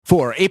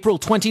For April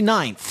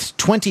 29th,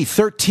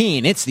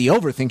 2013, it's the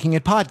Overthinking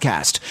It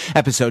podcast,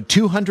 episode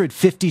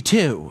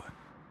 252.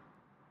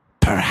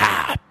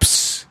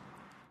 Perhaps,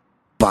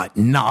 but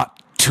not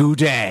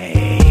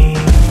today.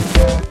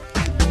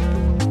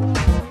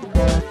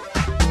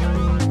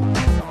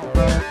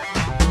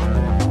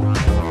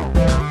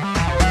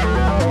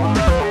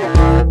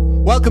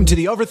 Welcome to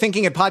the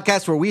Overthinking It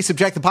podcast, where we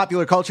subject the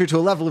popular culture to a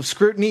level of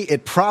scrutiny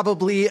it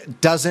probably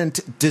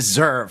doesn't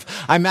deserve.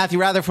 I'm Matthew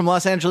Rather from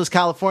Los Angeles,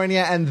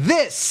 California, and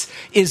this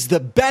is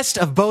the best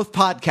of both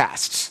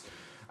podcasts.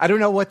 I don't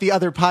know what the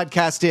other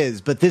podcast is,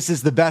 but this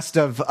is the best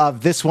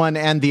of this one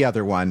and the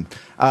other one.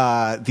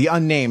 The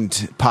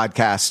unnamed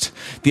podcast,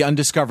 The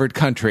Undiscovered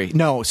Country.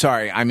 No,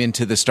 sorry, I'm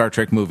into the Star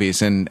Trek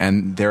movies,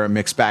 and they're a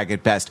mixed bag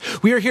at best.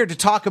 We are here to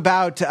talk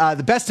about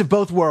The Best of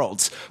Both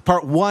Worlds,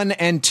 Part 1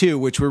 and 2,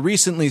 which were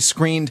recently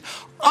screened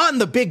on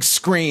the big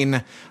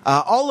screen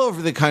all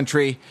over the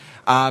country.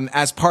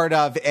 As part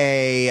of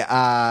a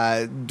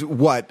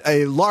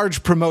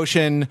large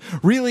promotion,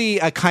 really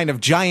a kind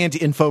of giant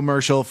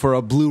infomercial for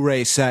a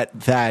Blu-ray set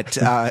that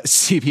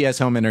CBS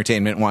Home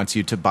Entertainment wants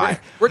you to buy.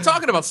 We're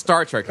talking about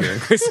Star Trek here, in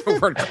case we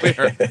weren't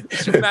clear.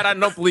 Matt, I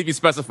don't believe you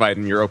specified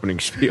in your opening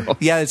spiel.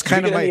 Yeah, it's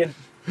kind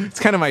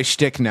of my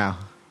shtick now.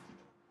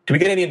 Do we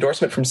get any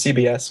endorsement from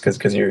CBS?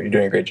 Because you're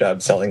doing a great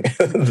job selling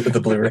the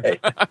Blu-ray.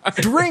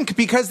 Drink,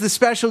 because the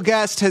special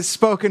guest has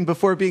spoken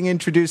before being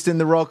introduced in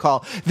the roll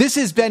call. This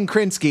is Ben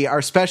Krinsky,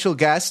 our special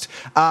guest,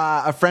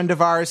 a friend of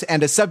ours,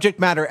 and a subject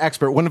matter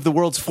expert, one of the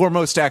world's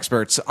foremost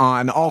experts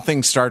on all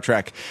things Star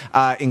Trek,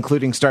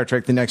 including Star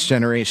Trek The Next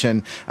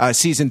Generation,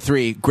 Season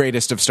 3,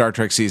 greatest of Star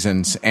Trek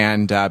seasons,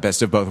 and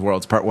Best of Both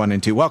Worlds, Part 1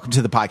 and 2. Welcome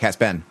to the podcast,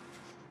 Ben.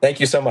 Thank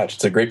you so much.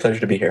 It's a great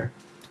pleasure to be here.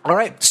 All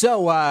right,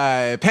 so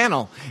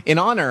panel, in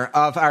honor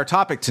of our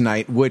topic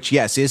tonight, which,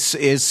 yes,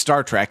 is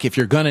Star Trek, if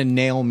you're going to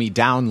nail me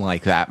down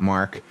like that,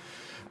 Mark.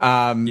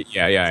 Yeah,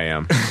 I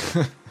am.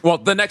 Well,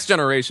 The Next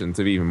Generation,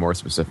 to be even more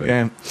specific.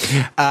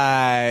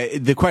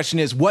 The question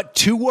is, what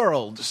two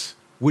worlds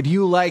would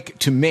you like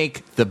to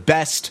make the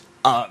best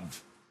of?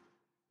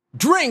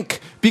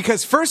 Drink,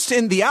 because first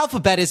in the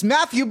alphabet is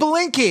Matthew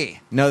Belinkie.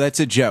 No, that's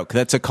a joke.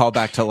 That's a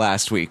callback to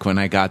last week when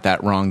I got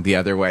that wrong the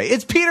other way.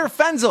 It's Peter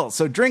Fenzel,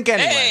 so drink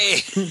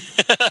anyway. Hey!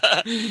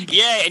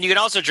 Yeah, and you can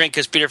also drink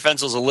because Peter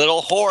Fenzel's a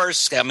little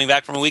hoarse, coming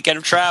back from a weekend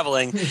of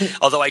traveling.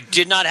 Although I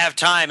did not have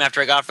time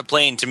after I got off the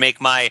plane to make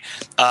my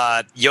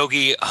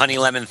Yogi Honey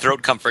Lemon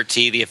Throat Comfort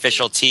Tea, the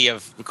official tea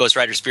of Ghost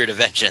Rider Spirit of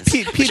Vengeance,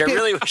 which I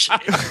really wish I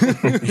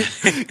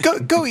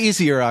did. Go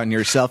easier on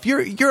yourself.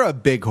 You're a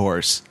big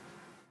horse.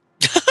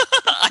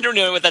 I don't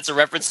know what that's a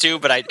reference to,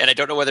 but I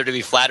don't know whether to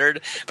be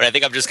flattered, but I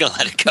think I'm just going to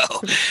let it go.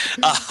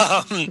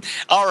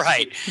 All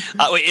right.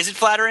 Wait, is it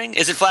flattering?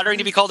 Is it flattering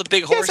to be called a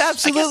big horse? Yes,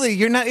 absolutely.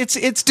 You're not.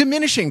 It's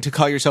diminishing to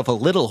call yourself a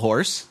little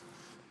horse.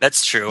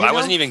 That's true. I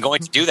wasn't even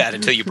going to do that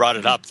until you brought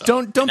it up,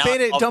 though. Don't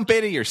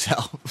bait it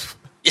yourself.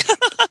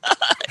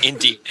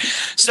 Indeed.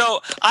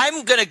 So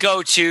I'm going to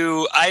go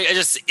to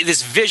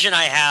this vision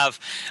I have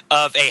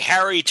of a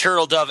Harry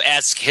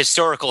Turtledove-esque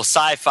historical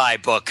sci-fi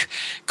book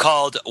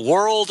called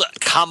World,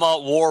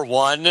 War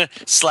I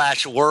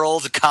 /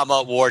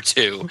 World, War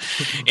II,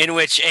 in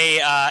which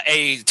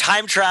a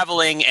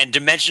time-traveling and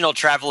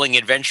dimensional-traveling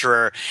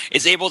adventurer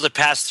is able to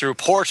pass through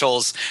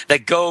portals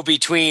that go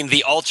between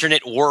the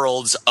alternate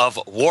worlds of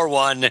War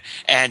I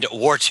and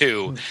War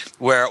II,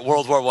 where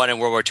World War I and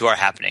World War II are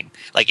happening,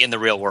 like in the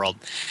real world.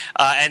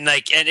 And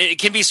it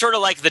can be sort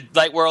of like the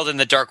light world and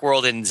the dark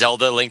world in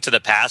Zelda: Link to the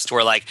Past,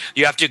 where like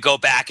you have to go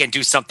back and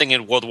do something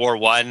in World War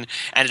I, and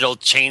it'll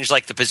change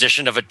like the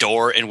position of a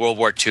door in World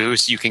War II,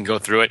 so you can go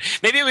through it.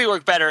 Maybe it would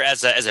work better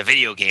as a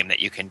video game that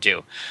you can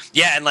do.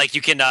 Yeah, and like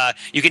you can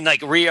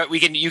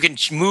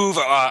move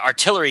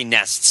artillery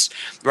nests,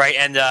 right?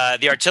 And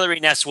the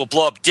artillery nests will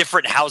blow up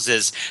different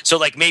houses. So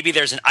like maybe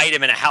there's an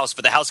item in a house,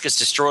 but the house gets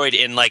destroyed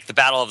in like the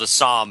Battle of the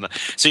Somme.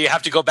 So you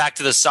have to go back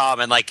to the Somme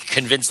and like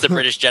convince the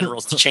British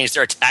generals to change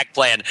their attack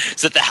plan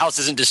so that the house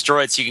isn't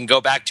destroyed, so you can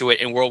go back to it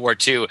in World War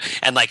II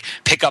and like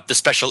pick up the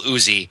special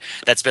Uzi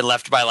that's been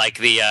left by like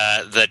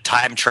the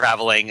time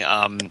traveling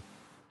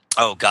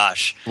oh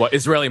gosh, what,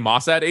 Israeli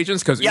Mossad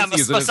agents? Because yeah,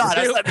 Mossad.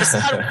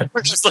 Mossad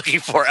we're just looking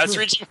for. I was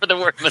reaching for the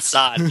word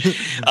Mossad, and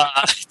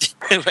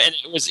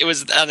it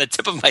was on the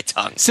tip of my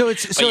tongue. So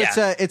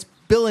it's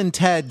Bill and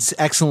Ted's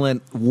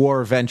excellent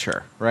war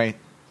venture, right?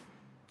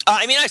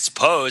 I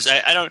suppose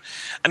I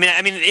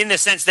mean, in the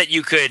sense that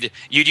you'd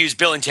use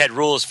Bill and Ted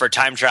rules for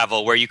time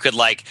travel, where you could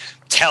like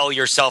tell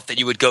yourself that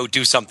you would go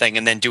do something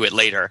and then do it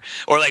later,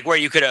 or like where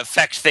you could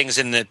affect things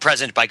in the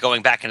present by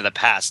going back into the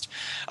past.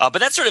 But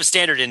that's sort of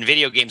standard in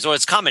video games. Well,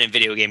 it's common in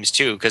video games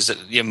too, because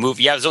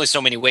there's only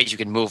so many ways you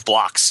can move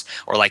blocks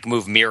or like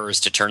move mirrors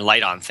to turn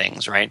light on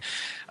things, right?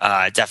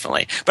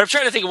 Definitely. But I'm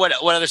trying to think of what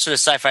other sort of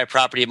sci-fi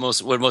property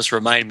would most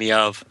remind me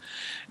of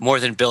more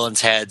than Bill and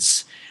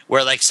Ted's,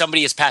 where like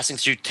somebody is passing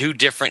through two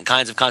different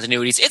kinds of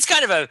continuities. It's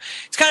kind of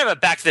a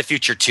Back to the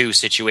Future 2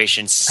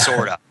 situation,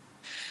 sort of.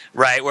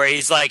 Right, where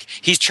he's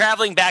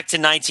traveling back to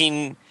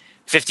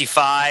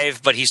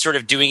 55, but he's sort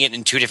of doing it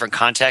in two different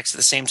contexts at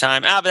the same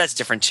time. But that's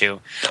different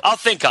too. I'll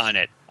think on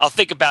it. I'll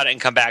think about it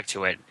and come back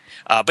to it.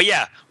 But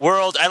yeah,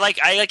 world. I like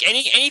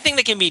anything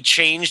that can be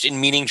changed in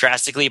meaning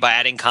drastically by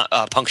adding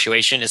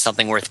punctuation is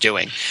something worth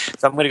doing.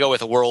 So I'm going to go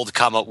with world,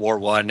 War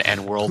 1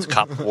 and world,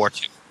 War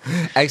 2.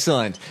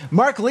 Excellent.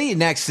 Mark Lee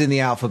next in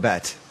the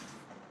alphabet.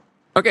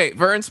 Okay,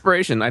 for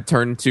inspiration, I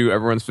turned to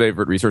everyone's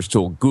favorite research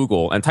tool,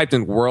 Google, and typed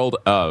in "world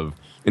of"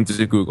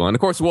 into Google, and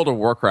of course, World of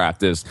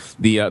Warcraft is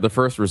the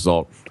first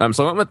result.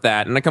 So I went with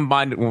that, and I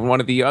combined it with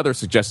one of the other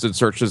suggested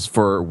searches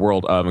for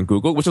 "world of" in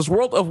Google, which is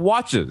 "world of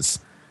watches."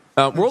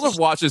 World of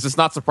Watches is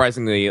not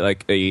surprisingly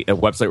like a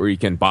website where you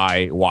can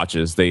buy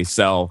watches. They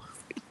sell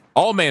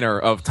all manner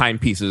of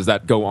timepieces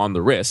that go on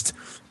the wrist.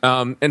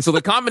 And so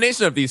the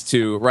combination of these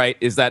two, right,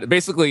 is that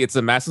basically it's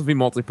a massively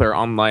multiplayer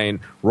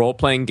online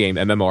role-playing game,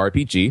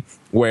 MMORPG,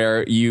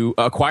 where you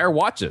acquire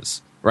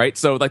watches. Right,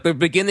 so like the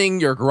beginning,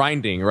 you're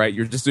grinding. Right,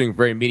 you're just doing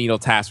very menial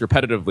tasks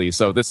repetitively.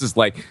 So this is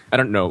like, I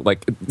don't know,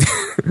 like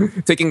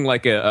taking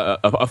like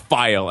a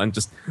file and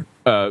just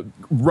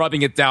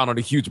rubbing it down on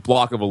a huge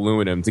block of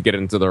aluminum to get it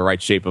into the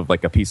right shape of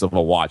like a piece of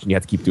a watch, and you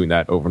have to keep doing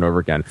that over and over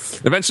again.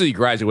 Eventually, you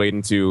graduate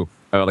into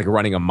like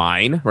running a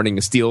mine, running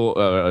a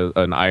steel,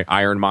 an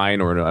iron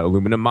mine or an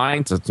aluminum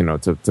mine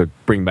to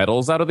bring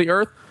metals out of the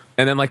earth.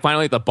 And then, like,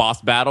 finally, the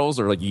boss battles,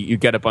 or like you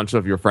get a bunch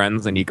of your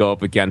friends and you go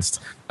up against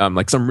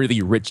like some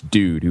really rich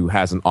dude who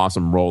has an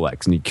awesome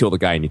Rolex, and you kill the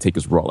guy and you take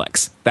his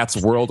Rolex. That's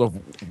World of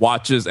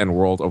Watches and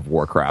World of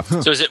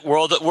Warcraft. So is it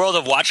World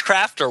of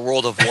Watchcraft or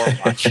World of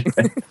Warwatch?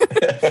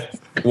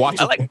 Watch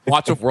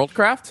of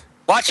Worldcraft?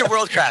 Watch of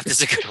Worldcraft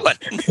is a good one.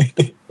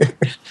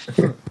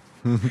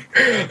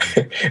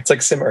 It's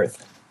like Sim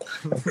Earth.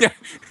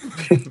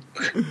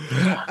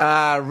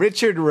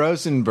 Richard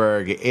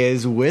Rosenberg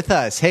is with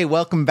us. Hey,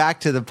 welcome back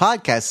to the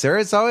podcast, sir.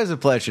 It's always a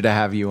pleasure to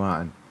have you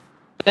on.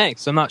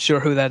 Thanks. I'm not sure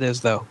who that is,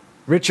 though.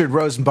 Richard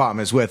Rosenbaum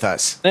is with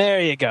us. There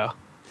you go.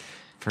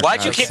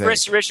 Why'd you kick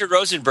Richard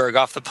Rosenberg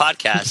off the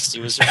podcast? He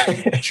was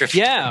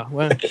yeah.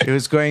 Well, it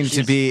was going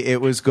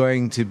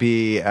to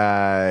be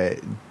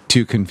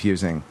too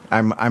confusing.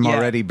 I'm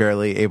already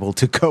barely able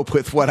to cope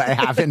with what I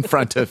have in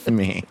front of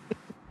me.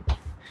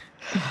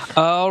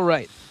 All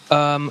right.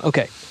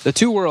 Okay, the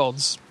two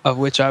worlds of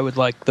which I would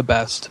like the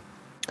best.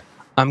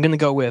 I'm going to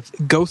go with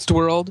Ghost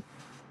World,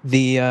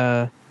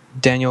 the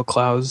Daniel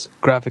Clowes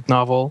graphic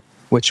novel,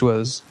 which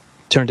was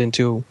turned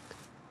into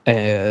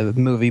a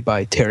movie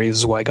by Terry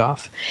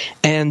Zwigoff,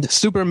 and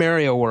Super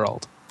Mario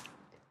World.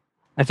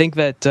 I think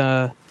that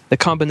the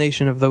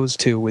combination of those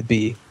two would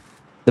be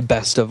the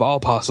best of all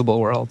possible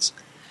worlds.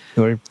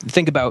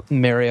 Think about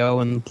Mario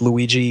and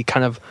Luigi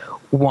kind of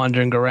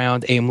wandering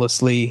around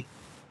aimlessly,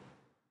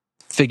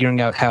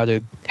 figuring out how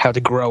to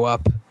grow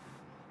up,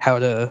 how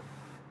to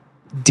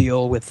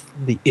deal with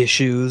the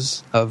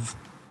issues of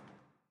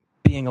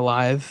being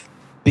alive,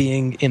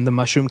 being in the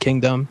Mushroom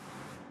Kingdom,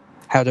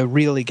 how to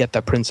really get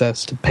that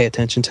princess to pay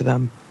attention to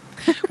them.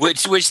 Would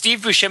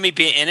Steve Buscemi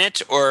be in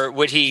it, or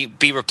would he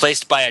be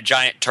replaced by a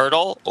giant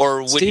turtle,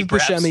 or would Steve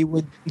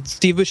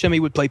Buscemi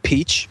would play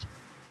Peach.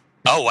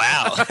 Oh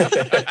wow!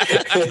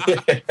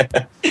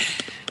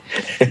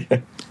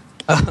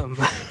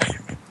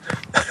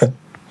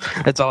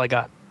 That's all I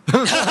got.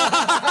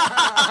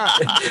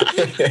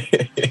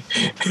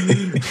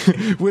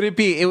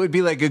 It would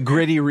be like a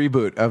gritty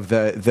reboot of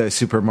the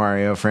Super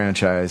Mario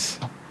franchise.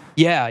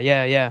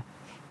 Yeah.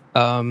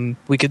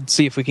 We could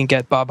see if we can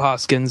get Bob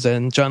Hoskins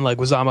and John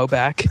Leguizamo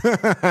back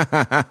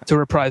to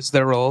reprise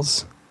their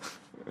roles.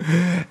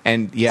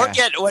 And yeah,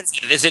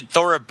 is it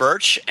Thora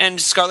Birch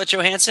and Scarlett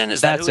Johansson?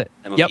 That's it.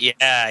 Yep.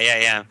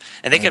 Yeah.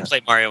 And they could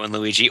play Mario and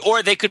Luigi,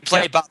 or they could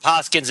play Bob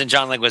Hoskins and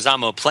John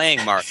Leguizamo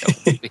playing Mario.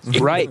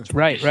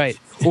 Right.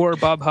 Or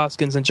Bob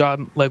Hoskins and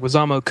John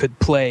Leguizamo could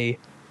play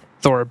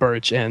Thora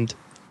Birch and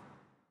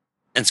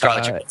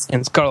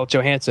Scarlett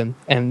Johansson,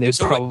 and they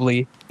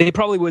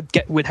probably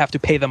would have to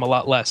pay them a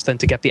lot less than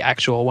to get the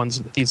actual ones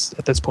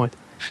at this point.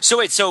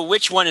 So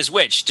which one is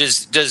which?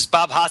 Does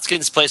Bob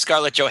Hoskins play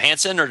Scarlett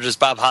Johansson, or does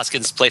Bob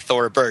Hoskins play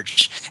Thora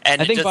Birch?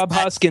 And I think Bob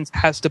Hoskins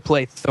has to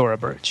play Thora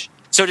Birch.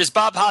 So does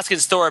Bob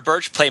Hoskins Thora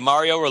Birch play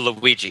Mario or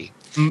Luigi?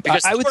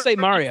 I would say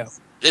Mario.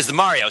 Is the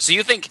Mario. So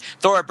you think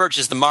Thora Birch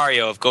is the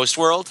Mario of Ghost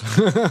World?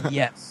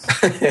 Yes.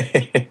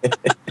 Okay.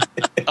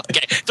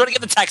 So to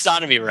get the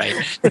taxonomy right,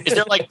 is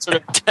there like sort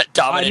of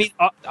dominant?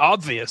 I mean,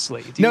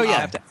 obviously.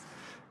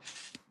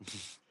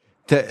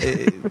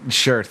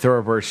 Sure,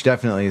 Thora Birch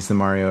definitely is the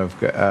Mario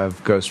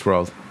of Ghost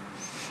World.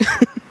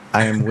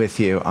 I am with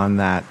you on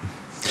that.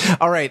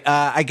 All right,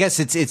 I guess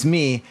it's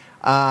me.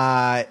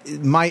 My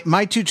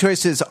two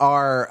choices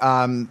are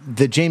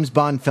the James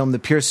Bond film, the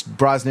Pierce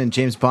Brosnan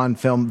James Bond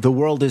film, The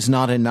World Is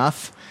Not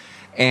Enough,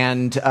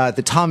 and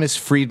the Thomas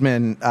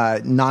Friedman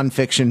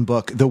nonfiction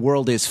book, The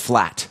World Is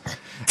Flat.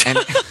 And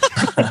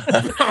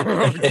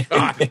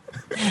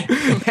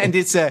And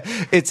it's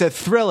a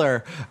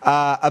thriller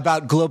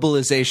about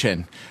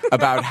globalization,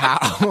 about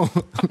how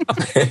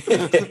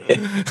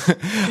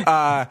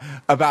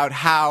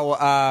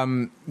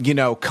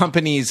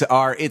companies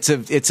are. It's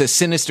a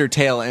sinister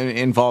tale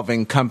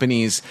involving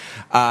companies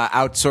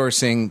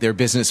outsourcing their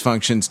business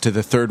functions to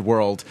the third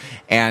world,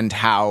 and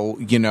how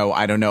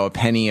a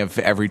penny of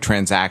every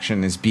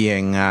transaction is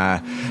being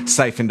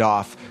siphoned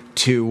off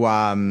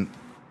to.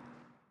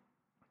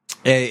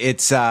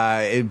 It's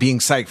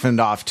being siphoned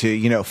off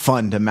to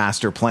fund a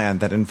master plan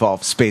that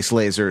involves space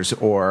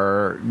lasers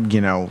or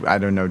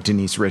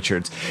Denise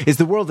Richards. Is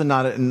the world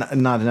not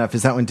enough?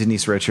 Is that one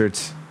Denise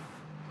Richards?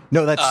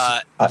 No,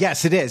 that's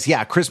yes, it is.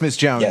 Yeah, Christmas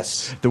Jones.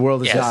 Yes. The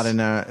world is not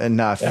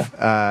enough.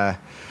 Yeah.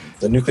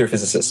 The nuclear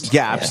physicist.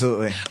 Yeah,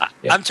 absolutely.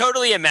 I'm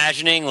totally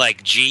imagining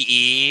like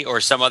GE or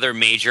some other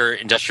major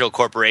industrial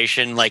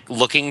corporation like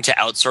looking to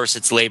outsource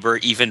its labor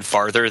even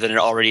farther than it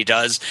already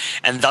does,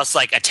 and thus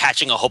like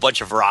attaching a whole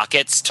bunch of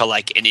rockets to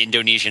like an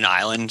Indonesian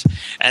island,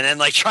 and then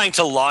like trying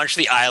to launch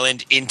the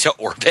island into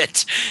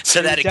orbit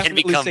so that it can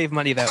become save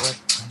money that way.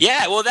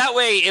 Yeah, well, that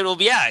way it'll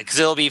be because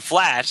it'll be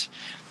flat.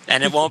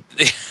 And it won't.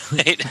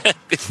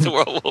 The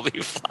world will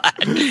be flat.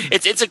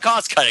 It's a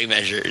cost cutting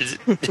measure.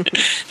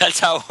 That's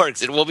how it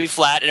works. It will be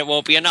flat, and it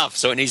won't be enough.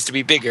 So it needs to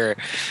be bigger.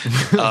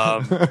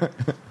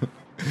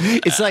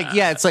 It's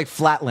like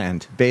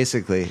Flatland,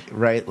 basically,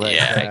 right? Like,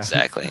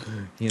 exactly.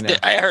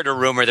 I heard a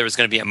rumor there was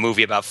going to be a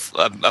movie about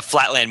a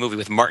Flatland movie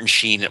with Martin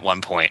Sheen at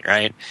one point.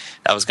 Right?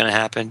 That was going to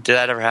happen. Did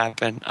that ever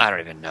happen? I don't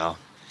even know.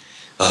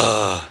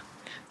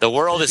 The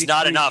world is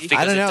not enough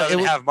because it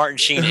doesn't have Martin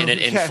Sheen in it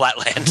in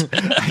Flatland.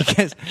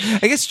 I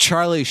guess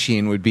Charlie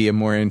Sheen would be a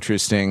more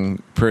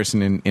interesting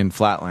person in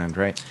Flatland,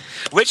 right?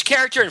 Which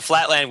character in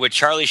Flatland would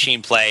Charlie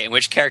Sheen play, and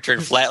which character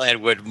in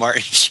Flatland would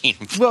Martin Sheen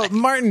play? Well,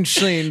 Martin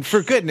Sheen,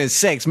 for goodness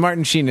sakes,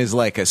 Martin Sheen is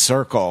like a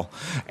circle,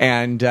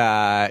 and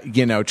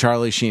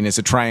Charlie Sheen is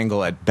a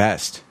triangle at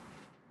best.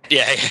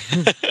 Yeah.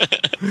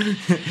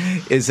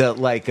 Is a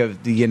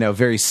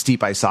very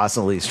steep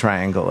isosceles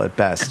triangle at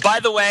best. By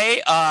the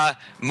way,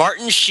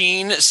 Martin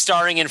Sheen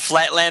starring in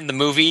Flatland, the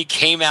movie,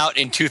 came out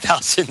in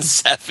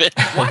 2007.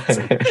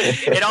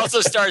 It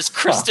also stars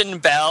Kristen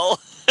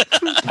Bell.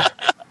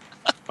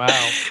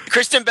 Wow.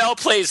 Kristen Bell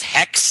plays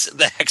Hex,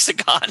 the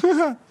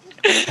hexagon.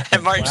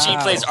 And Martin Sheen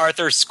plays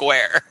Arthur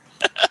Square.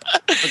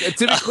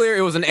 To be clear,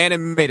 it was an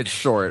animated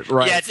short,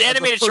 right? Yeah, it's an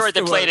animated short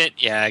that played it.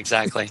 Yeah,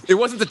 exactly. It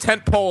wasn't the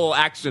tentpole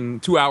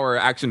 2-hour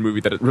action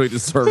movie that it really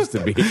deserves to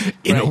be.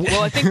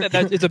 Well, I think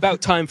that it's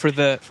about time for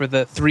the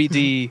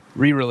 3D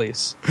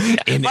re-release.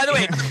 By the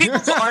way, people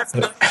aren't.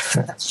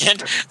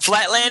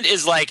 Flatland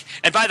is like,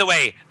 and by the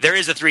way, there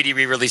is a 3D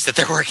re-release that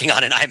they're working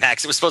on in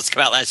IMAX. It was supposed to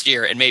come out last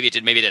year, and maybe it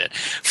did, maybe it didn't.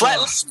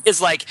 Flatland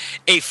is like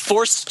a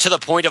forced to the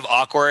point of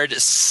awkward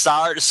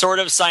sort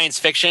of science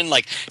fiction,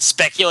 like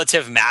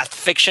speculative math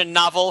fiction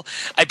novel,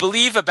 I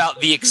believe, about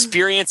the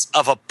experience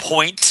of a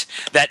point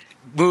that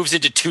moves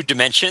into 2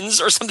 dimensions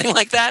or something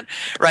like that,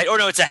 right? Or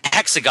no, it's a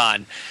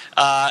hexagon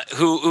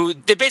who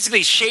they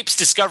basically shapes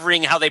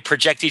discovering how they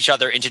project each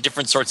other into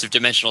different sorts of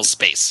dimensional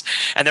space.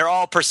 And they're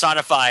all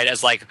personified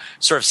as like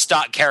sort of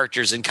stock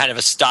characters in kind of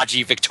a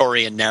stodgy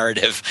Victorian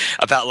narrative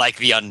about like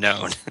the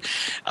unknown.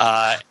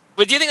 But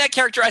do you think that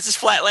characterizes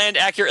Flatland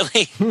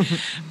accurately?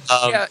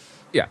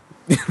 Yeah.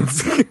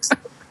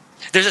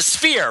 There's a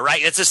sphere,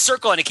 right? It's a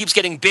circle, and it keeps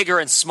getting bigger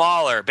and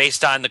smaller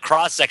based on the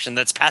cross section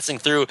that's passing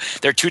through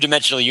their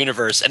 2-dimensional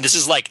universe. And this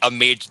is like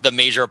the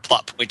major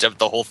plot point of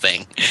the whole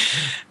thing.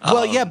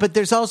 Well, yeah, but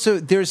there's also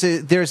there's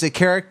a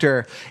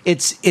character.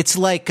 It's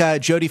like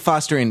Jodie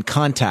Foster in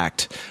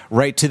Contact,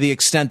 right? To the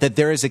extent that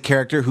there is a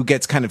character who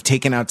gets kind of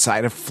taken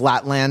outside of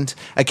Flatland,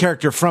 a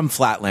character from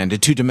Flatland, a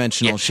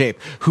 2-dimensional shape,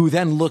 who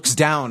then looks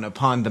down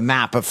upon the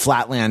map of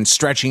Flatland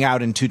stretching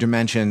out in 2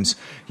 dimensions,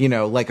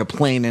 like a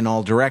plane in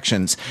all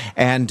directions.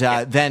 And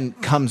then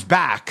comes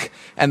back,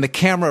 and the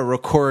camera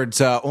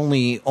records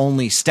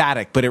only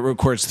static, but it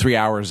records 3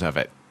 hours of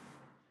it.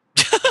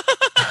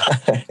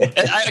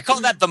 I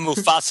call that the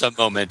Mufasa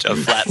moment of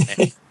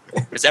Flatland.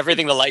 Because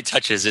everything the light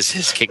touches is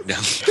his kingdom.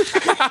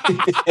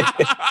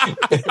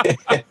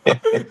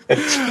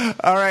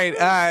 All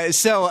right.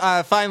 So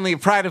finally,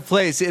 pride of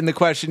place in the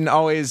question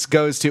always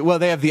goes to, well,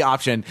 they have the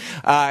option.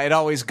 It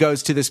always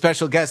goes to the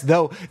special guest,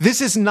 though this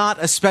is not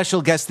a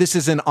special guest. This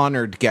is an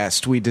honored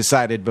guest, we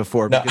decided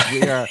before, because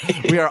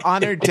we are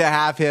honored to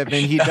have him,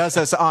 and he does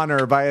us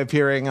honor by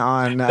appearing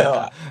on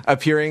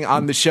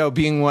the show,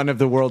 being one of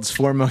the world's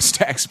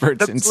foremost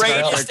experts in Star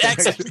Trek. The greatest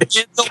expert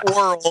in the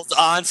world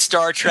on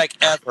Star Trek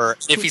ever.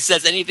 If he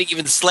says anything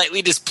even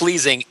slightly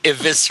displeasing,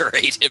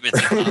 eviscerate him in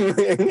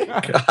the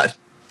mouth. God.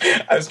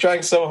 I was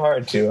trying so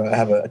hard to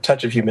have a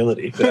touch of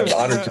humility, but I was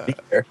honored to be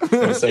here.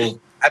 I'm so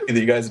happy that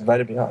you guys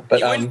invited me on. But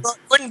you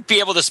wouldn't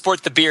be able to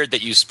sport the beard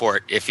that you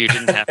sport if you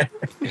didn't have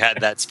you had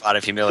that spot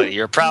of humility.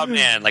 You're a proud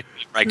man, like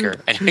Riker.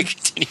 Anyway,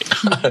 continue.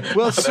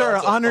 Well, sir,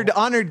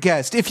 honored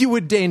guest, if you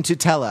would deign to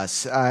tell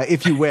us,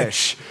 if you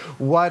wish,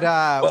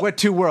 what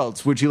 2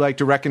 worlds would you like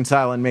to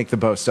reconcile and make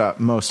the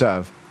most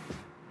of?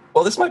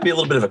 Well, this might be a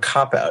little bit of a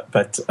cop-out,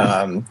 but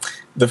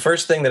the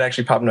first thing that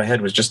actually popped in my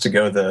head was just to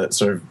go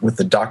with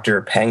the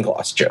Dr.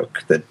 Pangloss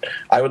joke, that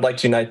I would like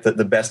to unite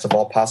the best of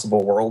all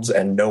possible worlds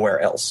and nowhere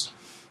else.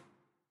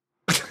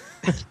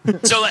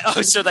 So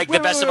the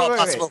best of all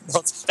possible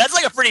worlds. That's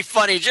like a pretty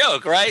funny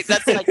joke, right?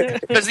 That's like,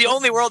 because the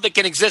only world that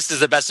can exist is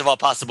the best of all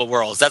possible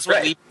worlds. That's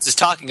what Leibniz is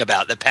talking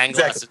about. That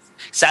Pangloss is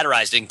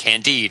satirized in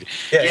Candide.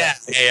 Yeah.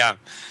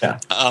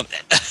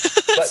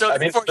 So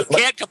therefore, you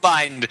can't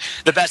combine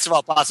the best of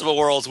all possible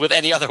worlds with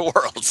any other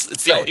worlds.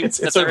 It's the only. It's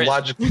sort of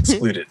logically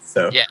excluded.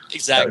 So yeah,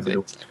 exactly.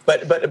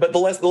 But the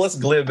less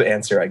glib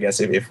answer, I guess,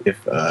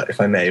 if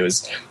I may,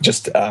 was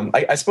just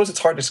I suppose it's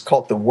hard to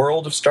call it the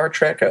world of Star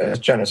Trek. I was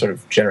trying to sort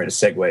of generate a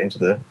segue into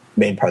the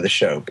main part of the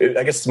show.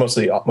 I guess it's most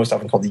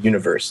often called the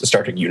universe, the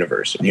Star Trek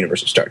universe, or the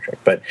universe of Star Trek.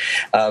 But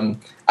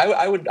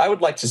I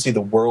would like to see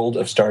the world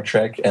of Star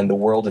Trek and the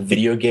world of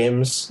video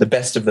games, the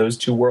best of those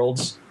two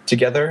worlds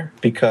together,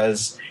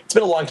 because it's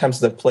been a long time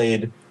since I've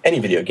played any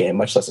video game,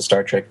 much less a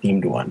Star Trek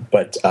themed one.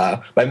 But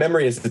my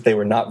memory is that they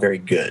were not very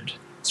good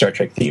Star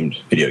Trek themed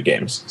video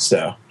games.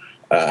 So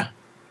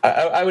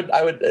I would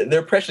there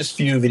are precious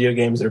few video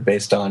games that are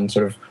based on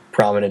sort of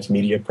prominent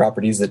media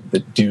properties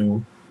that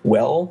do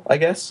well, I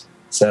guess.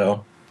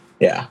 So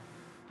yeah,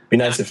 be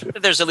nice if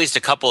there's at least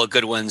a couple of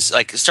good ones,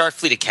 like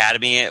Starfleet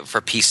Academy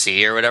for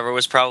PC or whatever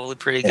was probably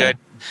pretty good.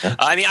 Yeah.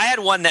 I mean, I had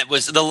one that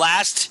was the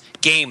last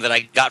game that I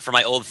got for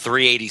my old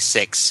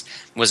 386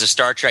 was a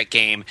Star Trek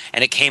game,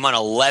 and it came on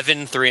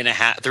 11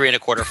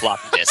 3.25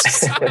 floppy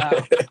disks.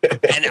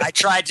 And I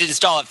tried to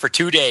install it for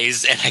 2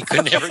 days, and I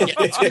could never get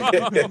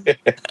it.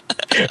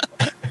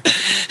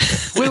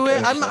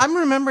 Wait, I'm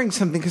remembering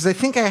something because I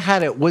think I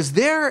had it. Was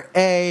there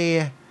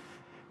a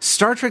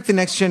Star Trek: The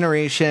Next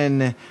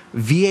Generation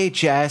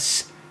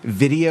VHS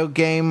video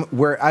game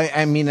where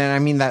I mean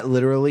that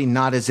literally,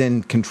 not as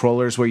in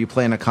controllers where you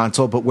play on a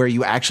console, but where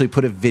you actually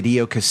put a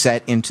video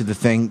cassette into the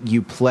thing,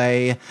 you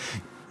play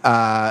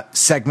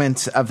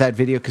segments of that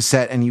video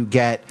cassette, and you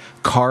get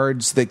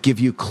cards that give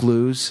you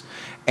clues.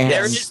 And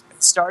there is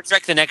Star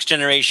Trek: The Next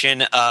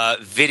Generation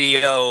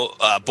video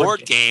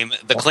board game,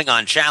 the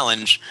Klingon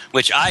Challenge,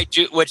 which I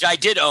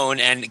did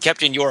own and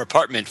kept in your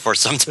apartment for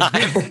some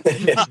time,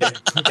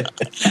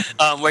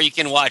 where you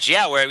can watch.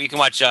 Yeah, where you can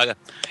watch.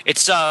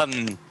 It's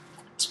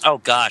oh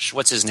gosh,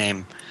 what's his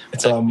name?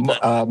 It's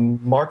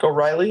Mark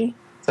O'Reilly.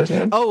 Is that his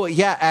name? Oh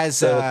yeah, as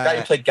the guy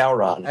who played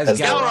Gowron. As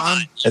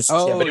Gowron.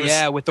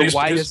 With the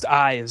widest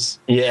eyes.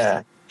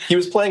 Yeah. He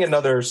was playing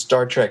another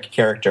Star Trek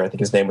character. I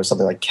think his name was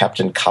something like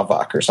Captain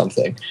Kavak or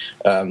something.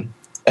 And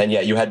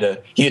yeah,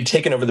 he had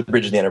taken over the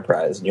bridge of the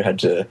Enterprise, and you had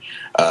to,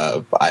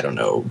 I don't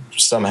know,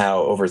 somehow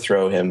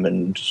overthrow him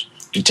and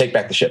take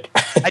back the ship.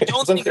 I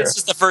don't think this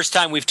is the first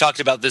time we've talked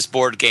about this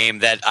board game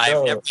that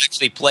I've never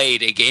actually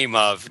played a game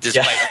of.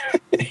 Despite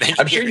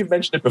I'm sure you've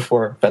mentioned it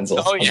before,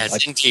 Benzel. Oh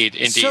yes, indeed.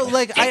 So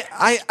like,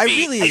 I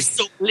really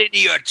so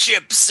linear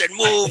chips and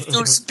move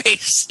through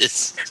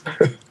spaces.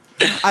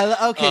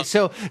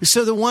 So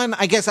the one,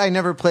 I guess I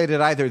never played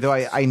it either, though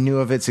I knew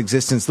of its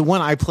existence. The one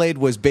I played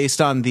was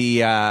based on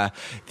the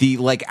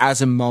like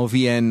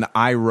Asimovian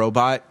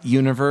iRobot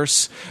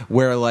universe,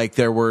 where like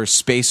there were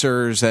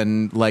spacers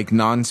and like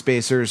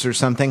non-spacers or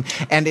something,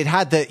 and it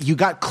had you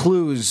got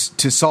clues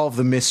to solve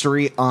the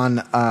mystery on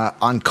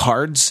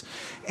cards.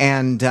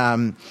 And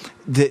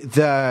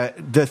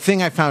the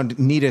thing I found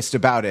neatest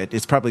about it,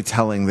 it's probably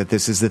telling that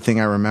this is the thing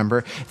I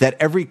remember, that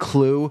every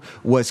clue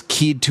was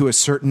keyed to a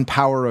certain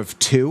power of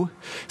 2,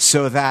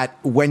 so that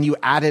when you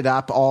added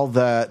up all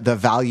the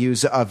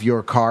values of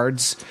your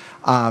cards,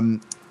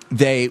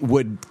 they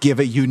would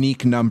give a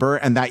unique number,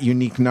 and that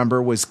unique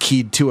number was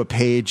keyed to a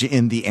page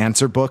in the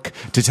answer book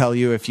to tell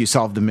you if you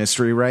solved the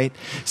mystery right.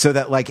 So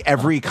that like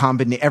every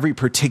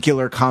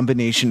particular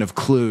combination of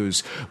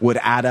clues would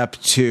add up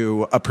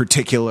to a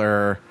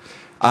particular.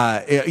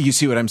 You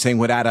see what I'm saying?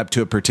 Would add up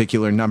to a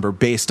particular number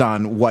based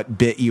on what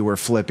bit you were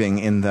flipping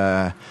in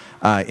the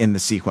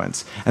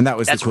sequence, and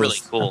that's the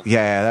coolest. Really cool.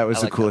 Yeah, that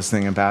was the coolest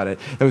thing about it.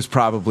 That was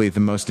probably the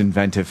most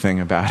inventive thing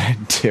about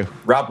it too.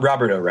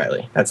 Robert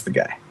O'Reilly, that's the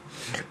guy.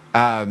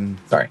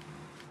 Sorry.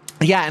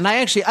 Yeah, and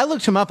I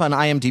looked him up on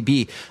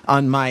IMDb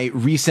on my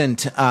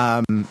recent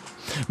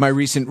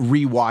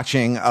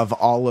rewatching of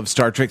all of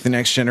Star Trek: The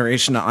Next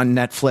Generation on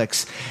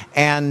Netflix,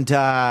 and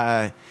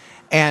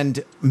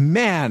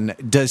man,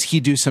 does he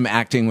do some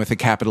acting with a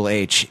capital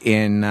H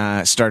in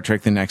Star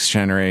Trek: The Next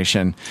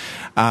Generation.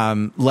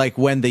 Like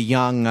when the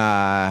young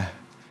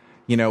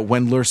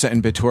when Lursa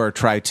and B'Etor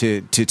try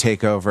to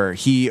take over,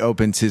 he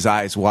opens his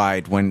eyes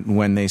wide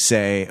when they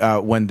say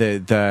when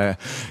the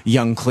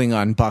young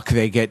Klingon buck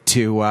they get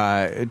to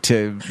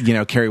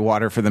carry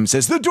water for them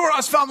says the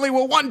Duras family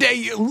will one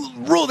day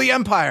rule the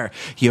Empire.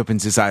 He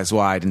opens his eyes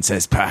wide and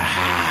says,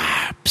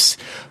 "Perhaps,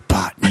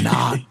 but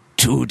not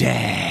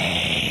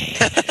today."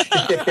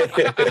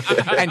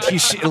 and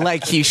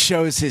he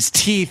shows his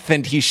teeth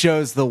and he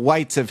shows the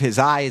whites of his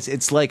eyes.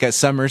 It's like a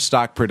summer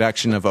stock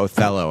production of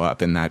Othello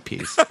up in that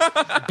piece.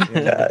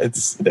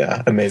 It's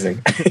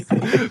amazing.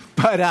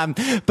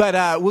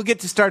 But we'll get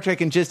to Star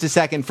Trek in just a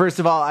second. First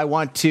of all, I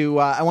want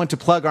to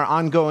plug our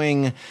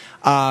ongoing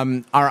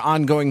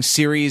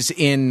series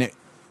in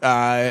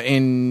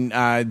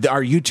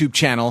our YouTube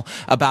channel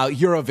about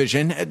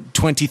Eurovision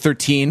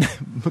 2013.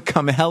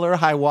 Come hell or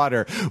high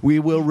water, we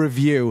will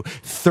review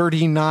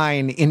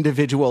 39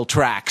 individual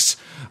tracks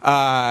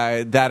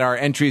that are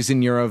entries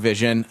in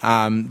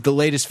Eurovision. The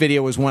latest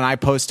video was one I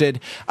posted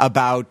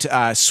about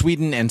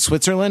Sweden and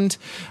Switzerland.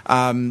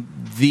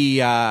 The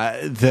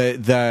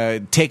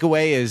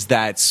takeaway is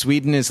that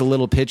Sweden is a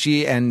little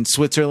pitchy and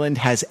Switzerland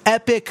has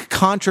epic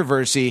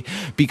controversy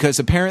because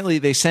apparently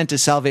they sent a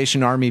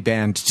Salvation Army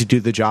band to do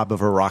the job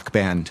of a rock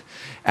band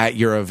at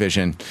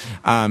Eurovision,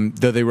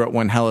 though they wrote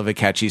one hell of a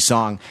catchy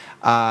song.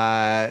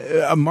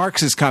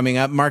 Mark's is coming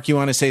up. Mark, you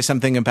want to say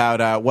something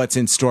about what's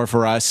in store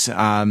for us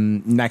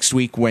next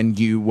week when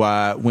you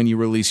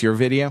release your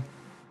video?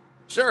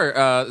 Sure.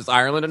 It's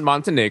Ireland and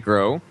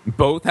Montenegro.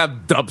 Both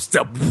have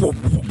dubstep. Whoop,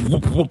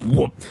 whoop, whoop,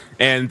 whoop.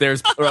 And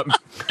there's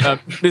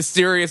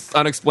mysterious,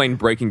 unexplained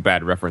Breaking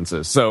Bad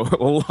references. So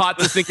a lot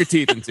to sink your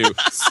teeth into.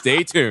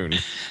 Stay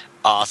tuned.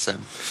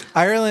 Awesome.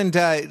 Ireland,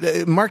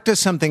 Mark does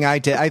something I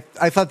did.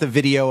 I thought the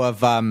video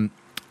of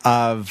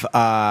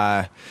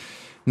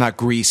not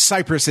Greece,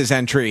 Cyprus's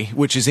entry,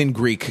 which is in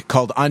Greek,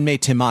 called An Me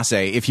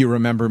Timase, if you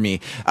remember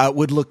me,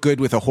 would look good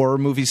with a horror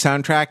movie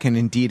soundtrack, and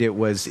indeed it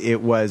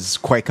was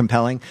quite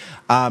compelling.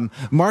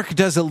 Mark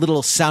does a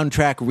little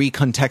soundtrack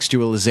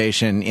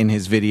recontextualization in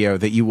his video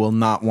that you will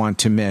not want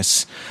to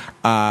miss.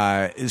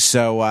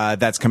 So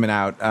that's coming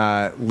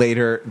out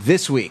later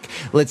this week.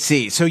 Let's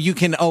see. So you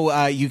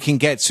can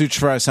get Such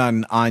for Us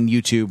on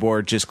YouTube,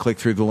 or just click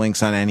through the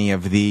links on any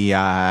of the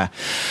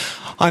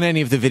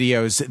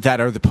videos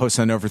that are the posts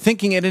on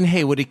Overthinking It. And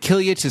hey, would it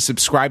kill you to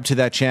subscribe to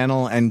that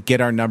channel and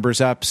get our numbers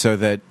up so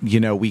that,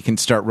 we can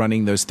start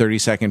running those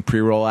 30-second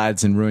pre-roll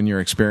ads and ruin your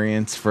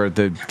experience for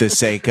the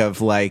sake of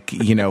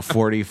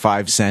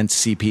 45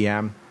 cents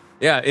CPM?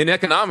 Yeah, in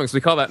economics,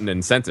 we call that an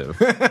incentive.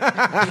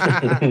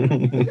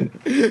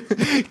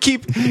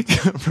 Keep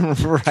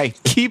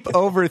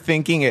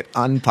overthinking it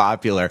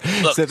unpopular.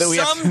 Look, so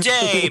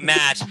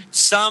that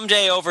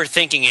someday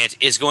Overthinking It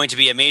is going to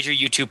be a major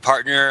YouTube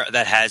partner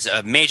that has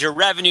a major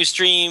revenue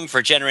stream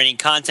for generating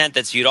content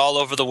that's viewed all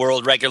over the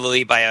world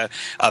regularly by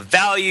a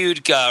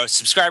valued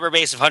subscriber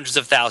base of hundreds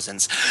of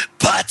thousands.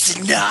 But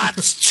not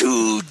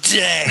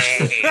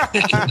today.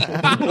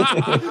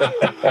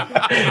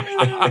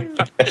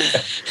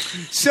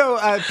 So,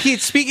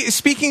 Pete,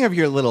 speaking of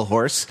your little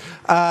horse,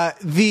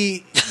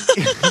 you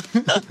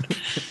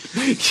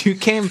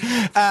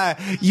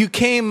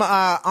came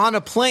on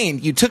a plane.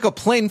 You took a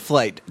plane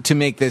flight to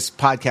make this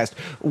podcast.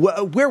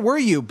 Where were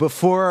you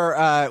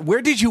before?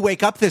 Where did you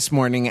wake up this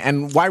morning,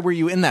 and why were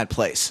you in that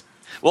place?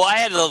 Well, I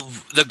had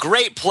the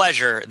great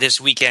pleasure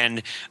this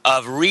weekend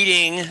of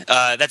reading.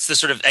 That's the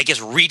sort of, I guess,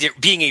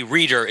 being a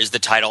reader is the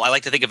title. I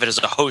like to think of it as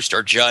a host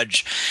or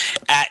judge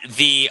at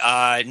the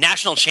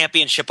National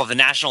Championship of the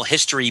National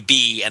History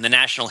Bee and the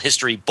National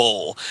History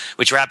Bowl,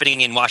 which are happening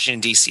in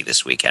Washington, D.C.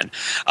 this weekend.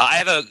 I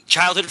have a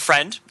childhood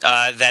friend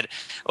that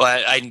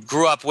I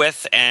grew up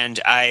with, and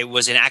I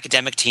was in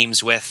academic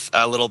teams with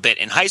a little bit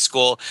in high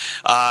school.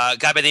 A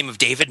guy by the name of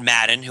David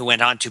Madden, who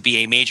went on to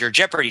be a major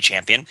Jeopardy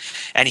champion,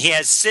 and he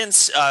has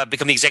since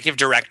become the executive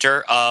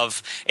director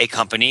of a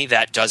company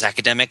that does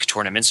academic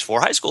tournaments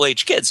for high school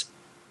age kids.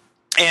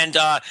 And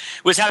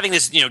was having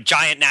this,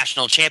 giant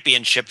national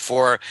championship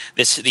for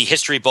the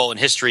History Bowl and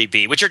History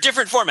Bee, which are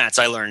different formats.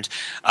 I learned.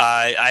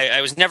 I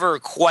was never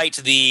quite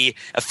the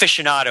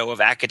aficionado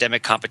of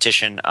academic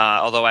competition,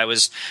 although I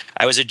was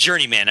a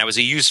journeyman. I was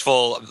a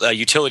useful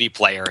utility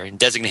player and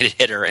designated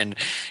hitter, and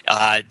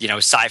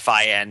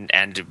sci-fi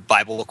and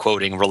Bible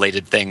quoting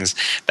related things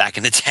back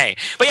in the day.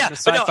 But yeah,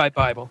 sci-fi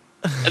Bible.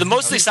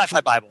 Mostly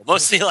sci-fi Bible,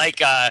 mostly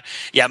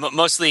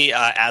mostly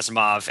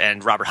Asimov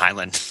and Robert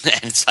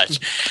Heinlein and such.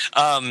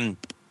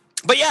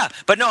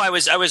 But no, I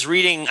was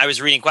reading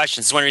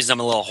questions. It's one reason I'm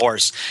a little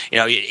hoarse.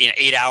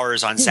 8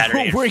 hours on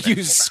Saturday. Were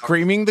you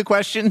screaming the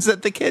questions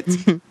at the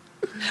kids? No.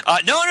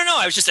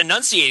 I was just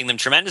enunciating them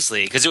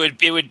tremendously because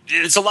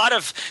it's a lot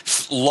of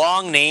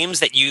long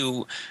names that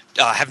you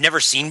have never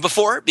seen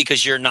before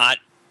because you're not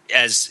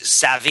as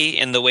savvy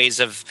in the ways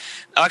of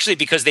actually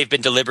because they've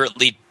been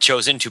deliberately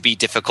chosen to be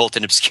difficult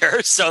and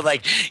obscure. So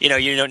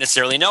you don't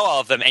necessarily know all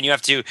of them and you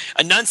have to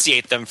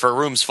enunciate them for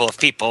rooms full of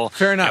people.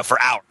 Fair enough.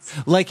 For hours.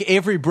 Like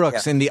Avery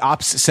Brooks in the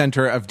ops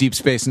center of Deep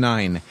Space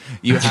Nine.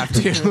 You have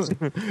to.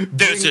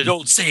 There's an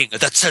old saying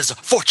that says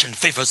fortune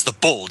favors the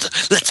bold.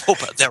 Let's hope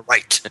they're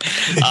right.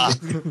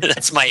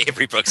 That's my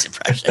Avery Brooks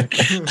impression.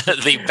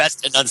 The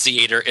best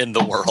enunciator in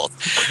the world.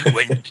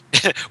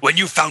 When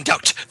you found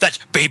out that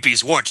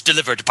babies weren't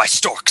delivered by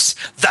storks,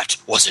 that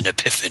was an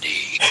epiphany.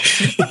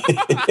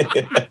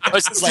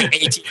 This is like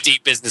AT&T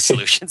Business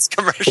Solutions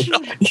commercial.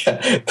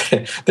 Yeah,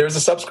 there was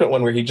a subsequent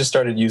one where he just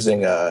started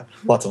using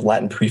lots of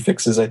Latin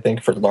prefixes, I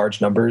think, for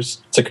large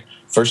numbers. It's like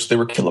first there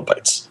were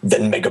kilobytes,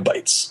 then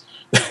megabytes,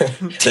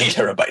 then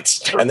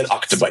terabytes, and then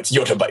octobytes,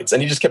 yottabytes,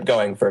 and he just kept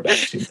going for about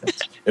 2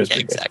 minutes. It was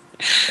pretty Exactly.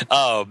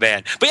 Oh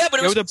man, but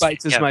it was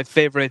Yottabytes is my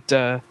favorite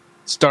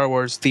Star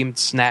Wars themed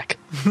snack.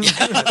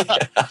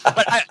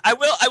 But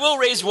I will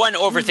raise one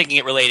overthinking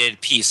it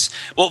related piece.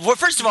 Well,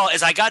 first of all,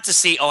 is I got to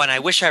see. Oh, and I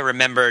wish I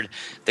remembered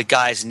the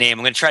guy's name.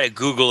 I'm going to try to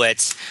Google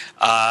it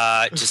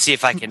to see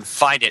if I can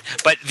find it.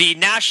 But the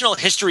National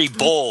History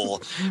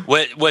Bowl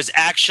was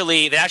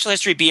actually the National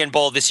History BN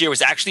Bowl this year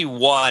was actually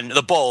won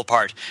the bowl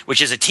part,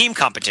 which is a team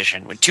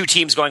competition with 2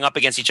 teams going up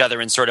against each other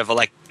in sort of a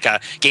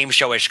game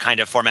showish kind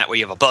of format where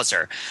you have a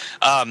buzzer.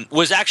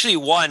 Was actually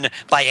won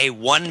by a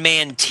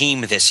one-man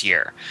team this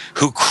year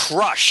who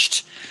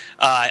crushed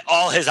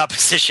all his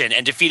opposition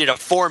and defeated a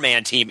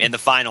 4-man team in the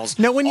finals.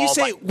 Now, when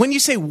you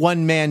say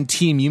one-man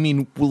team, you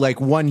mean like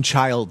one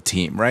child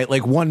team, right?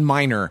 Like one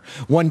minor,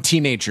 one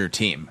teenager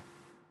team.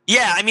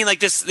 Yeah, I mean,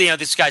 like this.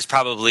 This guy's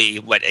probably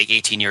like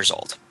 18 years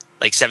old,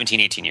 like 17,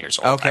 18 years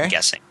old. Okay. I'm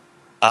guessing.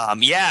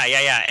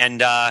 Yeah,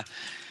 and.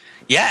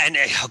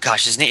 Oh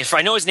gosh, his name.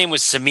 I know his name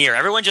was Samir.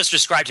 Everyone just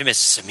described him as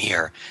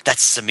Samir.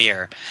 That's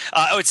Samir.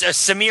 It's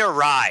Samir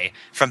Rai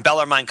from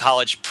Bellarmine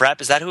College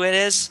Prep. Is that who it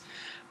is?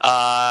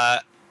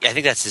 I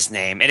think that's his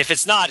name. And if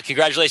it's not,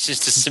 congratulations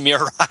to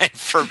Samir Rai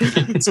for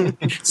being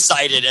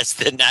cited as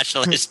the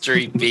National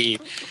History B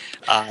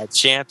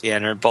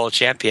champion or bowl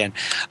champion.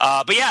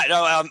 But yeah,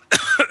 no,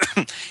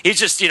 he's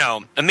just,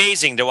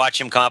 amazing to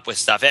watch him come up with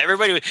stuff.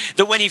 Everybody,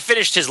 when he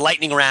finished his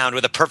lightning round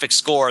with a perfect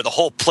score, the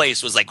whole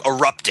place was like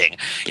erupting.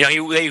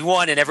 They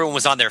won and everyone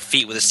was on their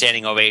feet with a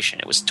standing ovation.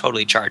 It was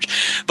totally charged.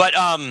 But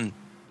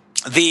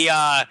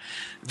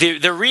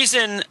the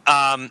reason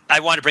I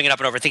want to bring it up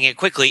and overthinking it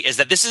quickly is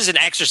that this is an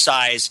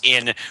exercise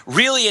in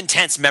really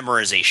intense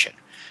memorization,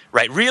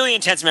 right? Really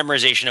intense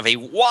memorization of a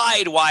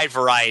wide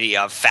variety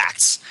of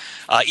facts.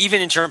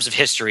 Even in terms of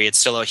history, it's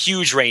still a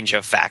huge range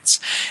of facts.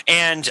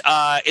 And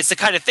it's the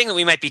kind of thing that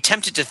we might be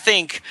tempted to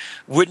think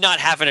would not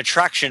have an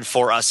attraction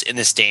for us in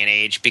this day and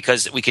age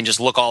because we can just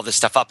look all this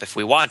stuff up if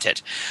we want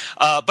it.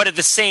 But at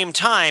the same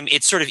time,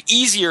 it's sort of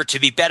easier to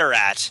be better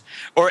at,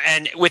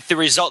 and with the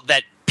result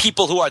that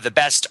people who are the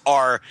best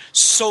are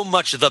so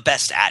much the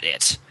best at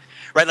it,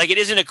 right? Like it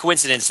isn't a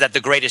coincidence that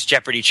the greatest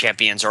Jeopardy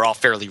champions are all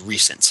fairly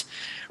recent,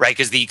 right?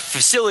 Because the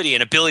facility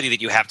and ability that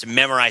you have to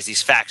memorize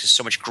these facts is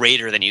so much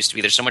greater than it used to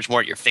be. There's so much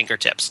more at your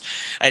fingertips.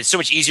 And it's so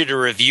much easier to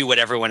review what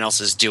everyone else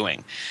is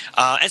doing.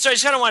 And so I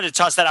just kind of wanted to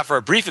toss that out for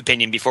a brief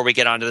opinion before we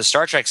get on to the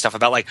Star Trek stuff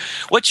about like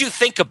what you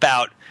think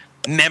about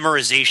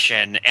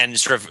memorization and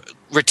sort of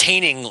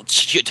retaining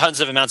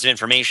tons of amounts of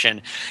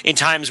information in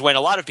times when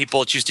a lot of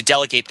people choose to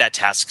delegate that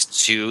task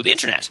to the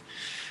internet.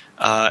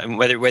 And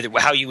whether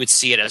how you would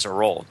see it as a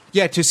role.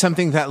 Yeah, to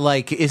something that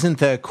like isn't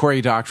the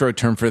Cory Doctorow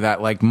term for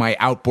that like my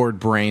outboard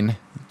brain.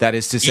 That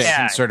is to say,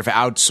 can sort of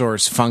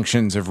outsource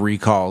functions of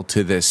recall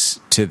to this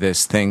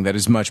thing that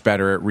is much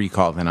better at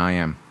recall than I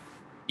am.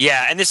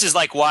 Yeah, and this is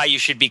like why you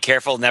should be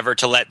careful never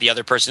to let the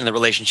other person in the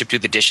relationship do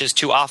the dishes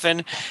too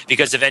often,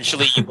 because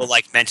eventually you will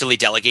like mentally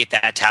delegate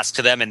that task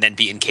to them and then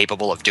be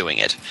incapable of doing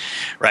it,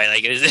 right?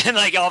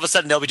 Like all of a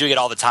sudden they'll be doing it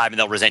all the time and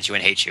they'll resent you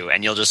and hate you,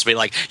 and you'll just be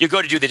like, you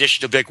go to do the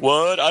dishes, you'll be like,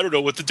 what? I don't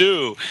know what to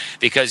do,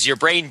 because your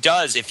brain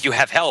does, if you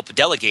have help,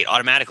 delegate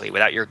automatically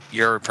without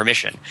your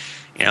permission.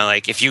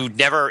 Like if you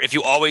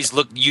always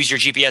use your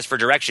GPS for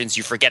directions,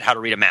 you forget how to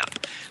read a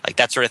map. Like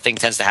that sort of thing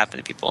tends to happen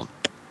to people.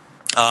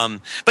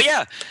 But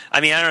yeah,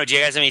 I mean, I don't know. Do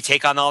you guys have any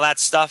take on all that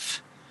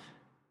stuff?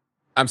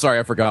 I'm sorry,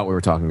 I forgot what we were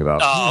talking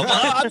about. Oh, well,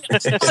 I'll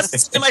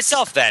to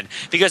myself then,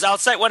 because I'll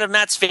cite one of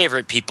Matt's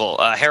favorite people,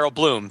 Harold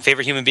Bloom,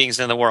 favorite human beings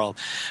in the world.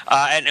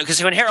 And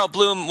because when Harold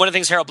Bloom, one of the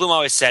things Harold Bloom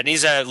always said, and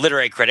he's a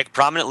literary critic,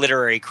 prominent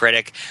literary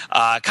critic,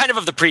 kind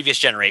of the previous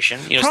generation.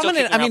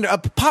 A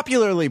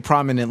popularly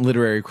prominent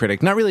literary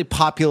critic, not really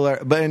popular,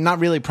 but not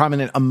really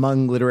prominent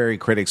among literary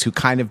critics who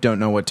kind of don't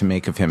know what to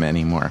make of him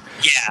anymore.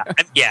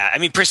 Yeah. I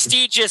mean,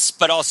 prestigious,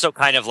 but also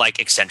kind of like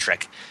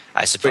eccentric,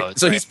 I suppose. Wait,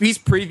 so right? he's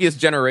previous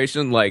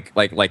generation, like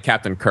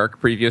Captain Kirk,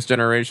 previous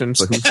generation.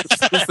 So who's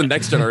the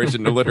next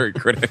generation of literary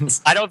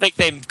critics? I don't think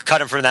they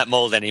cut him from that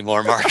mold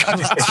anymore, Mark.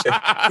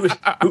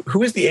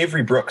 who is the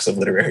Avery Brooks of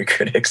literary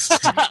critics?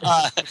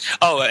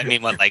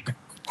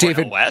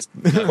 David West?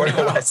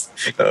 Cornel West.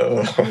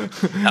 Oh.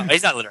 No,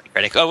 he's not a literary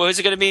critic. Oh, what was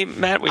it going to be,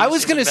 Matt? I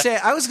was going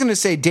to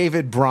say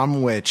David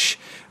Bromwich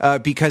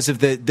because of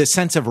the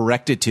sense of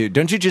rectitude.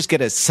 Don't you just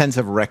get a sense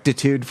of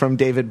rectitude from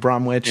David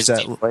Bromwich?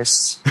 But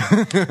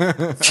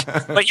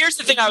here's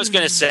the thing I was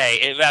going to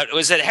say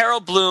was that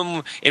Harold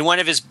Bloom, in one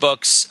of his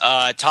books,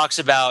 talks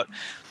about,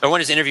 or one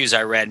of his interviews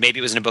I read, maybe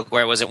it was in a book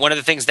where it wasn't, one of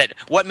the things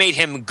what made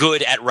him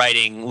good at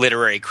writing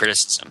literary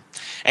criticism.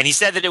 And he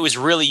said that it was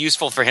really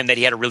useful for him that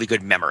he had a really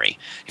good memory.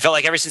 He felt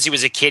like ever since he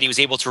was a kid, he was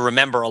able to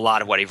remember a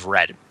lot of what he'd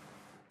read.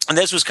 And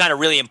this was kind of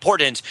really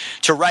important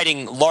to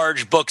writing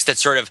large books that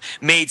sort of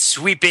made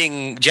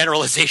sweeping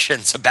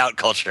generalizations about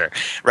culture,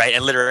 right,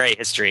 and literary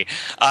history,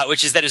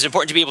 which is that it's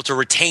important to be able to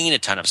retain a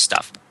ton of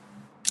stuff.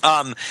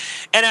 And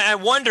I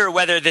wonder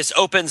whether this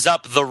opens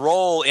up the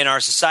role in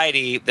our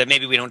society that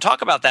maybe we don't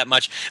talk about that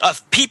much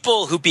of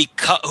people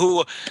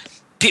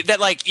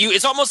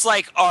it's almost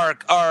like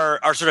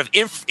our sort of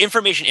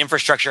information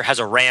infrastructure has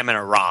a RAM and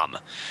a ROM,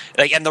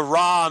 and the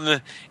ROM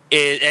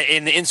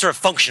is in sort of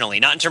functionally,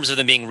 not in terms of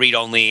them being read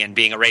only and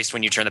being erased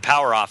when you turn the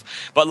power off,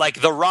 but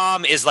like the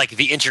ROM is like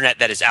the internet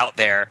that is out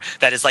there,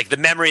 that is like the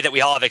memory that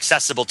we all have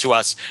accessible to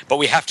us, but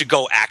we have to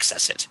go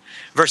access it,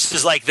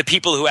 versus like the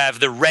people who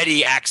have the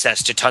ready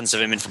access to tons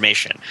of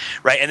information,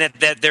 right? And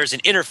that there's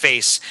an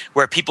interface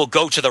where people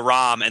go to the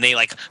ROM and they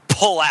like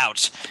pull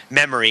out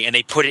memory and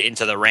they put it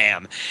into the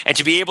RAM. And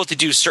to be able to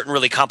do certain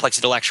really complex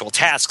intellectual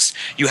tasks,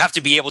 you have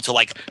to be able to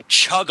like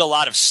chug a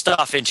lot of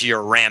stuff into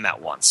your RAM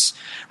at once,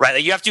 right?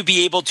 Like you have to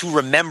be able to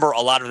remember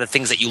a lot of the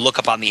things that you look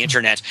up on the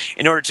internet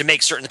in order to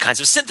make certain kinds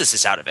of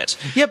synthesis out of it.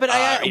 Yeah, but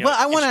let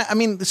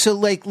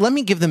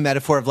me give the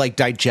metaphor of like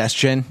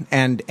digestion,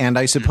 and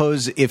I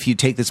suppose if you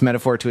take this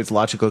metaphor to its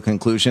logical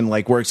conclusion,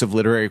 like works of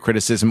literary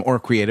criticism or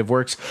creative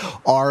works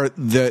are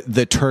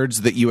the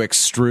turds that you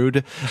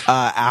extrude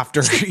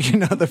after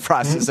the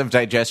process of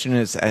digestion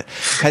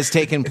has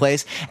taken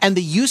place. And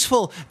the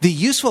useful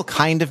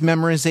kind of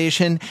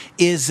memorization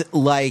is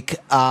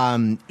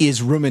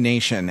is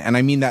rumination, and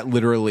I mean that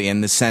literally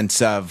in the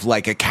sense of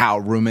like a cow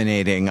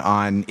ruminating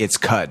on its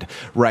cud,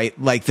 right?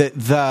 Like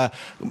the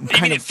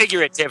kind of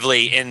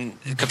figuratively in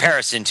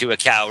comparison to a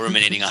cow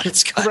ruminating on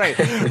its cud.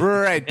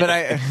 right. But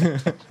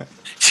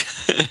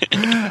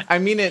I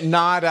mean it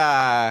not.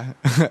 I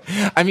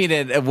mean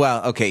it.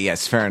 Well, okay,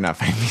 yes, fair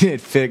enough. I mean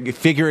it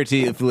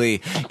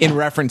figuratively in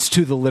reference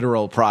to the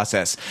literal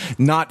process,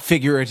 not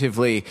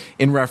figuratively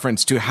in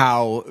reference to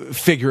how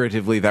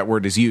figuratively that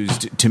word is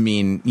used to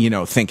mean,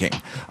 thinking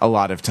a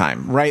lot of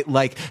time, right?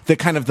 Like the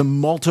kind of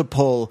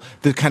multiple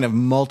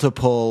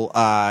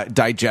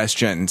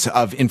digestions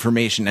of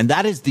information, and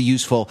that is the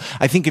useful.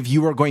 I think if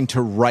you are going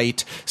to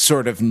write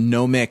sort of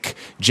gnomic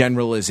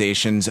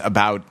generalizations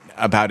about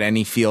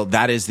any field,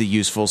 that is the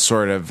useful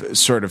sort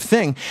of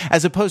thing,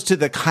 as opposed to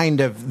the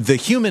kind of the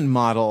human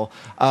model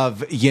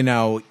of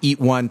eat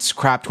once,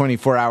 crap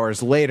 24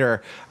 hours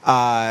later,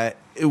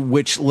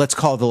 which let's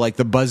call the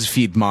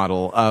BuzzFeed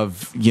model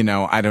of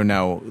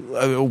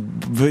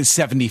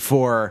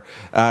 74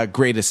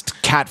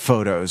 greatest cat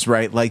photos,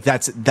 right? Like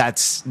that's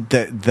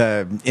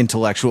the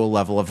intellectual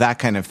level of that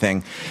kind of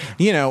thing,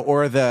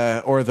 or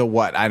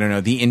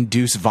the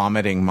induced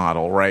vomiting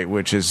model, right?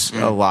 Which is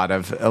a lot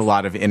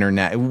of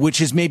internet, which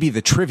is maybe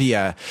the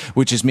trivia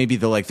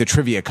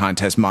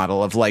contest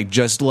model of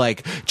just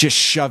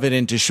shove it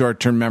into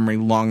short-term memory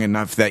long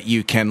enough that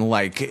you can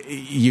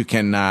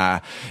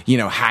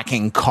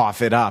hacking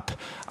cough it up.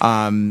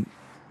 I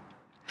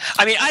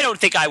mean, I don't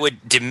think I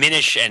would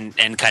diminish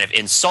and kind of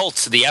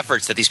insult the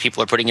efforts that these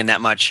people are putting in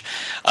that much.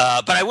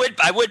 But I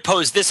would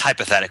pose this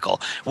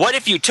hypothetical. What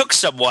if you took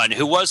someone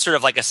who was sort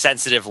of like a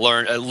sensitive,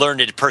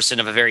 learned person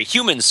of a very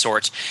human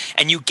sort,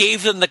 and you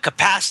gave them the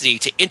capacity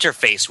to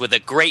interface with a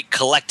great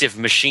collective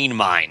machine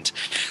mind?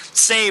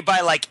 Say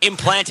by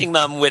implanting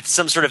them with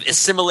some sort of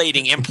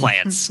assimilating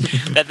implants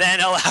that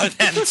then allow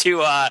them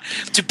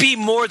to be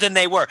more than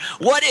they were.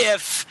 What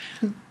if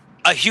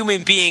a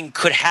human being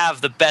could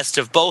have the best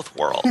of both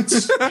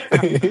worlds?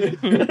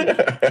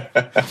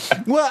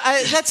 Well,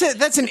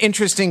 that's an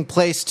interesting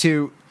place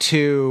to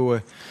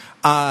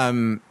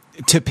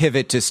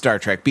pivot to Star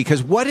Trek,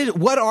 because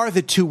what are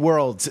the two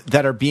worlds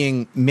that are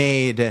being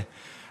made?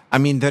 I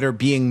mean, that are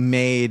being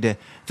made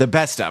the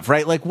best of,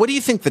 right? Like, what do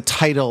you think the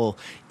title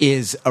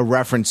is a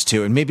reference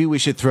to? And maybe we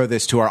should throw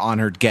this to our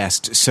honored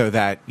guest so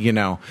that, you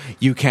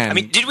can... I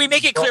mean, did we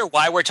make it clear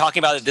why we're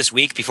talking about it this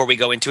week before we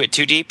go into it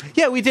too deep?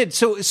 Yeah, we did.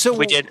 So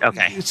we did?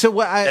 Okay. So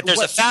there's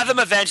a Fathom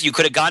event. You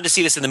could have gone to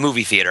see this in the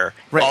movie theater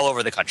all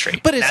over the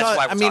country. But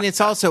it's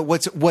also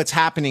what's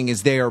happening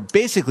is they are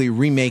basically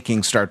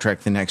remaking Star Trek: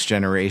 The Next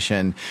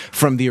Generation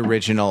from the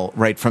original,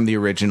 right, from the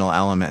original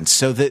elements.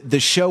 So the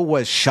show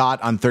was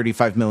shot on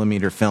 35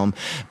 millimeter film,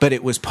 but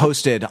it was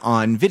posted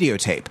on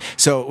videotape.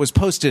 So it was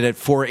posted at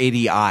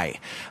 480i,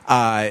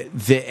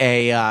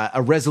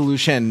 a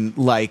resolution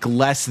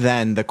less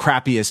than the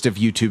crappiest of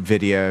YouTube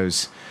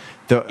videos,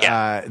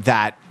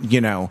 that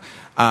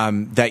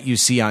you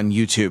see on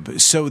YouTube.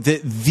 So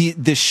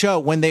the show,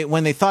 when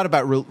they thought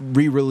about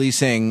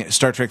re-releasing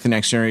Star Trek: The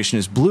Next Generation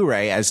as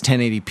Blu-ray, as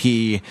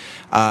 1080p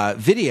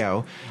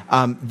video,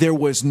 there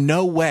was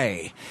no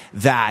way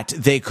that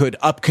they could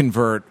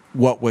upconvert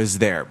what was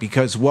there,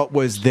 because what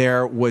was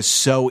there was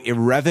so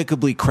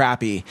irrevocably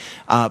crappy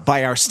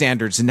by our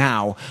standards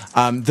now,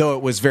 though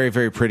it was very,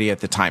 very pretty at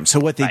the time. So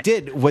what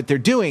they're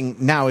doing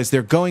now is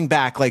they're going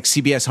back, like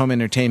CBS Home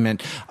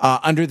Entertainment,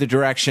 under the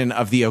direction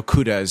of the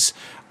Okudas,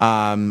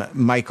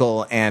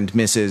 Michael and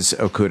Mrs.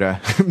 Okuda,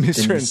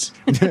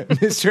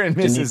 Mr. and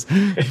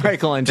Mrs.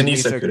 Michael and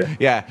Denise Okuda.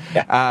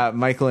 Yeah.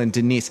 Michael and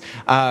Denise.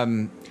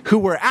 who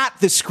were at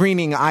the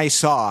screening I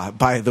saw,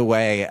 by the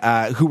way,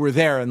 who were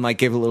there and like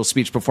gave a little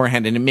speech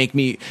beforehand, and it made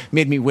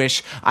me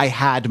wish I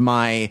had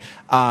my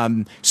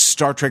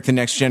Star Trek: The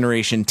Next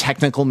Generation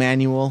technical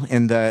manual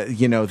in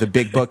the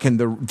big book in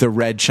the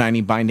red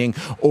shiny binding,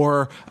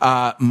 or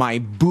my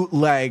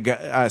bootleg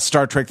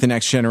Star Trek: The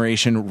Next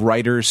Generation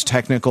writer's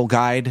technical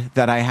guide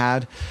that I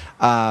had.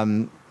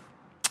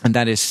 And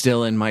that is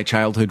still in my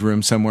childhood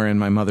room somewhere in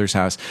my mother's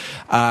house,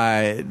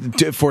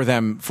 for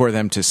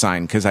them to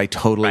sign, because I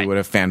totally would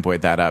have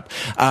fanboyed that up.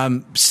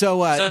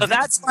 So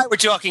that's why we're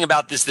talking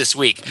about this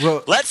week.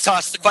 Well, let's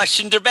toss the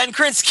question to Ben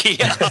Krinsky.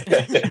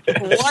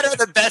 What are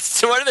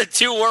the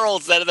two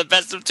worlds that are the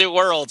best of two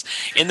worlds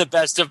in the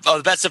best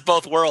of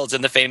both worlds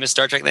in the famous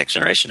Star Trek: Next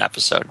Generation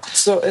episode?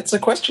 So it's a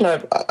question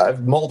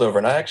I've mulled over,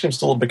 and I actually am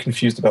still a bit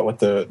confused about what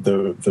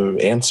the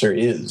answer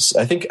is.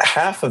 I think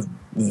half of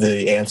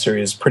the answer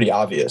is pretty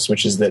obvious,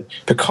 which is that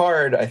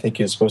Picard, I think,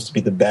 is supposed to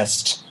be the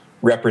best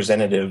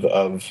representative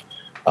of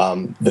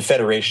the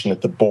Federation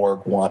that the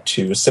Borg want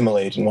to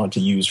assimilate and want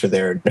to use for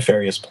their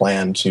nefarious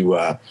plan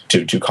to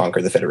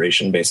conquer the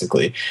Federation,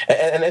 basically.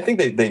 And I think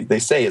they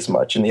say as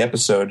much in the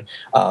episode.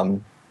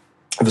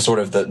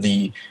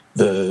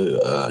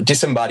 The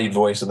disembodied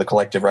voice of the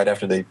collective, right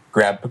after they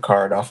grab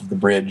Picard off of the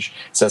bridge,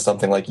 says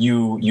something like,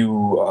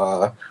 you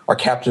are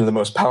captain of the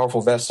most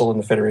powerful vessel in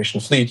the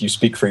Federation fleet, you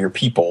speak for your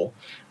people.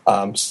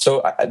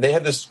 So they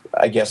have this,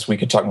 I guess we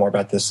could talk more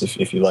about this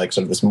if you like,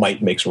 sort of this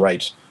might makes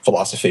right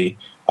philosophy.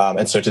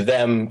 And so to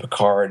them,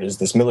 Picard is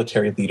this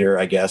military leader,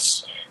 I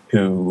guess,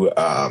 who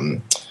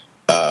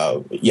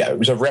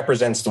sort of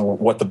represents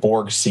what the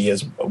Borg see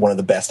as one of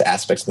the best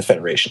aspects of the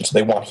Federation. So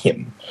they want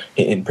him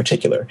in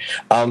particular.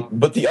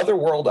 But the other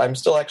world, I'm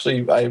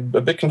a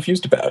bit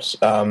confused about.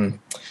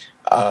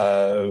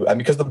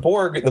 Because the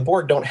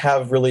Borg don't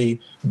have really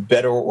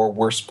better or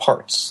worse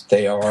parts.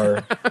 They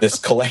are this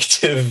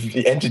collective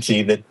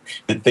entity that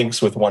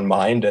thinks with one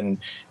mind, I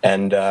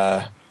don't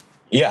know.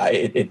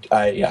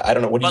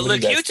 What do you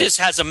think? Locutus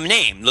has a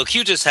name.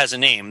 Locutus has a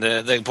name.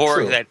 The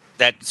Borg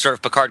that sort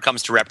of Picard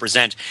comes to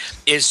represent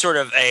is sort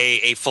of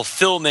a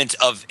fulfillment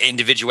of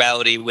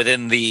individuality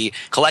within the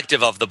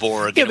collective of the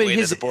Borg. Yeah,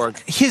 but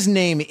his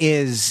name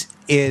is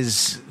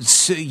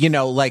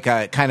like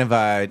a kind of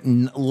a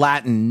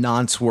Latin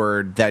nonce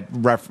word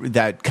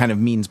that kind of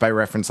means by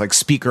reference like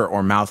speaker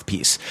or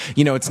mouthpiece.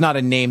 It's not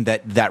a name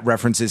that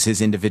references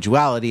his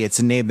individuality. It's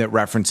a name that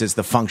references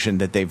the function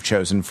that they've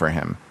chosen for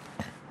him.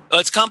 Well,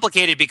 it's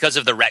complicated because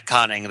of the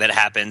retconning that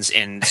happens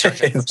in Star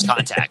Trek: First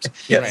Contact.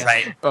 Yes.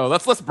 Right. Oh,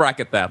 let's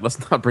bracket that.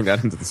 Let's not bring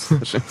that into the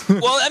discussion.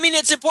 Well, I mean,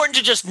 it's important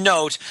to just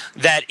note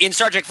that in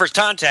Star Trek: First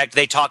Contact,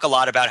 they talk a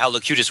lot about how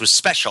Locutus was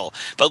special,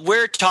 but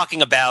we're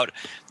talking about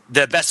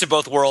the best of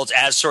both worlds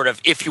as sort of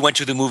if you went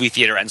to the movie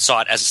theater and saw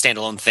it as a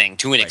standalone thing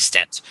to an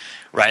extent,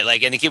 right?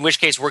 Like, in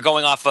which case we're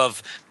going off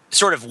of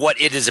sort of what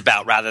it is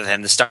about rather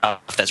than the stuff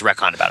that's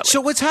retconned about it.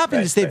 So what's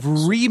happened is they've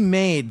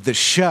remade the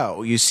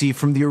show, you see,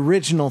 from the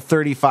original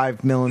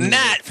 35 millimeter.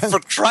 Matt, for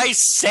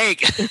Christ's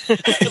sake,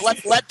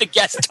 let the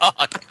guest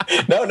talk.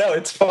 No,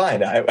 it's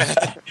fine. I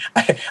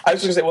was going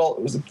to say, well,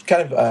 it was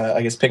kind of,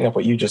 I guess, picking up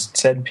what you just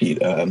said,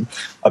 Pete,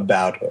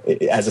 about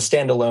as a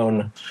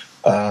standalone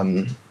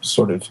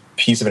sort of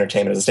piece of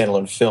entertainment, as a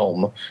standalone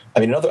film. I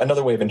mean,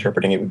 another way of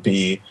interpreting it would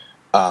be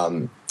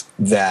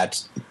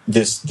that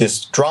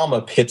this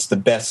drama pits the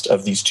best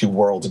of these two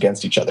worlds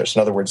against each other. So,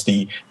 in other words,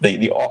 the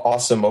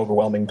awesome,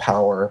 overwhelming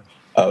power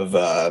of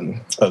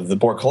the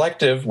Borg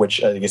Collective,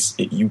 which I guess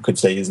you could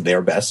say is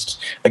their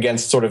best,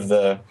 against sort of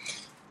the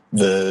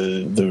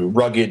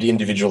rugged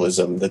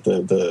individualism that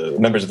the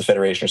members of the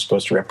Federation are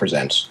supposed to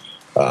represent.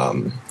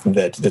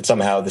 That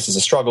somehow this is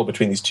a struggle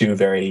between these two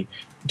very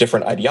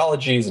different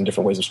ideologies and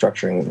different ways of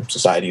structuring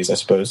societies, I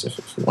suppose,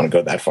 if we want to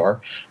go that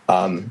far.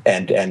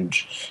 And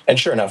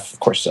sure enough, of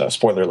course,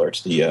 spoiler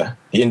alert: the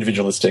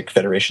individualistic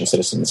Federation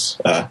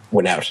citizens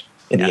win out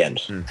in the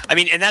end. I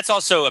mean, and that's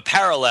also a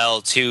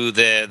parallel to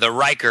the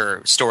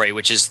Riker story,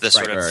 which is the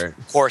sort of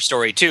core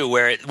story too,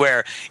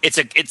 where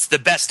it's the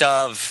best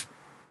of.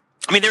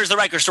 I mean, there's the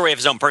Riker story of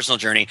his own personal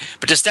journey,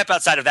 but to step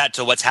outside of that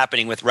to what's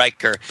happening with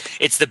Riker,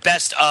 it's the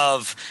best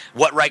of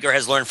what Riker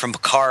has learned from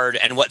Picard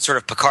and what sort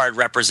of Picard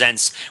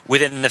represents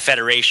within the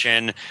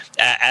Federation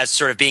as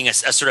sort of being a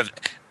sort of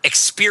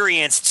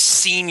experienced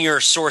senior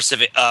source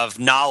of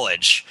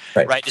knowledge,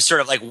 right? Just sort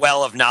of like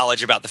well of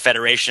knowledge about the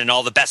Federation and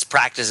all the best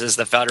practices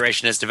the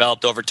Federation has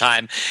developed over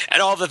time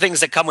and all the things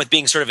that come with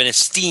being sort of an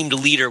esteemed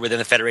leader within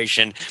the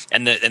Federation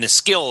and the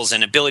skills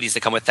and abilities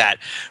that come with that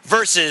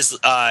versus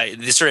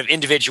the sort of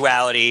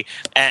individuality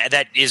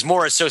that is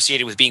more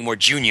associated with being more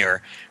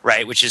junior,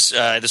 right? Which is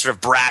the sort of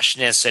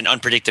brashness and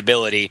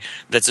unpredictability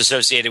that's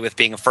associated with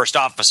being a first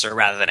officer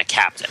rather than a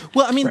captain.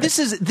 Well, I mean, this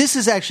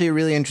is actually a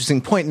really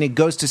interesting point, and it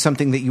goes to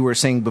something that you were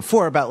saying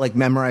before about like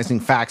memorizing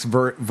facts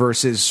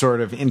versus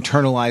sort of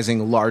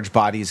internalizing large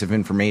bodies of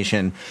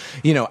information,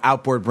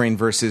 outboard brain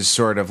versus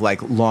sort of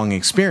like long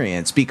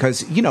experience.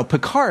 Because,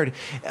 Picard,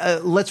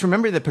 let's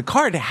remember that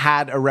Picard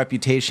had a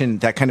reputation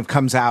that kind of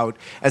comes out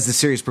as the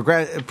series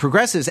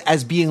progresses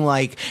as being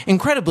like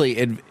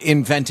incredibly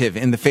inventive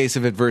in the face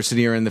of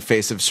adversity or in the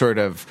face of sort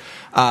of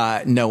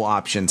no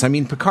options. I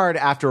mean, Picard,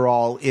 after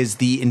all, is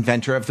the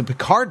inventor of the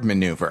Picard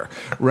maneuver,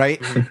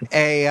 right?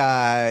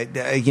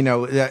 That's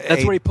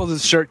where he pulls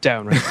his shirt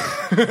down, right?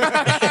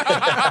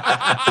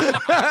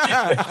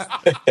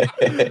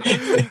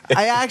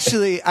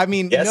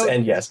 Yes,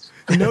 and yes.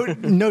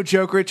 No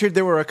joke, Richard.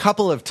 There were a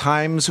couple of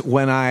times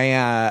when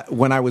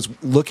I was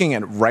looking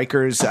at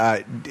Riker's,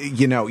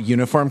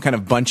 uniform kind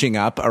of bunching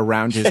up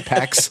around his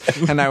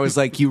pecs, and I was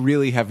like, "You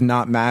really have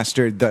not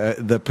mastered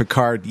the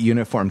Picard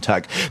uniform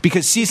tug."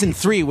 Because season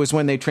 3 was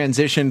when they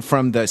transitioned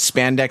from the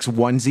spandex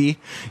onesie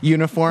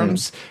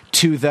uniforms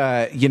to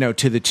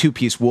the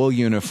two-piece wool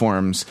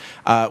uniforms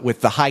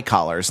with the high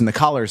collars, and the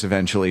collars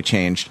eventually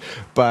changed.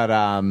 But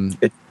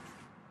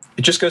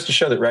it just goes to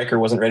show that Riker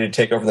wasn't ready to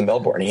take over the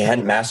Melbourne. He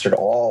hadn't mastered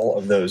all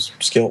of those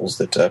skills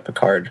that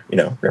Picard,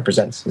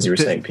 represents, as you were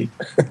saying, Pete.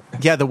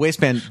 Yeah, the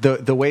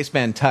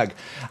waistband tug.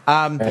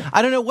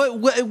 I don't know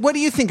what do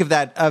you think of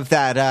that?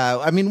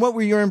 What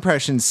were your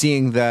impressions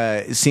seeing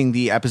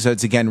the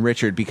episodes again,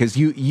 Richard? Because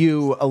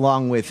you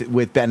along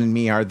with Ben and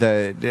me are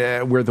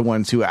we're the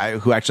ones who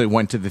actually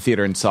went to the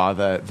theater and saw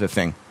the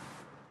thing.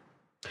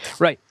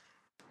 Right.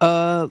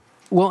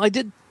 Well, I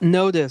did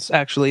notice,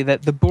 actually,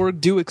 that the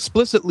Borg do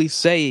explicitly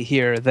say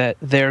here that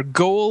their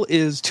goal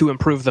is to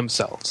improve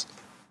themselves,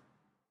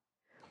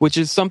 which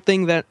is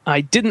something that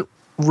I didn't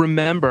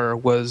remember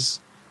was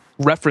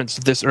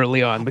referenced this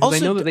early on. Because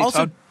also, I know that they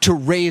to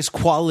raise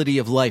quality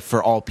of life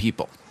for all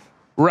people.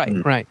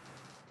 Right, right.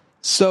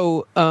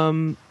 So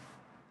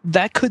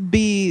that could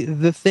be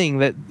the thing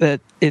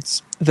that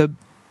it's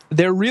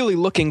they're really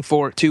looking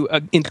for to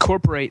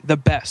incorporate the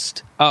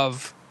best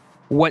of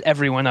what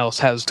everyone else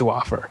has to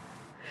offer.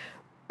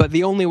 But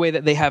the only way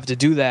that they have to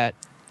do that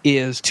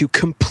is to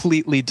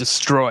completely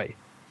destroy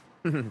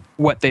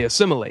what they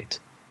assimilate.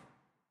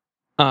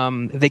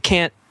 They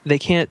can't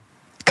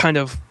kind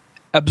of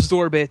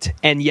absorb it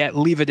and yet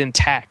leave it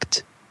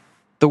intact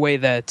the way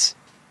that,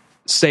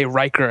 say,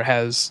 Riker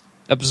has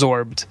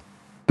absorbed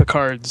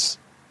Picard's,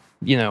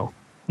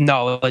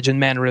 knowledge and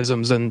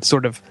mannerisms and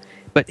sort of,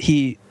 but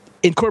he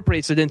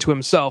incorporates it into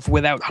himself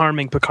without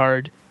harming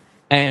Picard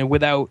and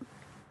without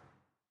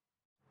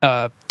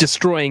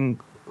destroying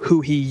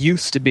who he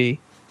used to be.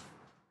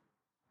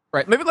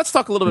 Right. Maybe let's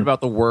talk a little bit about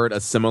the word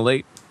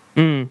assimilate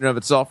in and of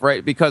itself,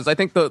 right? Because I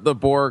think the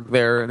Borg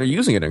they're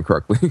using it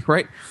incorrectly,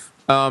 right?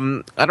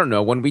 I don't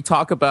know. When we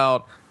talk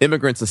about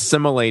immigrants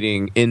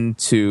assimilating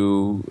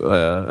into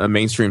a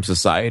mainstream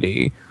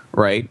society,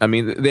 right? I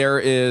mean, there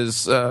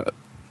is this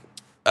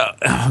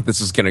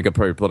is going to get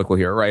pretty political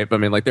here, right? But I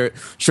mean,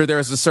 there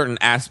is a certain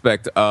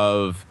aspect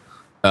of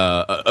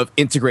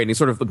integrating,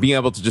 sort of being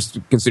able to just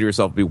consider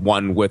yourself to be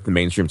one with the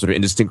mainstream, sort of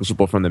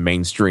indistinguishable from the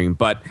mainstream.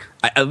 But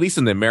at least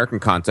in the American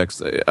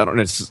context, I don't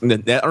know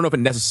if it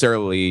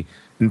necessarily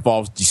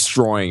involves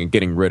destroying and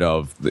getting rid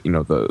of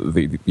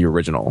the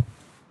original.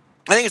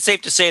 I think it's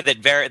safe to say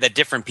that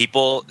different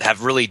people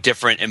have really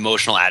different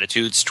emotional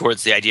attitudes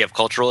towards the idea of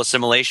cultural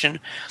assimilation,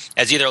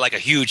 as either like a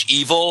huge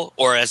evil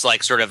or as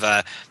like sort of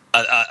a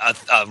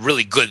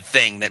really good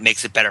thing that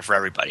makes it better for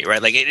everybody,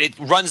 right? Like it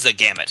runs the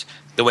gamut,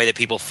 the way that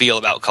people feel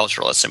about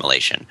cultural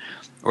assimilation,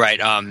 right?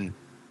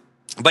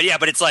 But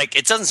it's like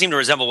it doesn't seem to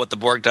resemble what the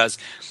Borg does.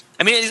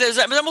 I mean, it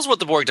resembles what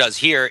the Borg does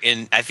here.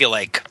 I feel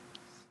like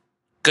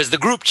because the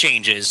group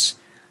changes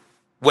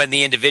when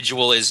the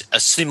individual is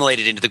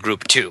assimilated into the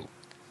group too.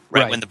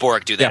 Right, when the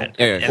Borg do that.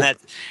 Yeah.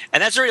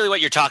 And that's really what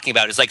you're talking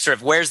about. Is like sort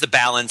of where's the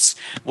balance?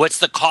 What's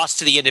the cost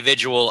to the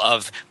individual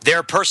of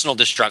their personal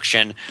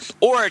destruction,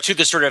 or to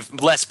the sort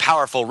of less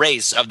powerful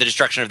race of the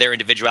destruction of their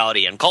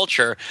individuality and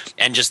culture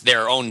and just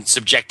their own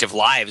subjective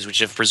lives, which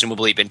have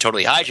presumably been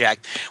totally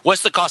hijacked?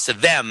 What's the cost to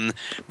them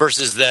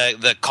versus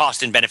the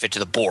cost and benefit to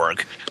the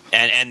Borg?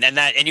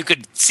 And you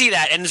could see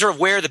that, and sort of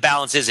where the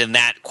balance is in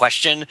that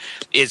question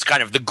is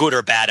kind of the good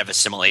or bad of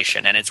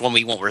assimilation, and it's one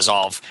we won't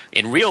resolve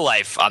in real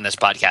life on this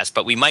podcast.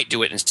 But we might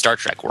do it in Star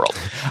Trek world.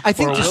 I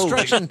think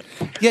destruction.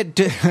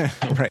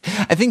 Right.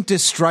 I think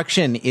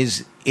destruction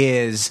is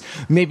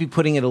maybe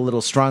putting it a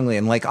little strongly.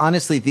 And like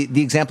honestly,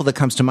 the example that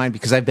comes to mind,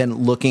 because I've been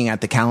looking at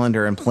the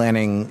calendar and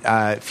planning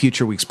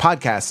future weeks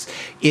podcasts,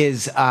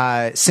 is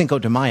Cinco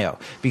de Mayo,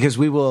 because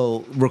we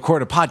will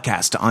record a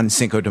podcast on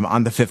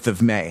on the 5th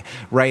of May,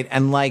 right?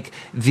 And like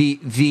the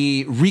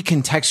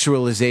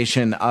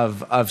recontextualization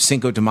of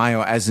Cinco de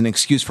Mayo as an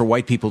excuse for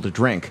white people to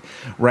drink,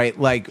 right?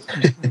 Like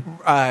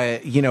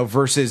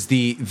versus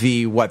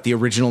the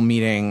original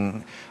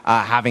meeting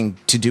having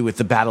to do with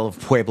the Battle of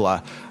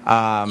Puebla.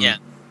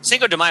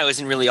 Cinco de Mayo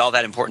isn't really all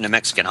that important a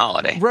Mexican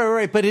holiday.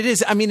 Right. But it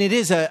is. I mean, it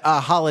is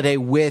a holiday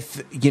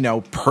with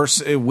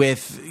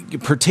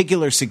with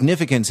particular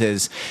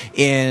significances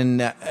in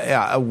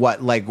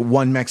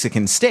one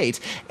Mexican state,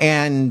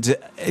 and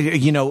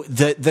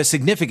the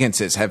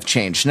significances have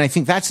changed. And I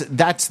think that's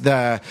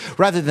the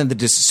rather than the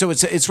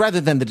it's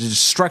rather than the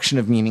destruction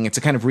of meaning, it's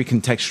a kind of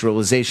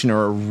recontextualization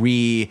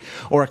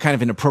or a kind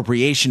of an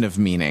appropriation of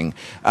meaning,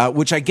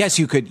 which I guess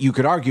you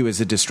could argue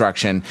is a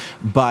destruction,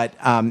 but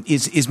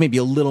is maybe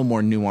a little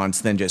more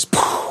nuanced than just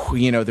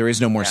there is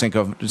no more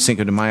Cinco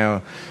de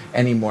Mayo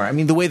anymore. I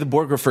mean, the way the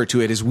Borg refer to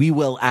it is, we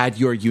will add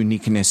your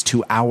uniqueness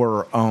to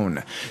our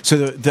own.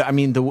 So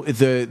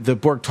the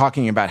Borg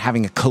talking about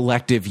having a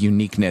collective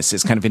uniqueness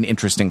is kind of an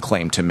interesting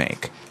claim to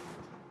make.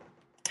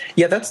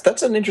 Yeah,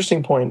 that's an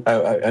interesting point.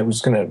 I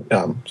was going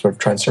to sort of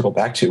try and circle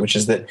back to, which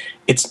is that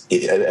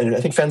and I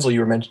think Fenzel,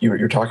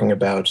 you're talking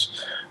about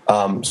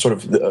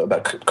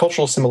about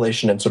cultural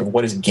assimilation and sort of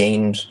what is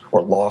gained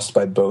or lost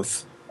by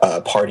both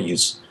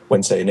parties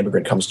when, say, an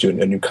immigrant comes to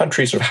a new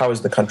country. Sort of how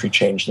has the country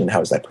changed and how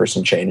has that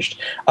person changed?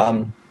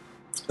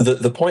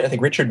 The point I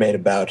think Richard made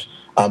about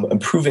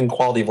improving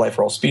quality of life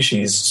for all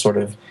species sort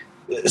of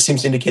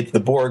seems to indicate that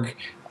the Borg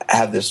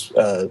have this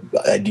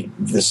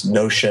this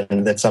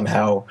notion that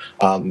somehow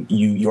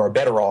you are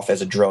better off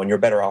as a drone. You're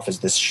better off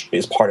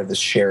as part of this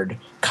shared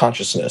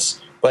consciousness.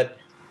 But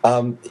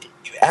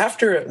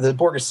after the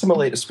Borg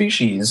assimilate a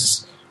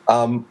species,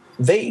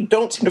 they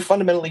don't seem to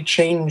fundamentally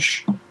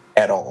change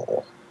at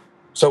all.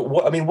 So,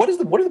 what do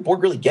the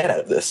Borg really get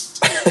out of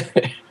this?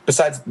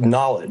 Besides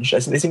knowledge,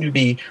 they seem to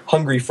be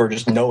hungry for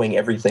just knowing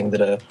everything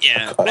that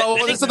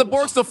so the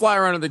Borg still fly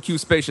around in the Q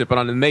spaceship, but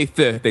on May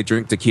 5th, they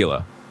drink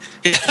tequila.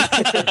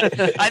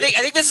 I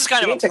think this is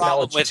kind of a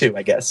problem with too,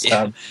 I guess.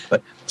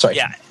 But sorry.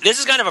 Yeah, this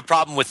is kind of a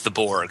problem with the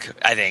Borg,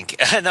 I think.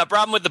 And the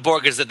problem with the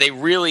Borg is that they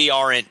really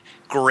aren't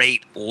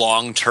great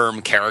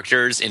long-term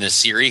characters in a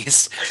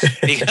series.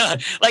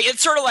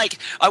 It's sort of like,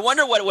 I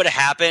wonder what would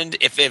have happened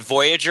if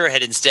Voyager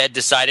had instead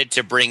decided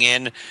to bring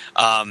in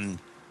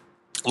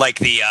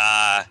let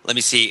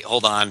me see,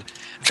 hold on.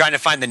 I'm trying to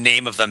find the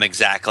name of them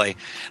exactly.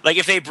 Like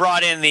if they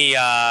brought in the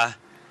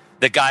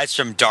guys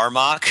from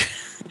Darmok.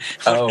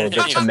 Oh, the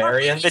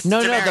Temerians?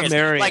 No, the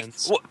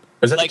Temerians.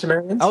 Is that the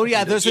Temerians? Oh,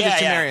 yeah, those are the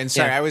Temerians.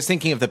 Sorry, Yeah. I was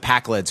thinking of the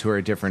Paclids, who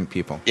are different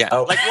people. Yeah.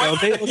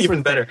 They look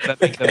even better.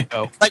 That make them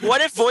go. Like,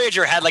 what if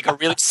Voyager had like a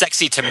really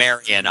sexy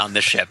Temerian on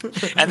the ship,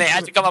 and they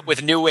had to come up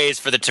with new ways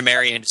for the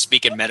Temerian to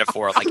speak in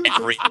metaphor, like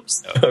every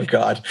episode? Oh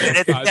God!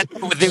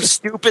 With these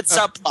stupid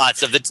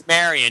subplots of the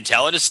Temerian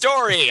telling a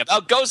story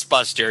about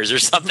Ghostbusters or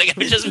something. It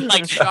was just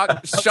like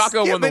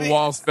Shaka when the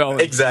walls fell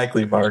in.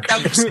 Exactly, Mark.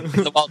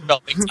 the wall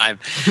fell big time.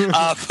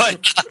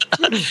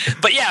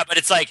 But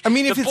it's like, I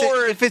mean, if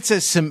it's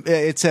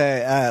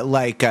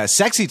a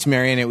sexy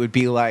Temerian, it would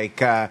be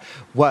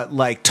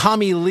like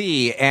Tommy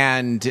Lee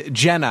and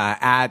Jenna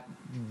at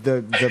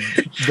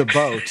the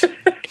boat.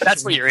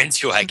 That's what you're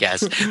into, I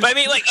guess. But I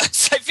mean, I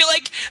feel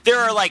like there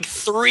are like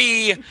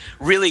 3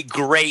 really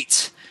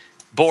great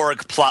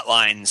Borg plot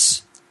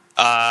lines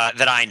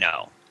that I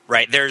know.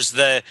 Right, there's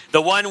the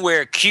one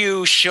where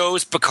Q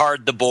shows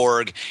Picard the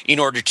Borg in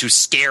order to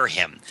scare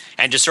him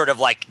and to sort of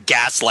like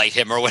gaslight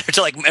him or whatever,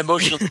 to like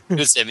emotionally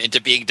use him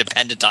into being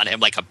dependent on him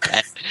like a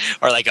pet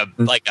or like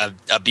a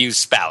abused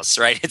spouse.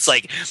 Right, it's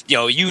like,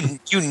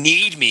 you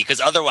need me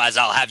because otherwise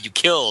I'll have you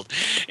killed,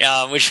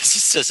 which is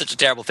just such a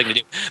terrible thing to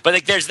do. But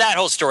like, there's that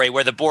whole story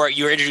where the Borg,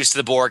 you're introduced to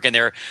the Borg and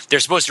they're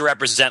supposed to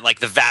represent like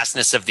the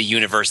vastness of the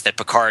universe that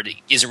Picard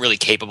isn't really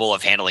capable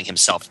of handling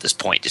himself at this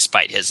point,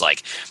 despite his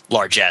like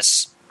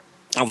largesse,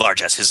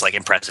 his like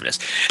impressiveness.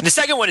 And the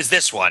second one is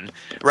this one,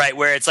 right,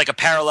 where it's like a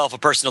parallel for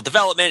personal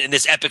development and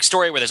this epic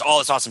story where there's all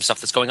this awesome stuff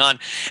that's going on.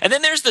 And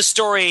then there's the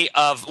story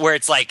of where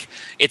it's like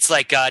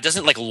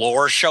doesn't like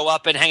Lore show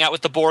up and hang out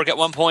with the Borg at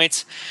one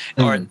point,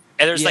 or and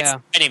there's like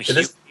a guy named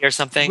Hugh or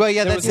something. Well,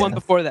 yeah, There was one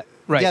before that,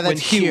 right? Yeah,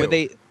 that's when Hugh.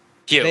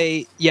 Hugh.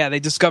 They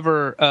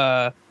discover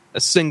a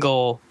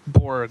single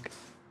Borg,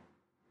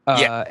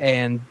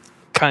 and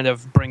kind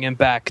of bring him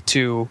back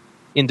to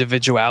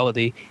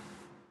individuality.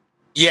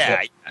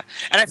 Yeah,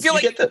 and I feel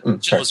like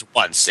those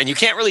once, and you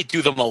can't really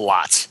do them a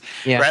lot,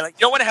 right? Like, you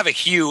don't want to have a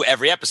Hugh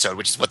every episode,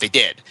 which is what they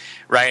did,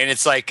 right? And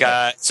it's like,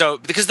 so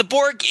because the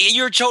Borg,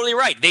 you're totally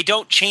right, they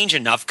don't change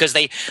enough because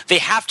they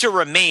have to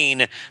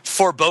remain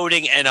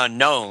foreboding and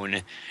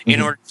unknown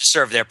in order to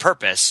serve their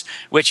purpose,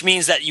 which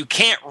means that you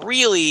can't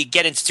really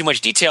get into too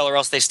much detail, or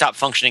else they stop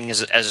functioning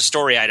as a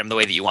story item the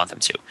way that you want them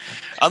to,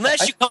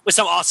 unless you come up with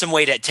some awesome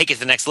way to take it to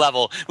the next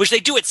level, which they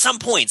do at some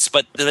points,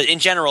 but in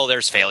general,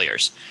 there's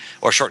failures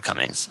or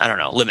shortcomings. I don't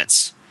know,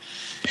 limits.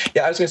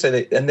 Yeah, I was going to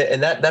say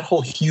that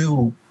whole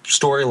Hugh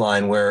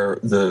storyline where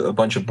a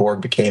bunch of Borg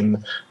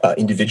became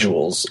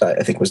individuals,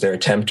 I think, was their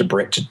attempt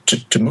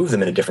to move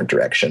them in a different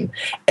direction,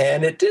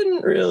 and it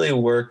didn't really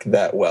work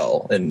that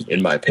well,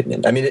 in my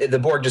opinion. I mean, the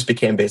Borg just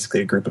became basically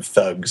a group of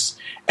thugs,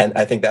 and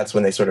I think that's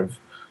when they sort of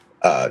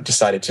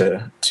decided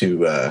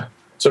to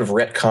sort of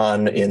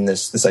retcon in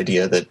this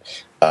idea that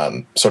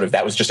sort of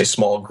that was just a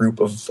small group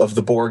of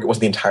the Borg. It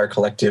wasn't the entire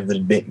collective that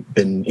had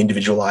been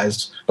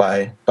individualized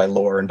by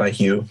Lore and by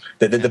Hugh.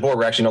 That the Borg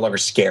were actually no longer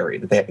scary.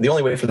 That the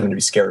only way for them to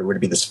be scary would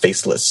be this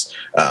faceless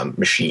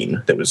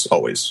machine that was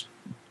always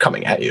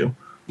coming at you.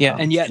 Yeah,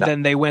 and yet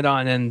then they went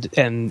on and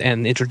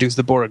introduced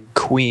the Borg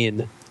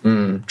Queen.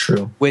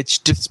 True.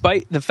 Which,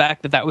 despite the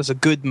fact that was a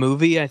good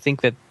movie, I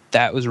think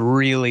that was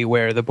really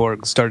where the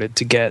Borg started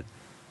to get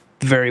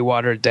very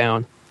watered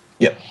down.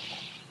 Yep.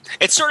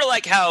 It's sort of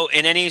like how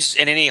in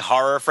any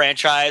horror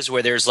franchise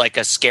where there's like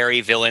a scary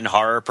villain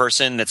horror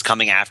person that's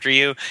coming after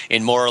you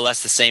in more or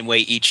less the same way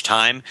each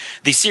time,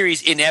 the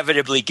series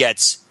inevitably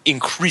gets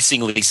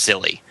increasingly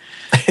silly.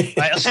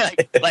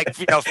 Right? like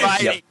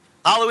Friday. Yep.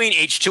 Halloween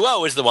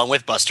H2O is the one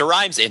with Busta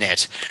Rhymes in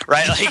it,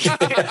 right? Like,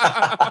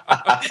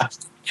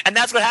 and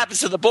that's what happens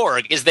to the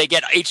Borg is they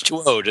get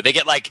H2O'd. They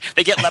get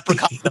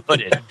Leprechaun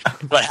hooded.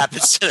 What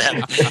happens to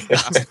them?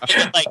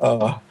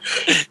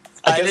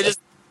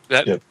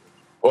 Yep.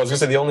 Well, I was going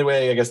to say the only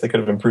way I guess they could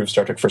have improved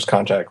Star Trek First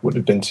Contact would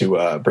have been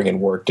to bring in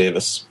Warwick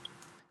Davis.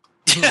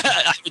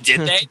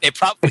 Did they? They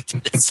probably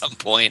did at some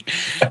point.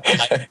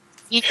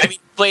 He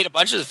played a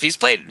bunch of. He's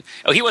played.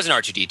 Oh, he wasn't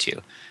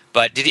R2D2.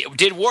 But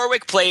did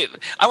Warwick play?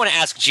 I want to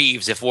ask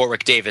Jeeves if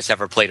Warwick Davis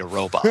ever played a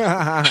robot.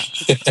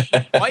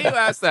 Why you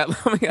ask that?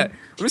 Let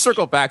me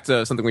circle back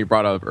to something we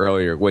brought up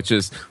earlier, which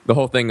is the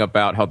whole thing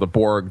about how the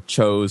Borg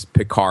chose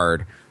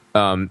Picard,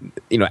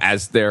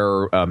 as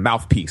their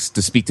mouthpiece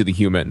to speak to the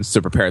humans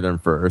to prepare them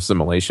for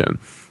assimilation.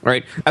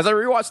 Right? As I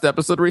rewatched the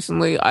episode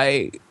recently,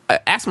 I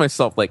asked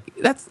myself,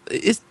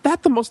 is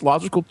that the most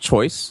logical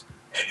choice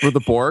for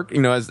the Borg,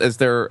 as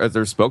their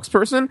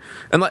spokesperson?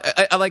 And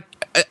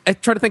I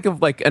try to think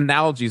of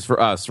analogies for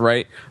us,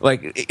 right?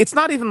 Like it's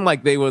not even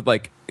like they would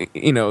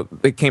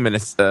they came and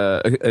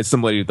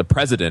assimilated the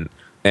president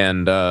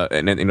and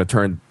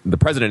turned the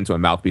president into a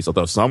mouthpiece.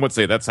 Although some would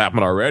say that's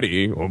happened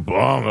already,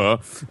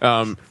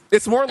 Obama.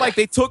 It's more like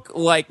they took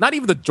not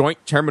even the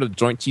joint chairman of the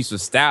Joint Chiefs of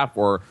Staff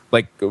or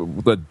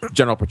the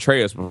General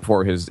Petraeus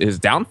before his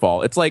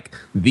downfall. It's like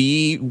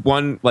the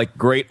one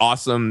great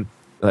awesome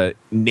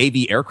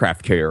Navy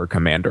aircraft carrier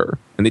commander,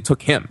 and they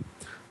took him,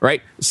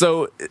 right?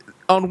 So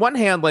on one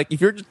hand, if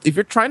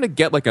you're trying to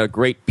get a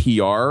great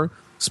PR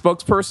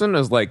spokesperson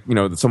as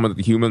someone that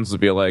the humans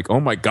would be oh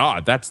my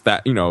god, that's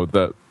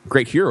the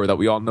great hero that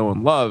we all know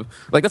and love,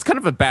 that's kind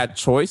of a bad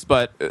choice.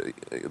 But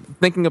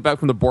thinking about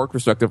from the Borg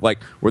perspective,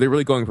 were they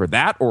really going for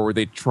that, or were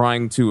they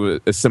trying to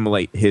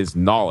assimilate his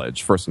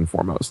knowledge first and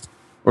foremost,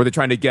 or were they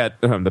trying to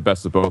get the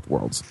best of both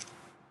worlds?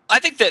 I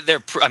think that they're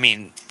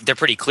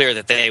pretty clear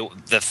that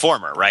the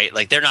former, right?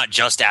 They're not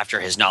just after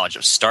his knowledge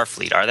of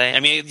Starfleet, are they? I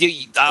mean,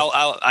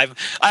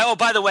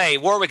 by the way,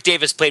 Warwick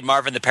Davis played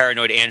Marvin the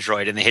Paranoid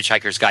Android in the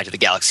Hitchhiker's Guide to the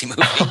Galaxy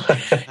movie.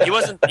 He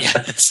wasn't,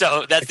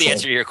 so that's the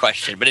answer to your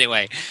question. But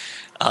anyway,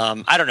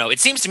 I don't know.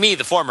 It seems to me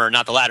the former,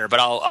 not the latter, but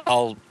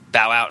I'll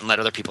bow out and let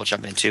other people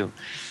jump in too.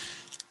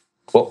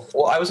 Well,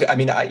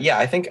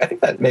 I think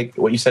that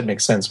what you said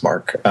makes sense,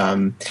 Mark.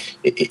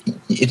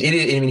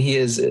 He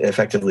is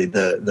effectively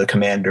the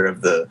commander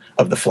of the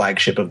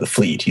flagship of the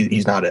fleet.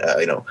 He's not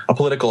a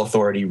political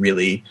authority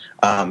really,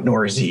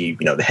 nor is he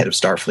the head of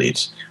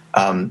Starfleet.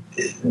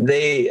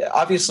 They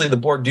obviously the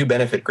Borg do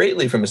benefit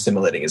greatly from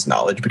assimilating his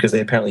knowledge because they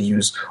apparently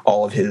use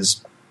all of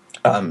his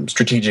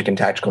strategic and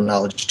tactical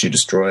knowledge to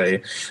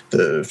destroy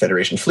the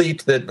Federation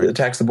fleet that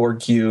attacks the Borg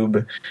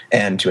cube,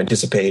 and to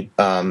anticipate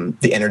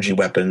the energy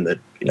weapon that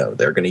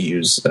they're going to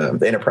use,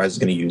 the Enterprise is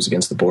going to use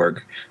against the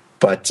Borg.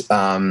 But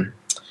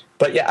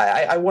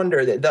yeah, I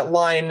wonder that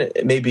line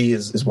maybe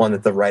is one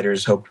that the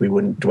writers hoped we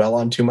wouldn't dwell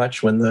on too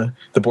much. When the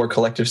Borg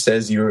Collective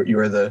says you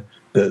are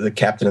the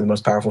captain of the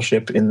most powerful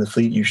ship in the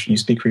fleet, you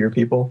speak for your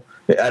people.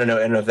 I don't know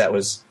if that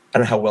was. I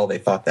don't know how well they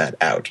thought that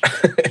out.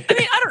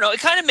 I don't know. It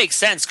kind of makes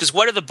sense because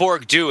what do the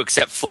Borg do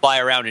except fly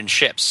around in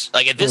ships?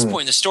 At this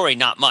point in the story,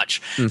 not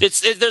much.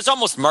 There's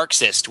almost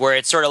Marxist where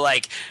it's sort of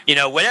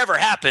whatever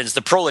happens,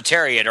 the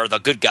proletariat are the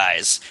good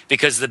guys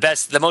because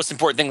the most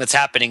important thing that's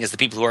happening is the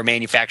people who are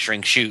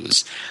manufacturing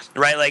shoes,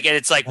 right? And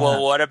it's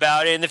well, what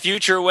about in the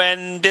future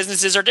when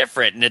businesses are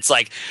different? And it's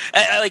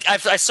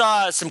I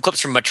saw some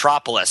clips from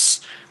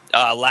Metropolis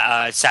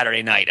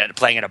Saturday night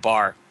playing at a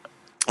bar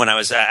when I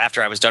was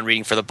after I was done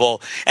reading for the Bull,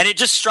 and it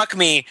just struck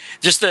me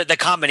just the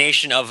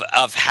combination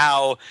of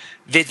how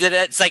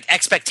it's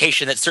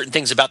expectation that certain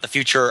things about the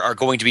future are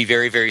going to be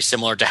very, very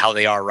similar to how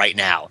they are right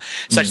now,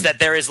 such that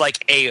there is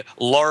a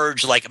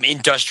large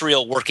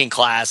industrial working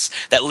class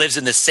that lives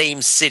in the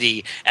same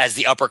city as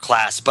the upper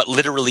class, but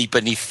literally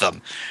beneath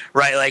them,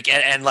 right?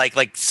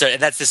 So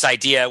that's this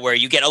idea where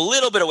you get a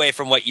little bit away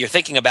from what you're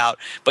thinking about,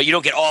 but you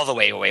don't get all the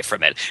way away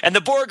from it. And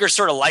the Borg are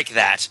sort of like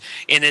that,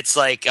 and it's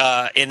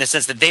in the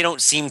sense that they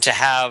don't seem to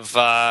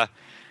have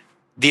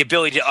the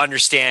ability to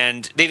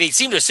understand. They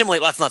seem to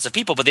assimilate lots and lots of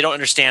people, but they don't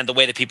understand the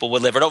way that people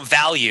would live, or don't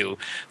value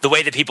the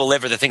way that people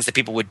live or the things that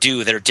people would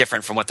do that are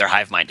different from what their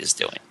hive mind is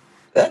doing.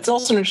 That's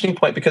also an interesting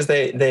point because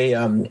they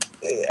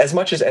as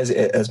much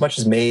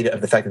as made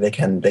of the fact that they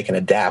can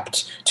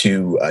adapt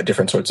to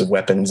different sorts of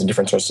weapons and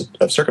different sorts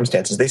of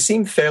circumstances, they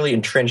seem fairly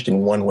entrenched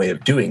in one way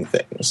of doing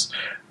things,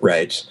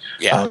 right?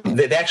 Yeah.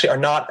 They actually are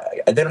not.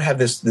 They don't have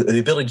the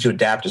ability to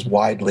adapt as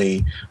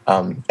widely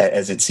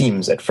as it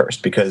seems at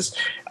first because.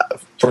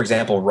 For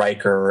example,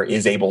 Riker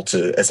is able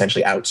to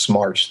essentially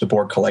outsmart the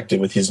Borg Collective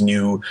with his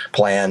new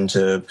plan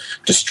to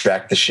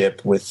distract the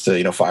ship with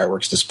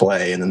fireworks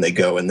display, and then they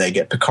go and they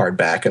get Picard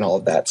back and all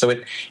of that. So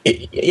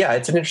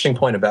it's an interesting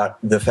point about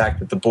the fact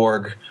that the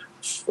Borg,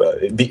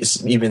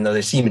 even though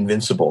they seem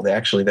invincible,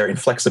 their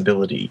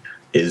inflexibility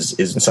is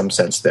in some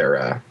sense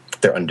their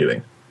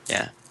undoing.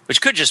 Yeah. Which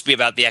could just be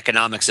about the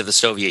economics of the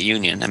Soviet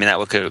Union. I mean,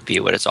 that could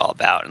be what it's all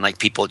about. And, like,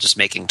 people just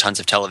making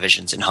tons of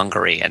televisions in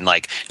Hungary and,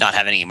 like, not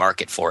having any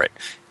market for it.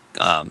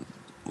 Well,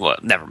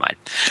 never mind.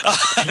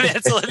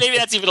 Maybe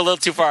that's even a little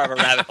too far of a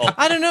rabbit hole.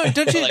 I don't know.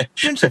 Don't you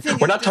think...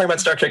 We're not talking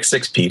about Star Trek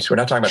 6, Pete. We're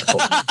not talking about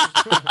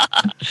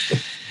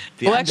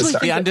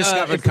the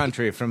undiscovered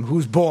country from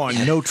whose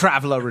bourne no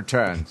traveler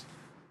returns.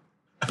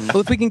 Well,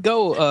 if we can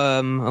go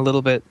a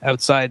little bit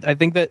outside, I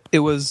think it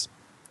was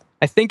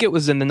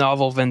in the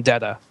novel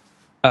Vendetta.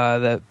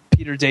 That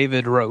Peter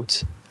David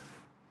wrote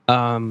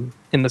in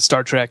the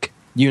Star Trek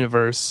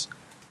universe,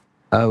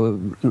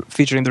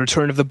 featuring the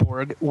return of the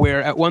Borg,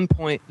 where at one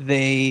point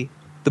the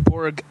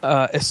Borg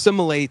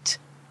assimilate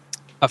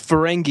a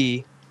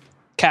Ferengi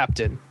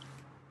captain,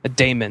 a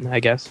daemon, I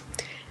guess,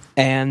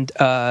 and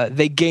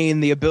they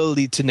gain the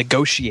ability to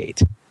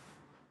negotiate.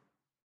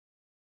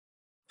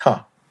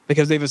 Huh?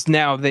 Because they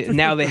have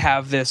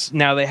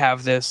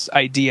this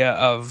idea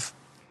of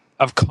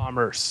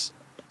commerce.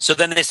 So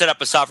then they set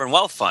up a sovereign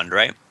wealth fund,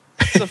 right?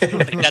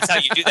 That's how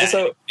you do that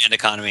in an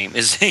economy.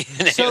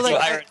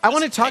 I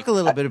want to talk a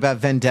little bit about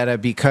Vendetta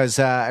because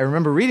I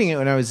remember reading it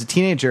when I was a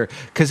teenager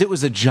because it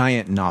was a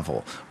giant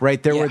novel,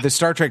 right? There were the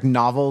Star Trek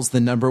novels, the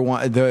numbered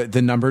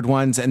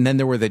ones, and then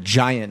there were the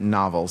giant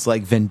novels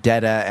like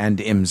Vendetta and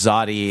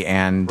Imzadi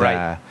and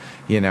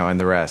and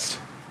the rest.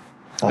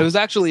 It was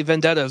actually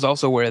Vendetta is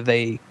also where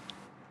they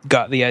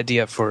got the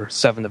idea for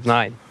Seven of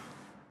Nine.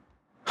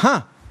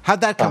 Huh?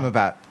 How'd that come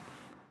about?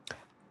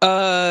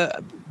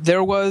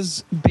 There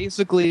was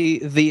basically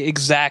the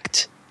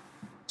exact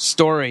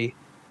story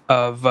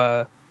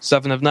of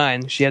Seven of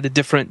Nine. She had a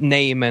different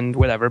name and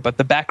whatever, but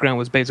the background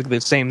was basically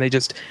the same. They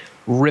just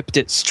ripped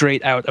it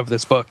straight out of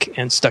this book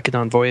and stuck it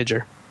on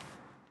Voyager.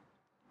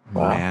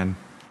 Wow. Man.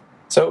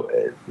 So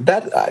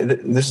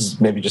this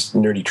is maybe just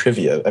nerdy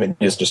trivia. I mean,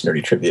 it's just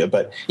nerdy trivia,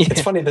 but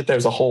it's funny that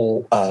there's a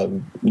whole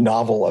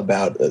novel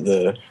about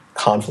the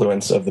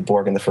confluence of the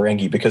Borg and the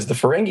Ferengi because the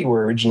Ferengi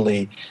were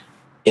originally,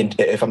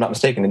 if I'm not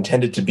mistaken,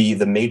 intended to be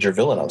the major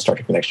villain on Star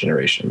Trek The Next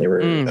Generation. They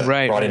were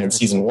brought in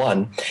season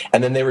 1,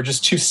 and then they were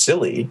just too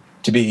silly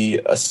to be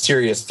a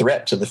serious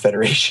threat to the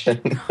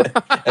Federation.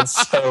 and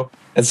so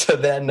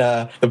then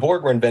the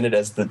Borg were invented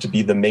to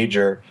be the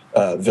major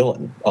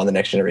villain on The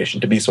Next Generation,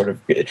 to be sort of...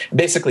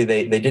 Basically,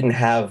 they didn't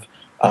have...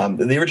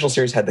 the original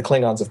series had the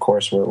Klingons, of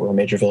course, were a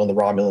major villain, the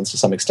Romulans to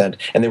some extent,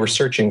 and they were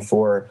searching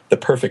for the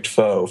perfect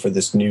foe for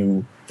this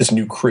new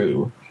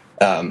crew.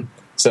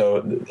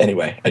 So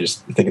anyway, I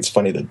just think it's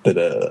funny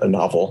that a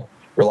novel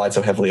relied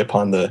so heavily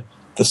upon the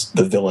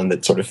villain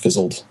that sort of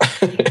fizzled.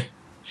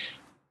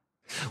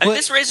 I mean,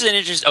 this raises an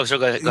interest. Oh, so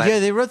go ahead. Yeah,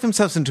 they wrote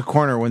themselves into a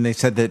corner when they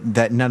said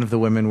that none of the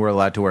women were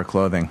allowed to wear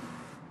clothing.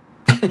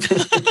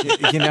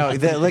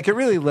 It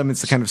really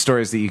limits the kind of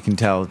stories that you can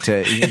tell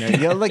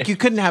to, like you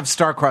couldn't have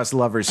star-crossed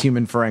lovers,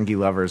 human Ferengi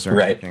lovers or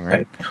anything,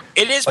 right?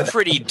 It is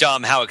pretty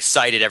dumb how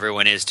excited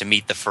everyone is to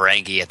meet the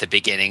Ferengi at the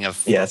beginning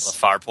of the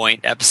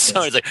Farpoint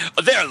episode. It's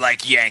like, they're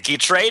like Yankee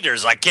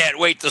traders. I can't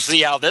wait to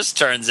see how this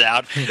turns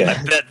out. Yeah.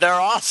 I bet they're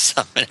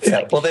awesome.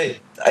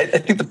 I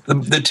think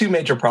the two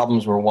major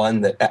problems were,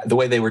 one, that the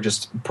way they were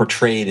just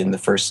portrayed in the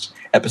first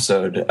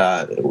episode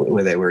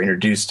where they were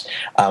introduced.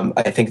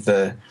 I think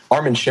the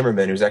Armin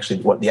Shimmerman, who's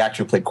actually the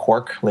actor who played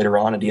Quark later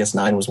on in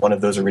DS9, was one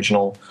of those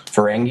original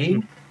Ferengi.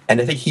 Mm-hmm.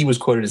 And I think he was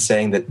quoted as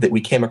saying that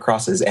we came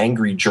across as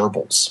angry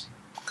gerbils.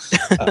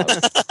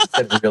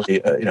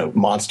 Really,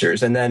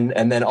 monsters. And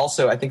then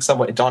also, I think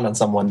it dawned on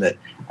someone that,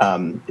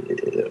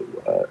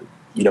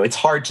 it's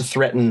hard to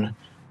threaten...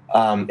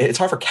 it's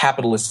hard for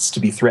capitalists to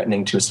be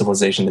threatening to a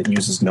civilization that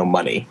uses no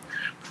money.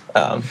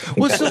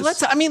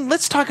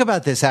 Let's talk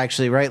about this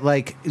actually, right?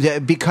 Like,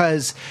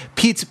 because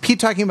Pete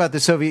talking about the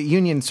Soviet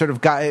Union sort of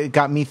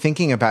got me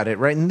thinking about it,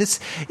 right? And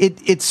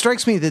it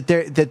strikes me that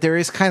there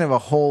is kind of a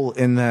hole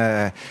in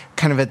the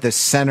kind of at the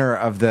center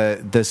of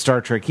the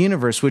Star Trek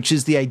universe, which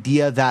is the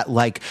idea that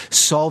like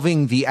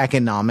solving the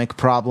economic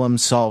problem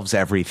solves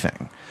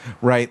everything.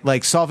 Right,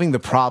 like solving the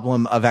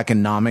problem of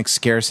economic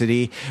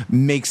scarcity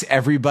makes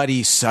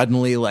everybody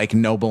suddenly like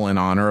noble and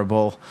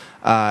honorable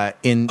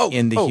in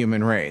the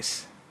human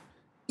race.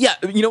 Yeah,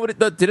 you know what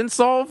it didn't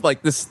solve?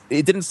 Like this,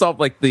 it didn't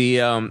solve like the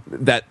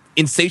that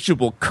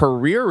insatiable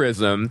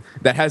careerism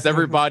that has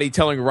everybody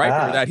telling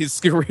Riker that his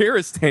career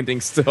is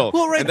standing still.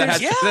 Well, right, and that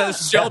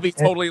has Shelby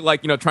totally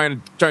like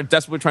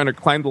desperately trying to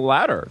climb the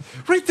ladder.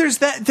 Right, there's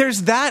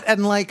that,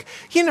 and like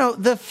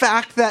the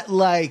fact that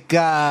like.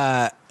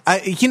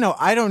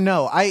 I don't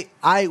know. I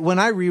when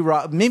I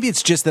rewatch, maybe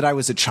it's just that I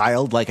was a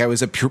child, like I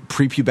was a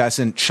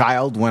prepubescent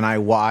child when I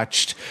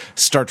watched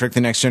Star Trek: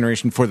 The Next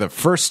Generation for the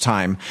first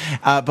time.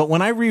 But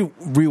when I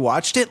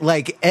rewatched it,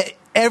 like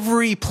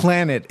every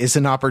planet is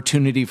an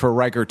opportunity for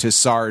Riker to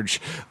Sarge,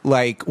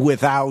 like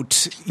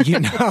without,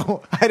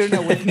 I don't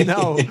know,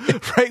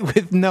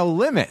 with no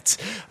limits.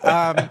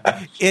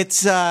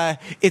 It's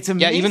amazing.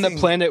 Yeah, even the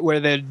planet where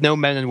there are no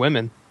men and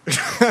women.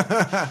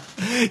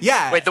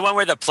 Yeah. Wait, the one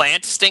where the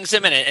plant stings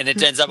him and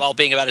it ends up all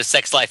being about his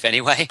sex life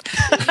anyway?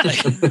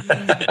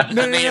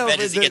 No.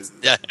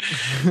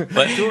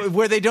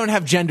 Where they don't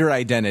have gender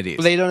identities.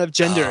 They don't have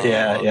gender. Oh.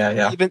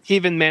 Yeah. He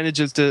even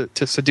manages to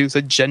seduce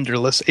a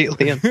genderless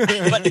alien.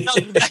 Right,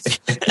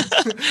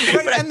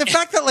 and the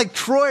fact that like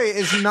Troy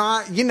is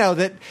not,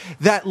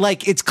 that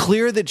like it's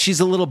clear that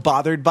she's a little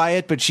bothered by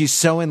it, but she's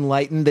so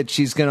enlightened that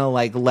she's gonna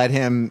like let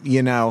him,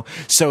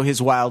 sow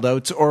his wild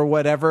oats or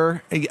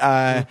whatever.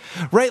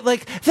 Right,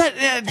 like that.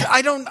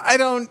 I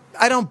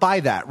don't buy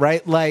that.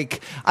 Right,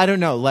 like I don't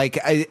know, like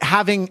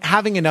having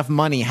enough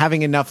money,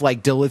 having enough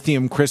like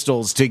dilithium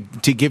crystals to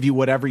give you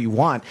whatever you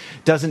want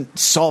doesn't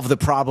solve the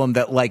problem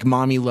that like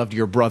mommy loved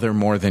your brother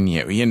more than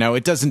you.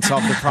 It doesn't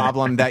solve the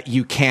problem that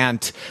you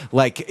can't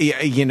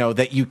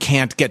that you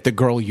can't get the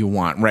girl you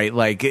want. Right,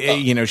 like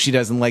she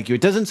doesn't like you.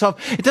 It doesn't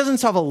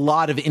solve a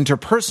lot of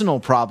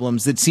interpersonal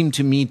problems that seem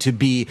to me to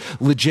be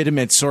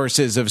legitimate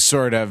sources of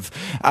sort of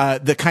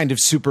the kind of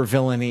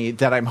supervillainy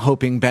that I'm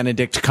hoping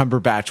Benedict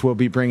Cumberbatch will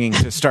be bringing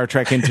to Star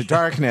Trek Into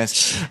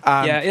Darkness.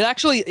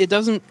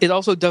 It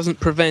also doesn't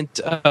prevent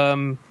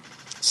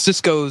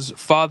Sisko's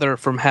father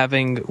from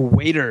having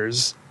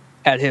waiters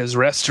at his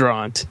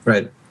restaurant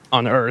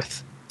on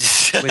Earth.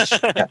 Which,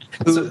 sorry,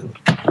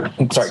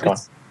 go on.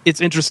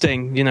 It's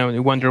interesting,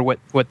 you wonder what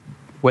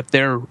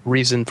their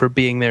reason for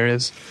being there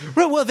is.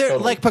 Right, well,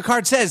 like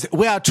Picard says,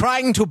 we are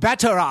trying to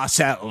better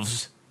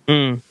ourselves.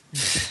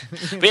 Just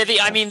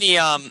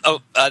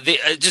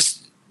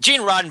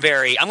Gene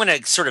Roddenberry, I'm going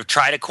to sort of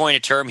try to coin a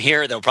term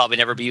here that will probably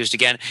never be used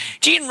again.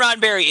 Gene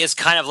Roddenberry is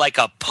kind of like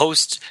a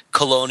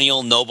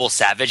post-colonial noble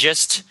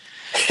savagist.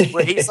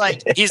 Where he's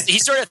like he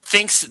sort of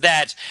thinks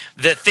that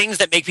the things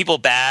that make people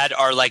bad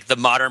are like the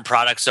modern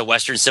products of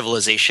Western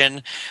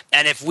civilization,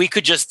 and if we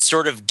could just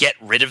sort of get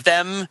rid of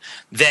them,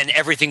 then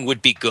everything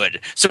would be good.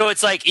 So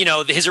it's like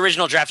his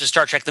original draft of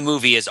Star Trek the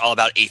movie is all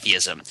about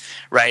atheism,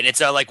 right? And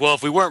it's like, well,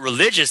 if we weren't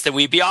religious, then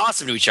we'd be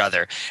awesome to each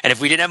other, and if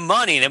we didn't have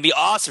money, then we'd be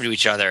awesome to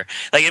each other.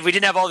 Like if we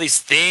didn't have all these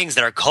things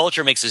that our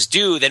culture makes us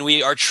do, then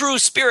our true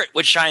spirit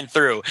would shine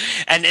through.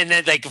 And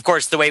then like of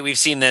course the way we've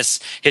seen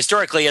this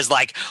historically is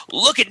like,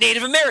 look at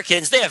Native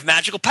Americans, they have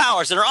magical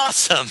powers that are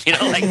awesome. It's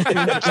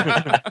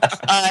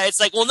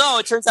like, well, no,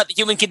 it turns out the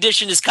human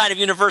condition is kind of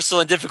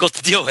universal and difficult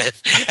to deal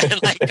with.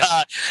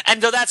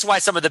 And though that's why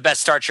some of the best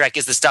Star Trek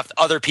is the stuff that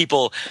other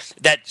people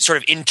that sort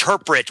of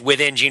interpret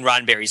within Gene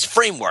Roddenberry's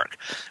framework,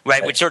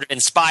 right? Which sort of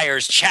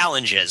inspires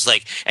challenges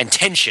and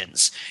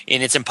tensions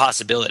in its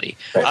impossibility.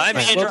 I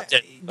may interrupt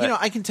it.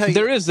 I can tell you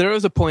there is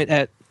a point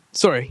at.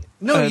 Sorry,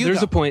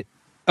 there's a point.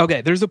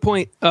 Okay, there's a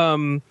point.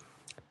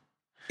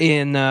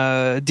 In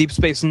Deep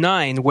Space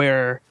Nine,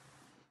 where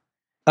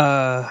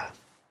I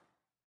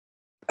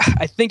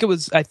think it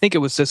was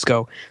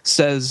Sisko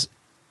says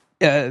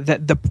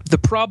that the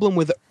problem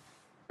with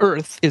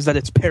Earth is that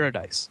it's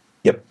paradise.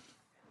 Yep.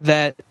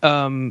 That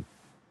the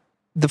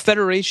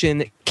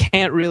Federation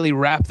can't really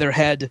wrap their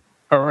head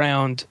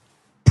around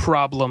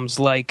problems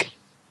like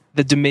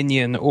the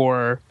Dominion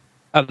or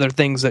other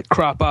things that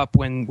crop up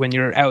when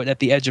you're out at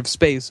the edge of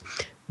space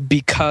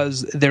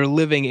because they're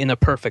living in a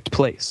perfect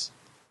place.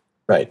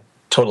 Right.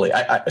 Totally.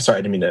 I sorry,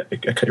 I didn't mean to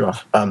cut you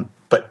off.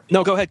 But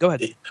no, go ahead.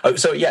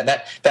 So yeah,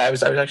 that I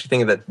was actually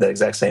thinking that the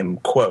exact same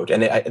quote,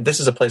 and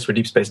this is a place where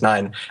Deep Space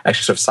Nine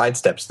actually sort of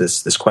sidesteps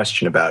this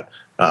question about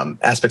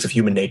aspects of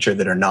human nature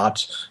that are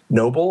not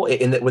noble.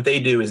 In that, what they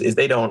do is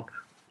they don't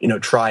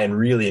try and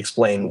really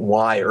explain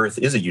why Earth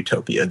is a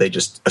utopia. They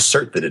just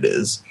assert that it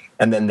is,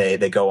 and then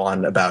they go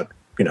on about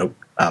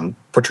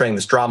portraying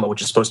this drama,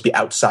 which is supposed to be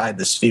outside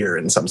the sphere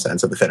in some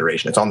sense of the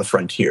Federation. It's on the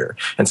frontier,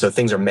 and so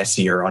things are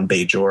messier on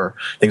Bajor.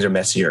 Things are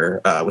messier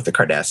with the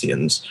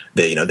Cardassians.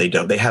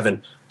 They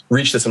haven't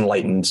reached this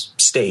enlightened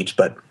state,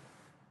 but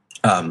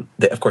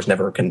they of course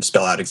never can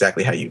spell out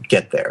exactly how you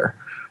get there.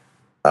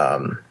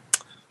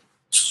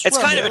 It's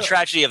kind of a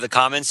tragedy of the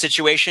commons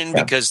situation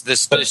because the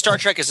Star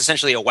Trek is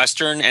essentially a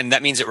Western, and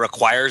that means it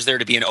requires there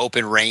to be an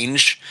open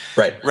range.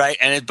 Right.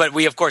 But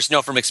we, of course,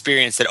 know from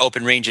experience that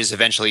open ranges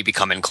eventually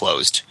become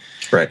enclosed.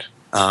 Right.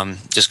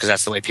 Just because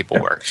that's the way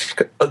people work.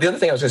 The other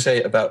thing I was going to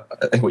say about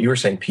I think what you were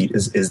saying, Pete,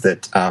 is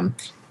that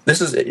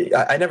This is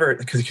I never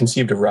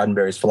conceived of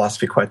Roddenberry's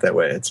philosophy quite that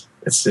way.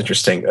 It's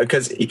interesting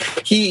because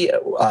he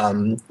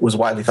was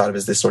widely thought of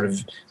as this sort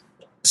of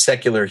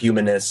secular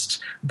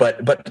humanist,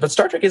 but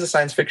Star Trek is a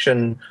science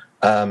fiction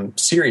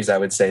series, I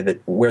would say,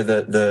 that where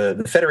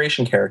the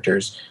Federation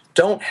characters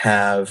don't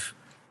have.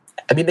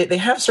 I mean, they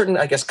have certain,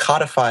 I guess,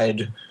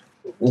 codified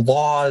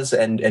laws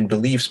and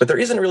beliefs, but there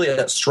isn't really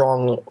a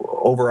strong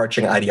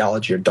overarching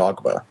ideology or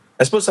dogma.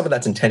 I suppose some of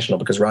that's intentional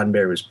because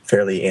Roddenberry was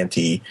fairly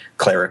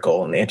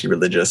anti-clerical and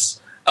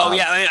anti-religious. Oh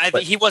yeah, I mean, I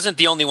think he wasn't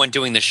the only one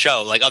doing the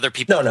show. Like other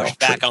people pushed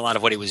back on a lot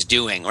of what he was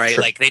doing, right?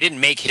 Like they didn't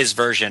make his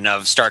version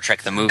of Star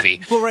Trek the movie,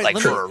 for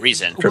a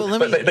reason.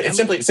 But it's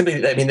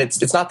simply. I mean,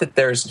 it's not that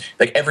there's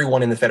like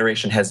everyone in the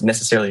Federation has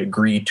necessarily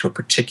agreed to a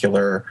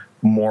particular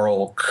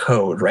moral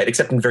code, right?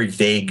 Except in very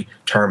vague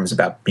terms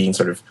about being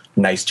sort of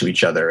nice to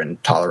each other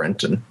and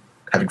tolerant and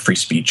having free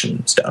speech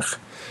and stuff.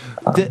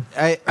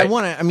 I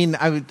want to. I mean,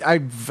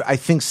 I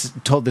think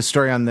told this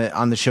story on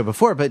the show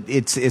before, but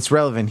it's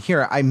relevant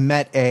here. I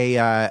met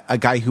a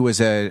guy who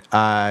was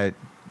a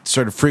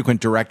sort of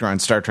frequent director on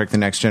Star Trek: The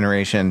Next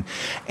Generation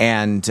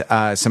and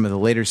some of the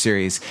later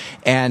series,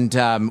 and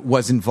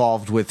was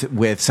involved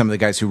with some of the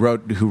guys who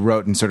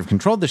wrote and sort of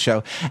controlled the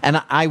show.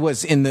 And I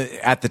was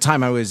at the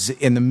time I was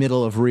in the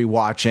middle of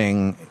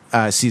rewatching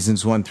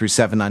seasons 1 through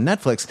 7 on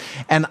Netflix,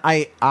 and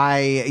I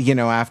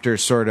after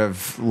sort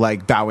of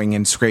like bowing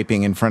and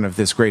scraping in front of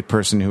this great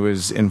person who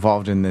was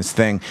involved in this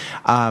thing,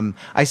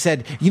 I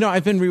said,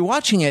 I've been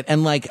rewatching it,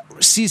 and like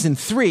season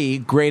 3,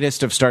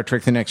 greatest of Star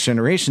Trek: The Next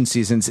Generation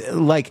seasons,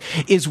 like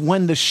is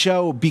when the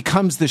show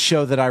becomes the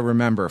show that I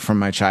remember from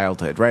my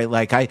childhood, right?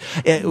 Like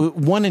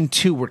 1 and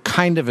 2 were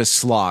kind of a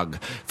slog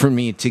for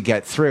me to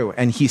get through,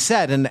 and he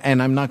said,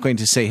 and I'm not going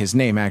to say his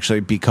name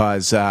actually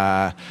because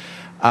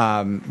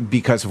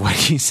of what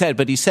he said,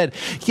 but he said,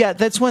 yeah,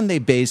 that's when they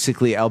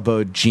basically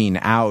elbowed Gene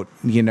out,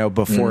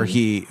 before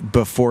he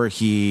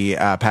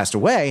passed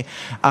away.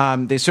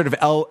 They sort of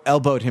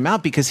elbowed him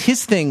out because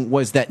his thing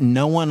was that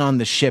no one on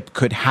the ship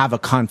could have a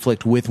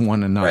conflict with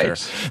one another.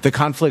 Right. The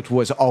conflict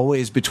was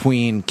always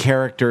between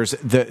characters,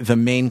 the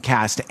main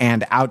cast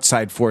and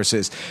outside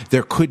forces.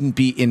 There couldn't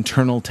be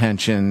internal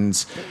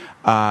tensions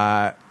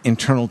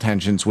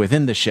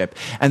within the ship,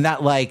 and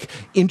that like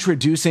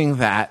introducing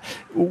that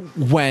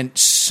went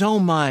so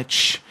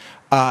much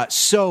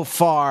so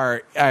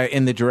far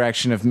in the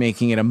direction of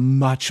making it a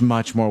much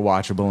more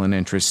watchable and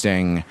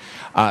interesting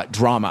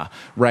drama,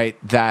 right?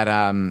 That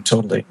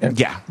totally,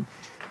 yeah.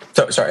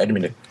 So sorry, I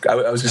didn't mean to. I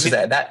was going to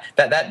say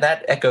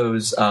that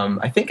echoes.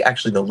 I think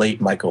actually the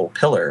late Michael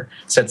Piller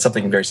said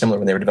something very similar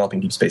when they were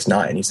developing Deep Space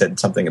Nine. He said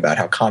something about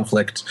how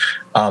conflict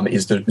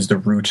is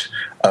the root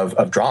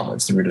of drama.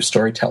 It's the root of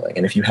storytelling.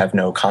 And if you have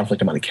no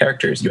conflict among the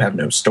characters, you have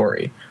no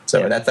story.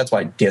 So that's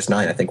why DS9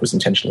 I think was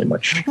intentionally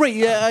much right.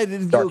 Yeah,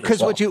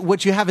 because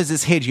what you have is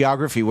this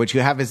hagiography. What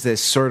you have is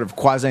this sort of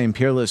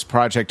quasi-imperialist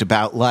project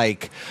about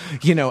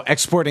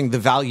exporting the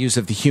values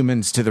of the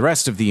humans to the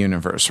rest of the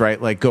universe.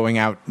 Right, like going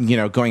out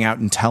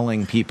and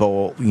telling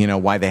people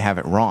why they have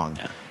it wrong.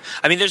 Yeah.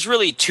 I mean, there's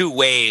really two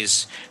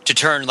ways to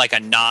turn like a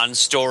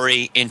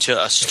non-story into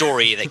a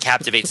story that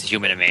captivates the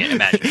human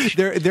imagination.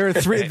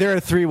 There are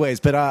three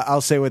ways, but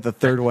I'll say what the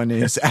third one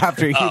is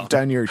after you've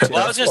done your two.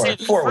 Well, I was going to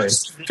say four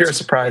ways. Fear of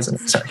surprise.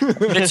 Sorry.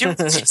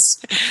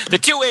 The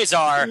two ways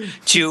are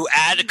to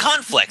add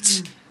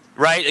conflict.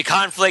 Right, a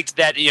conflict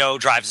that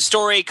drives the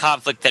story,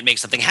 conflict that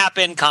makes something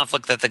happen,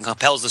 conflict that then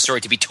compels the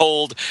story to be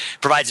told,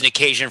 provides an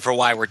occasion for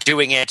why we're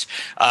doing it,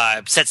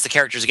 sets the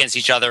characters against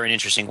each other in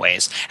interesting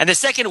ways. And the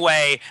second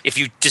way, if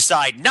you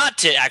decide not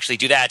to actually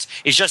do that,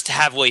 is just to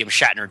have William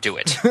Shatner do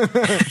it.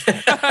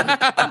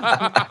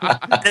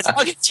 As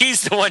long as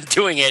he's the one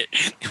doing it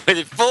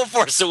with full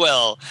force of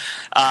will,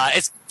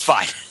 it's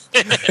fine.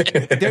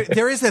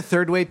 there is a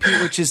third way,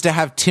 Pete, which is to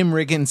have Tim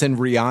Riggins and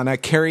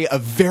Rihanna carry a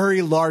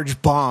very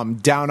large bomb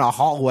down a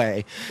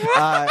hallway in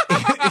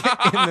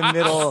the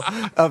middle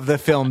of the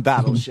film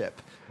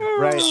Battleship.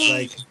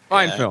 Right,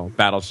 fine film,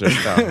 Battleship.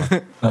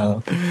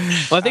 Well,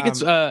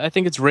 I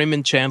think it's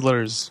Raymond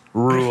Chandler's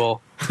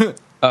rule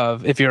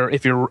of if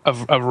you're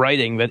of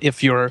writing that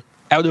if you're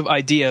out of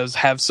ideas,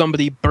 have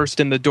somebody burst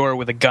in the door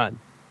with a gun.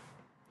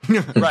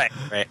 Right.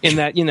 In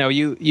that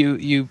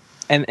you.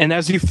 And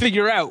as you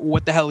figure out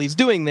what the hell he's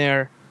doing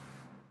there,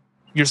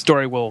 your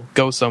story will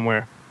go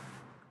somewhere.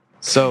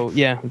 So,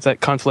 yeah, it's that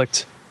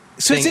conflict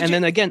thing. And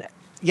then again...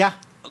 Yeah.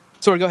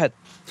 Sorry, go ahead.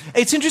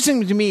 It's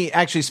interesting to me,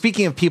 actually,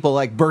 speaking of people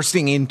like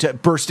bursting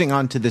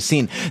onto the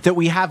scene, that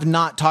we have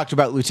not talked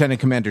about Lieutenant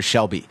Commander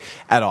Shelby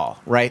at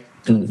all, right?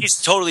 He's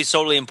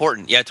totally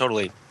important. Yeah,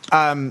 totally.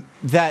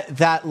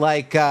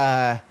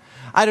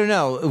 I don't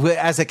know,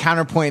 as a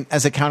counterpoint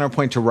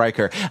to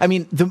Riker. I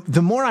mean,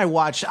 the more I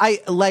watched,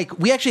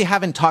 we actually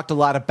haven't talked a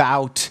lot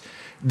about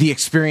the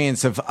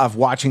experience of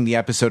watching the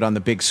episode on the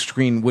big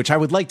screen, which I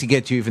would like to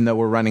get to, even though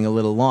we're running a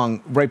little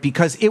long, right?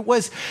 Because it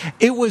was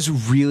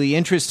really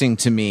interesting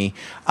to me.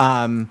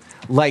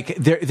 Like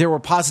there were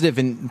positives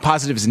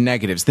and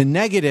negatives. The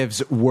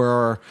negatives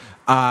were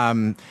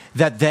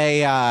that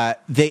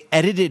they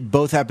edited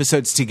both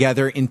episodes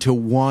together into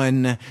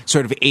one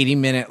sort of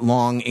 80-minute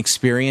long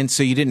experience.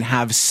 So you didn't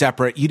have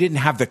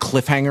the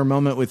cliffhanger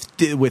moment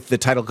with the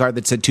title card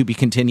that said "to be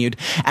continued"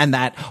 and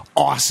that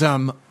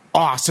awesome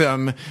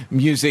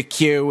music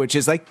cue, which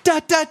is like da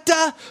da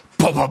da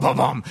bum bum bum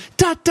bum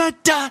da da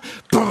da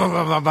bum bum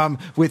bum bum bum,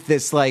 with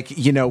this like,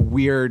 you know,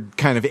 weird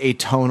kind of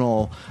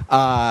atonal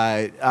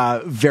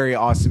very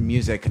awesome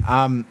music.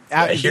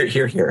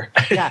 Here.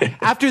 Yeah,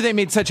 after they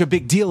made such a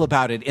big deal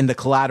about it in the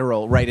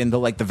collateral, right, in the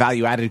like the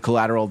value added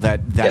collateral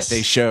that Yes.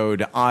 they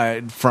showed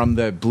from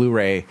the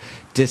Blu-ray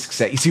disc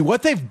set. You see,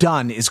 what they've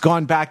done is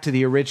gone back to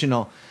the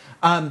original.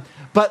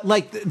 But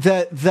like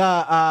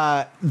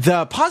the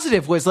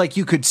positive was like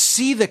you could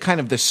see the kind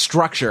of the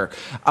structure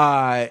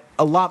a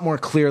lot more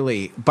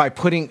clearly by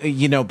putting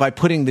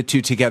the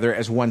two together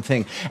as one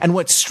thing. And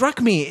what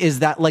struck me is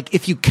that like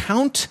if you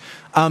count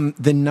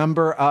the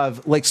number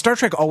of, like, Star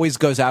Trek always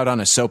goes out on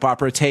a soap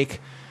opera take.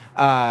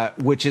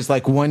 Which is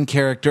like one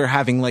character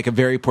having like a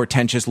very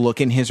portentous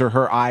look in his or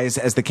her eyes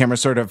as the camera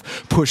sort of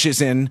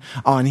pushes in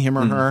on him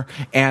or her,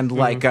 and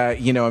like a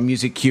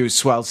music cue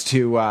swells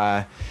to.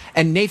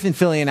 And Nathan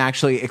Fillion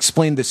actually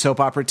explained the soap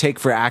opera take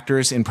for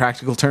actors in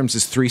practical terms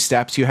as 3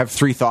 steps. You have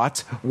 3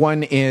 thoughts.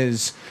 One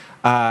is,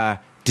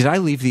 did I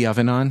leave the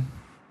oven on?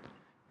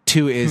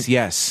 2 is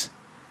yes,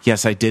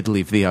 I did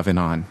leave the oven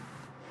on,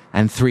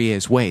 and 3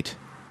 is wait,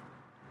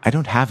 I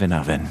don't have an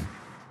oven.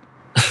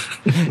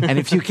 And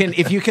if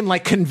you can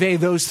like convey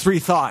those 3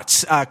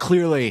 thoughts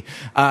clearly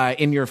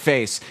in your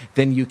face,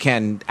 then you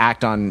can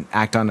act on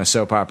a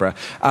soap opera.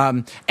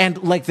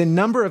 And like the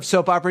number of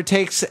soap opera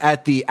takes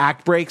at the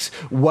act breaks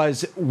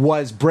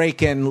was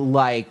breaking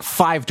like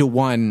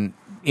 5-1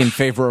 in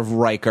favor of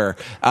Riker,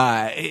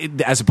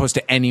 as opposed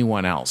to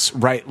anyone else,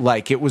 right?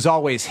 Like it was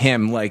always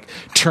him, like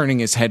turning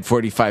his head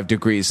 45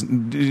 degrees,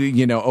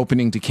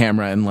 opening to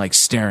camera and like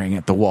staring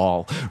at the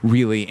wall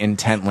really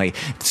intently,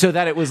 so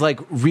that it was like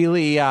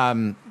really,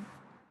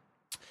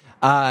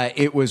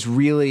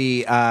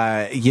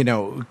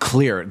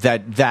 clear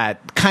that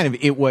kind of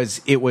it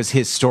was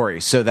his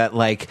story, so that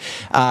like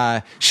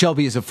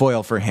Shelby as a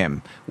foil for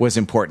him was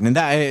important. And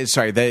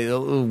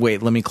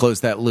let me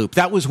close that loop.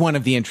 That was one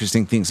of the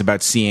interesting things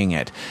about seeing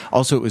it.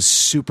 Also, it was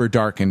super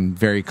dark and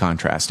very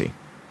contrasty,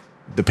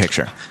 the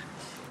picture.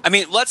 I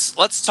mean,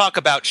 let's talk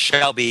about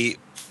Shelby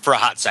for a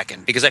hot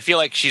second, because I feel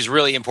like she's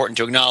really important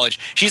to acknowledge.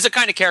 She's the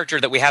kind of character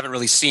that we haven't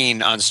really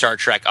seen on Star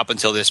Trek up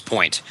until this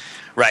point,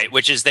 right?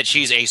 Which is that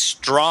she's a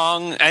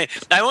strong... I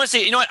want to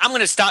say, you know what? I'm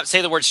going to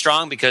say the word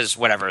strong, because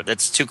whatever.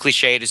 That's too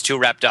cliched. It's too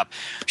wrapped up.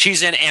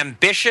 She's an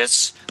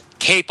ambitious,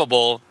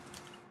 capable,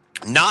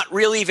 not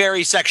really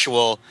very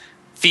sexual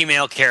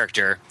female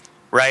character,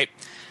 right?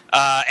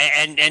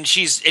 And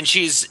she's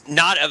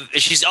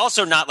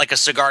also not like a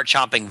cigar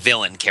chomping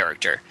villain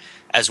character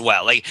as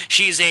well. Like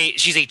she's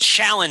a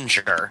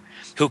challenger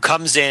who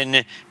comes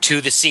in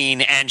to the scene,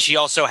 and she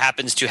also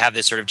happens to have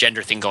this sort of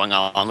gender thing going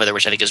on with her,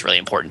 which I think is really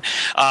important.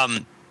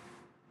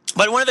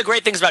 But one of the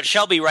great things about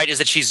Shelby, right, is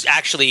that she's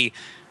actually,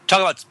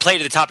 talk about play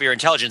to the top of your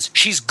intelligence,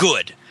 she's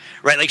good,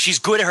 right? Like she's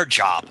good at her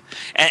job,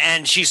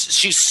 and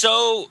she's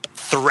so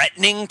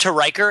threatening to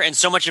Riker, and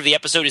so much of the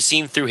episode is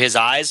seen through his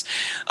eyes.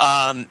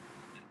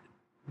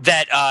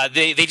 That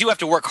they do have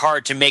to work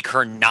hard to make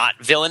her not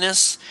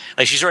villainous.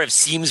 Like she sort of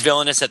seems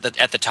villainous at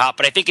the top,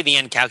 but I think in the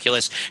end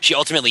calculus she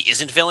ultimately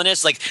isn't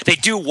villainous. Like they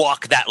do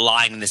walk that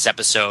line in this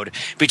episode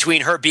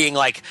between her being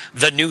like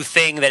the new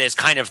thing that is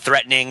kind of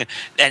threatening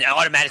and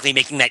automatically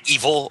making that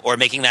evil, or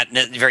making that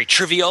very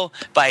trivial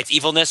by its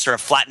evilness, or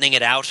flattening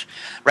it out.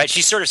 Right?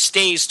 She sort of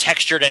stays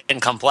textured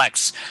and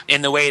complex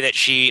in the way that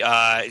she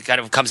kind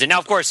of comes in. Now,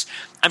 of course,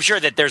 I'm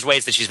sure that there's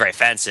ways that she's very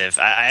offensive.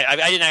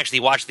 I didn't actually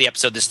watch the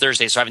episode this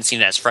Thursday, so I haven't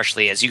seen it as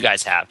freshly as you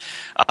guys have.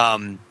 But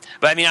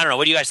I mean, I don't know.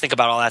 What do you guys think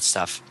about all that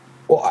stuff?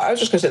 Well, I was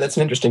just going to say that's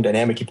an interesting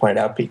dynamic you pointed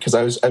out, Pete, because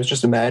I was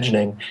just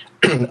imagining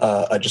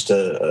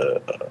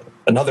another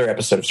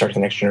episode of Star Trek: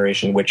 The Next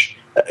Generation, which,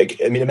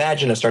 I mean,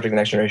 imagine a Star Trek: The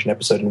Next Generation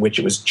episode in which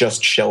it was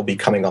just Shelby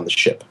coming on the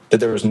ship, that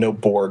there was no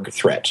Borg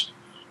threat.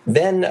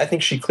 Then I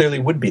think she clearly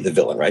would be the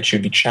villain, right? She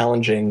would be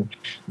challenging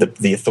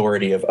the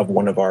authority of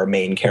one of our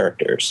main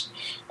characters.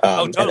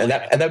 Totally. And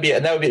that would be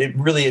it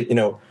really,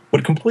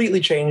 would completely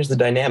change the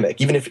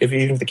dynamic, even if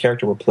the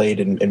character were played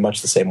in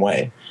much the same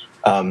way.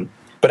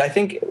 But I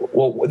think,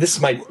 this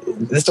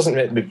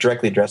doesn't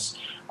directly address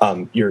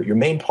your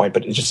main point,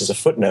 but just as a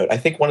footnote, I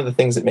think one of the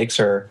things that makes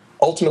her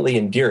ultimately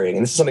endearing,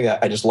 and this is something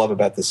that I just love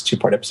about this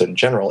 2-part episode in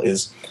general,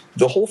 is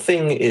the whole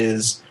thing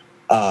is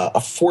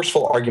a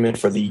forceful argument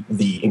for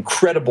the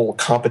incredible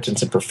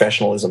competence and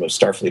professionalism of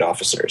Starfleet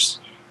officers.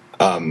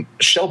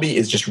 Shelby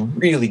is just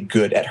really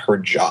good at her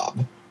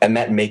job, and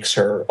that makes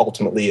her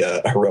ultimately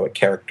a heroic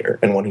character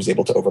and one who's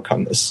able to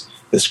overcome this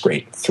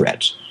great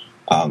threat.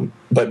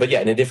 But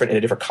yeah, in a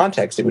different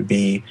context, it would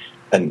be,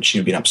 and she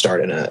would be an upstart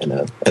and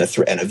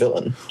a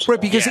villain. Right,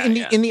 because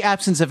Yeah, in the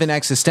absence of an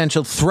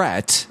existential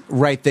threat,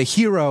 right, the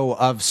hero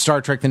of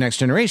Star Trek: The Next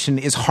Generation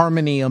is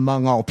harmony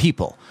among all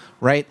people,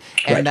 right?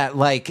 And Right. that,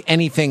 like,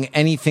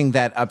 anything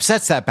that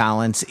upsets that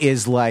balance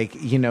is, like,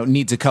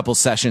 needs a couple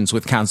sessions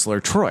with Counselor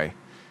Troy.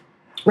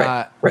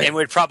 Right. Right. And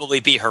would probably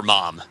be her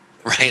mom,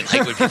 right?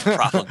 Like, would be the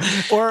problem.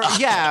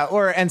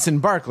 Or Ensign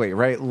Barkley,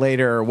 right?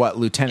 Later,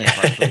 Lieutenant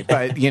Barkley,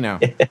 but Yeah.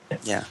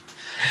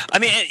 I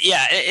mean,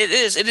 yeah, it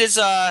is. It's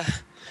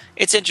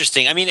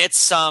interesting. I mean,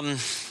 it's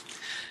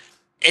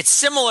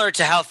similar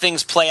to how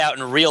things play out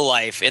in real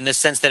life in the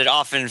sense that it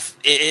often.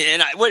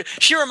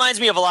 She reminds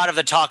me of a lot of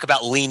the talk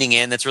about leaning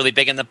in that's really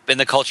big in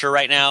the culture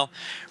right now,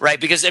 right?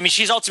 Because I mean,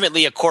 she's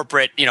ultimately a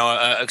corporate,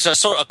 a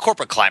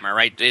corporate climber,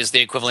 right? Is the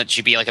equivalent.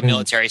 She'd be like a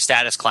military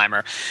status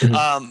climber,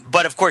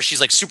 but of course,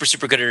 she's like super,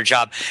 super good at her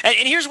job. And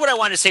here's what I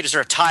wanted to say to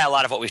sort of tie a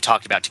lot of what we've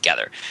talked about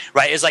together,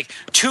 right? Is like,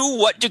 to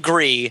what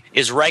degree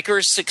is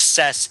Riker's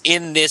success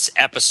in this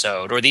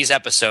episode or these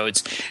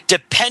episodes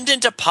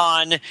dependent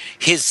upon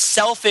his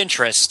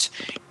self-interest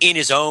in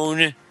his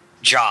own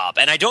job?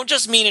 And I don't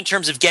just mean in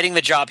terms of getting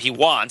the job he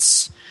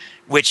wants,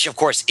 which of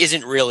course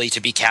isn't really to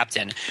be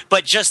captain,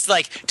 but just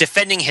like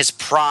defending his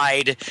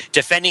pride,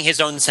 defending his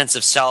own sense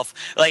of self,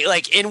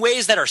 like in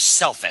ways that are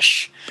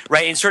selfish,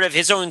 right? In sort of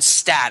his own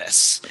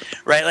status,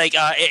 right? Like,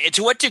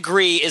 to what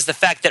degree is the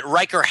fact that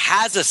Riker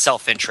has a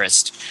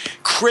self-interest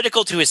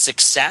critical to his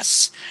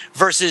success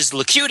versus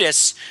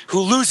Locutus,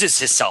 who loses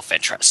his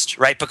self-interest,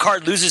 right?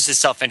 Picard loses his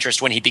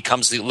self-interest when he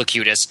becomes the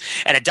Locutus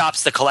and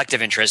adopts the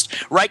collective interest.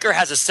 Riker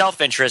has a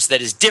self-interest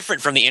that is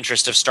different from the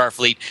interest of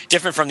Starfleet,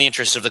 different from the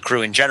interest of the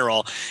crew in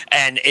general.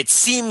 And it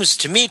seems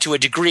to me, to a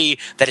degree,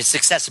 that his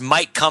success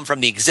might come from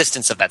the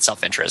existence of that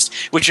self-interest,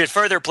 which would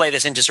further play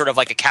this into sort of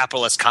like a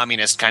capitalist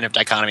communist kind of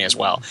dichotomy as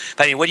well.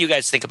 But I mean, what do you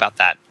guys think about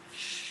that?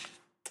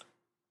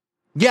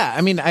 Yeah,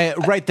 I mean,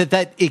 right,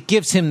 that it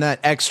gives him that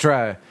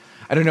extra,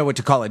 I don't know what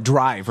to call it,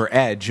 drive or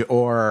edge,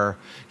 or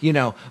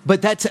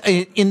but that's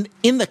in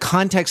the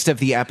context of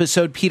the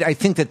episode, Pete. I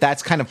think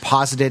that's kind of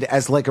posited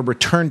as like a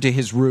return to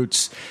his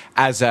roots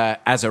as a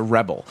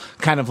rebel,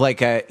 kind of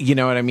like a, what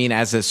I mean,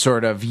 as a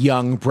sort of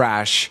young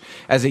brash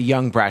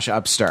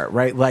upstart,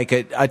 right? Like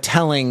a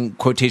telling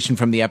quotation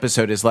from the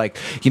episode is like,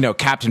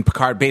 Captain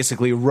Picard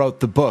basically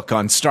wrote the book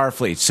on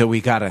Starfleet, so we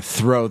got to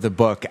throw the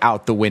book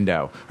out the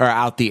window or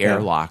out the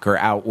airlock or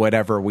out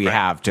whatever we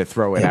have to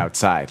throw it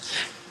outside.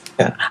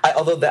 Yeah.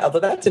 Although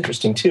that's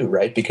interesting too,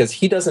 right? Because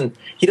he doesn't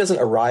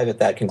arrive at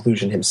that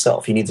conclusion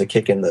himself. He needs a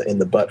kick in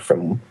the butt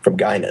from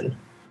Guinan.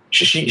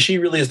 She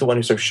really is the one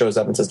who sort of shows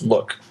up and says,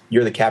 "Look,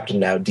 you're the captain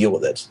now. Deal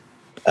with it."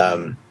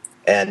 So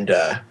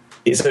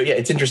yeah,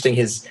 it's interesting.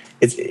 It's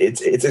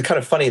kind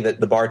of funny that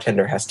the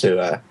bartender has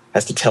to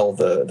tell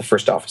the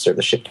first officer of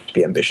the ship to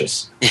be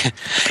ambitious.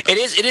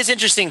 It is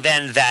interesting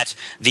then that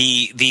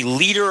the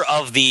leader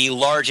of the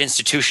large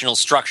institutional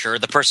structure,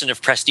 the person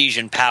of prestige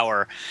and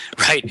power,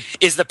 right,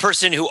 is the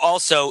person who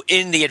also,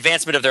 in the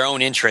advancement of their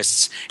own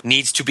interests,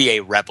 needs to be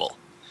a rebel.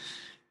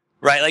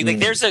 Right? Like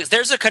there's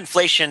a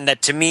conflation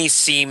that to me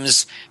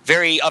seems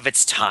very of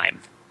its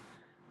time.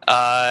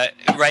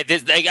 Right?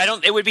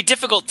 It would be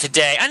difficult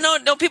today. I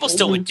know people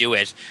still would do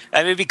it. I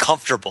mean, it'd be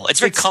comfortable. It's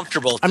very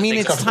comfortable. I mean,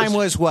 its time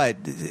was what,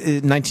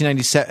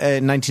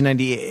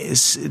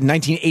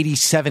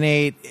 1987,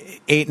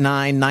 8,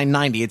 9,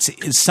 990.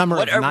 It's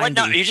summer of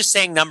 90. Are you just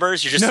saying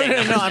numbers? You're just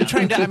saying numbers.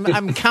 No.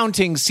 I'm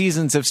counting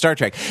seasons of Star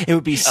Trek. It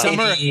would be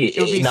summer.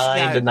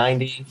 89 to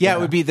 90. Yeah, it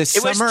would be the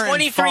summer. It was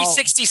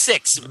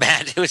 2366,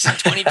 man. It was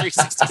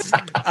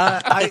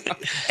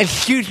 2366.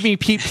 Excuse me,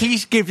 Pete.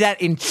 Please give that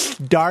in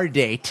star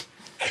date.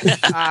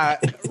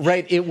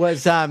 Right. It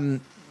was.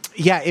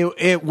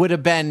 It would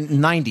have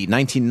been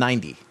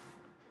 1990.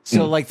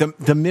 So like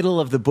the middle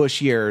of the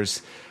Bush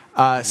years,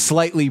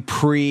 slightly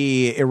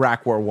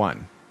pre-Iraq War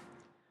One.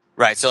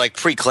 Right. So like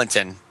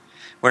pre-Clinton.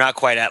 We're not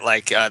quite at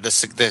like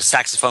the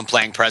saxophone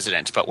playing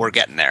president, but we're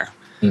getting there.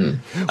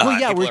 Well,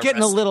 yeah, we're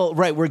getting a little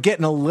right. We're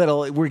getting a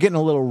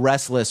little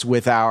restless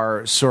with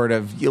our sort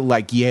of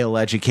like Yale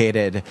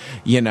educated,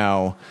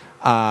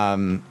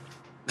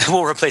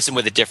 We'll replace him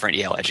with a different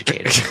Yale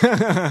educated.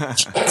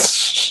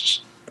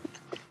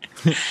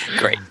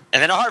 Great.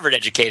 And then a Harvard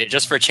educated,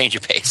 just for a change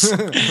of pace.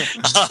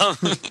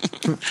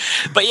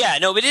 But yeah,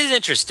 no, but it is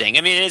interesting.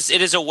 I mean, it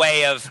is a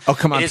way of... Oh,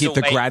 come on, Pete,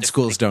 the grad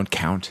schools don't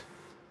count.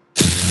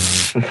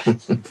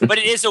 But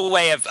it is a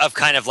way of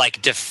kind of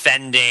like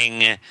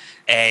defending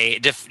a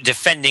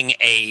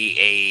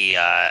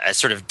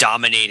sort of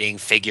dominating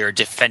figure,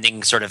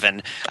 defending sort of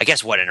an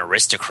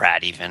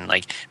aristocrat, even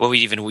like what we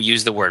even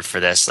use the word for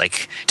this,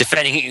 like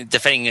defending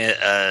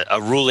a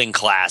ruling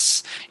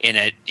class in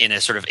a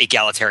sort of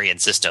egalitarian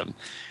system,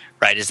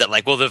 right? Is that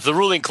like, well, if the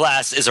ruling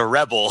class is a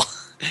rebel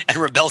and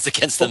rebels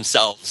against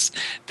themselves,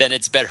 then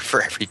it's better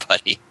for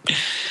everybody.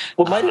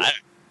 Well,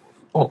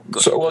 Well,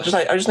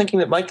 I was thinking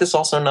that might this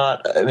also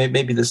not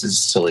maybe this is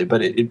silly,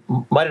 but it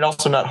might it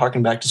also not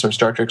harken back to sort of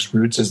Star Trek's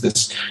roots as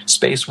this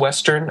space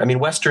western? I mean,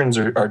 westerns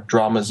are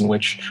dramas in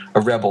which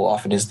a rebel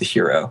often is the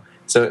hero,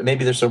 so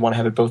maybe they sort of want to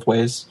have it both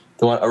ways.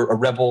 A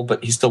rebel,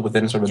 but he's still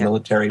within sort of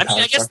military power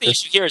I guess structure. the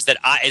issue here is that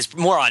is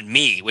more on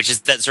me, which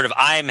is that sort of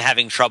I'm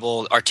having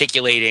trouble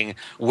articulating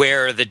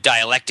where the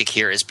dialectic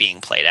here is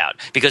being played out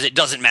because it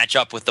doesn't match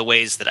up with the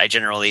ways that I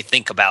generally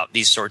think about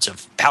these sorts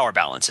of power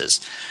balances.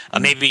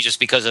 Maybe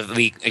just because of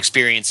the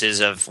experiences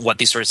of what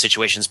these sort of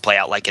situations play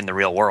out like in the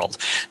real world.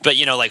 But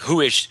like who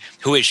is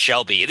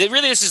Shelby?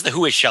 This is the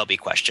who is Shelby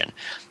question.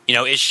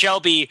 Is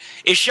Shelby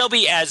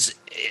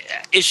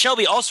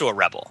also a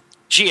rebel?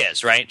 She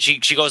is, right?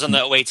 She goes on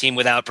the away team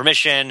without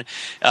permission.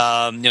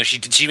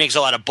 She makes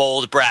a lot of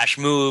bold, brash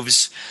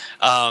moves.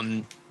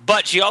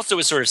 But she also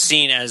is sort of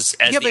seen as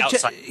the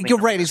outside. You're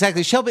right,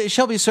 exactly.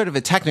 Shelby's sort of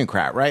a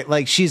technocrat, right?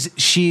 Like she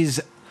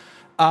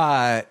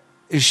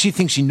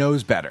thinks she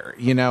knows better,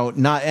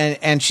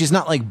 and she's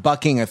not like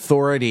bucking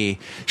authority.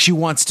 She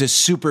wants to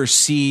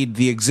supersede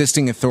the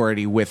existing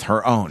authority with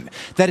her own.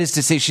 That is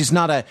to say, she's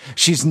not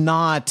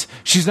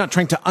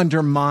trying to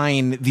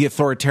undermine the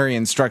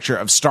authoritarian structure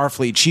of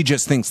Starfleet. She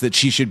just thinks that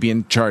she should be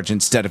in charge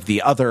instead of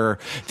the other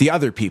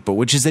people,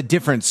 which is a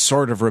different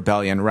sort of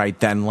rebellion, right?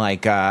 Than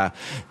a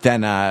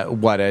kind of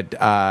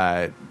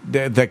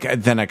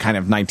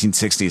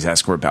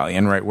 1960s-esque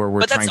rebellion, right?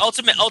 But that's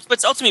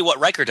ultimately what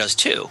Riker does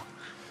too.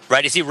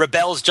 Right? Is he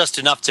rebels just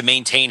enough to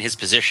maintain his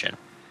position?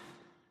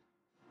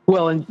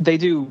 Well, and they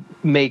do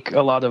make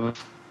a lot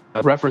of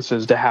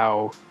references to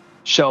how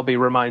Shelby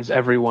reminds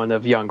everyone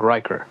of young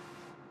Riker.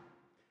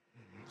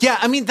 Yeah,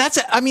 that's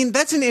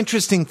an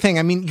interesting thing.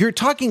 I mean, you're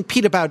talking,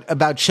 Pete,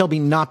 about Shelby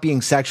not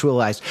being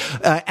sexualized,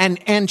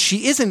 and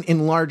she isn't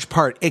in large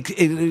part,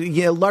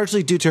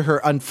 largely due to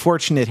her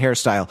unfortunate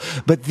hairstyle.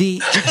 But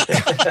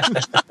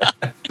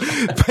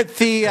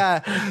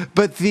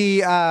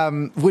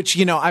which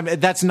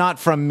that's not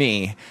from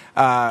me.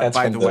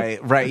 By the way,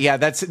 right? Yeah,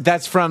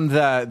 that's from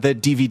the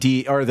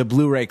DVD or the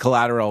Blu-ray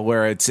collateral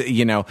where it's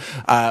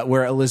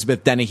where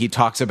Elizabeth Dennehy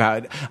talks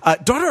about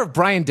daughter of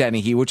Brian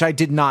Dennehy, which I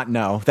did not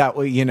know. That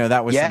was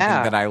something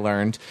that I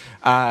learned,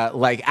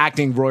 like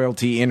acting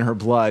royalty in her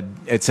blood,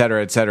 et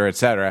cetera, et cetera, et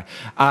cetera.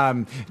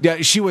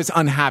 She was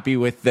unhappy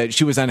with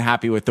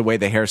the way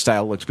the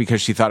hairstyle looked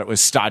because she thought it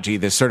was stodgy,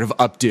 this sort of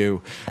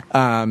updo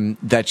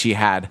that she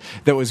had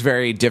that was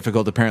very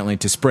difficult apparently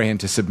to spray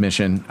into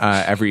submission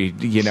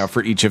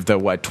for each of the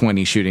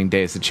 20 shooting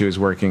days that she was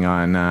working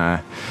on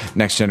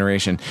Next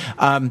Generation.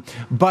 When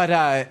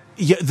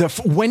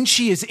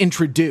she is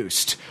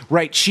introduced,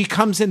 right, she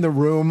comes in the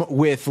room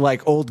with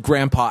like old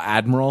Grandpa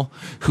Admiral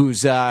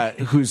who's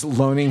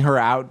loaning her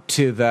out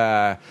to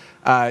the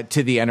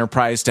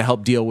Enterprise to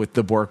help deal with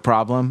the Borg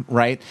problem,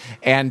 right?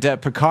 And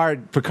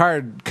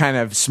Picard kind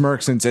of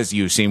smirks and says,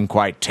 "You seem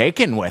quite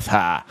taken with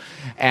her."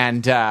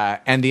 And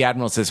the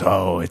Admiral says,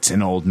 "Oh, it's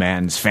an old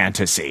man's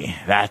fantasy.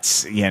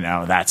 That's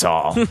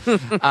all."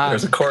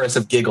 There's a chorus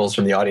of giggles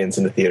from the audience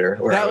in the theater.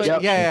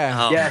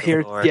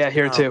 Here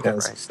too.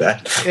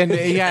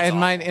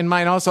 And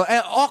mine also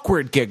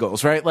awkward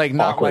giggles, right? Like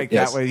not awkward, like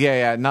that was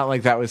not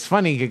like that was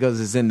funny giggles,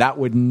 as in that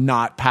would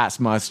not pass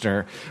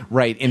muster,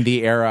 right, in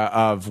the era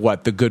of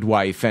The Good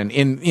Wife and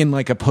in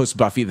like a post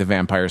Buffy the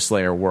Vampire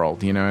Slayer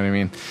world, you know what I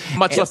mean?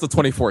 Much less the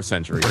 24th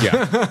century.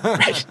 Yeah.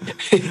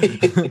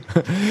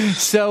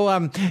 So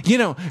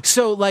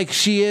like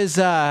she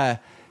is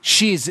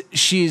she's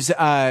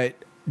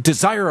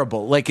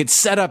desirable. Like it's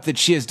set up that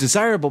she is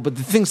desirable, but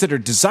the things that are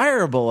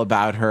desirable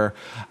about her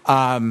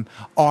are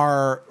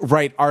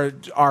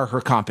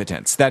her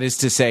competence. That is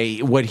to say,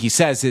 what he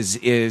says is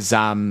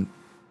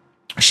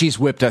she's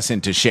whipped us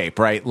into shape,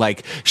 right?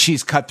 Like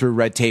she's cut through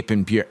red tape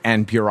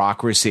and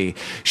bureaucracy.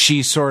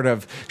 She sort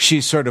of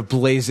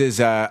blazes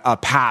a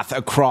path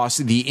across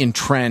the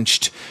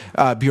entrenched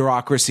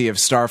bureaucracy of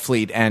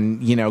Starfleet,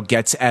 and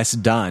gets S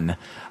done.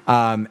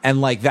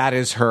 And like that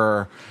is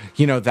her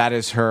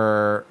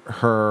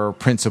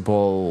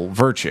principal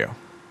virtue.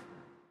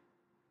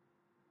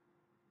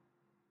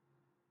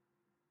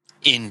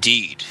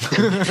 Indeed.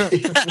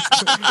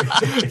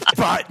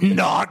 But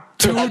not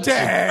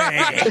today.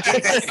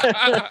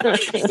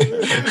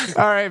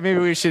 All right, maybe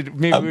we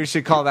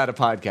should call that a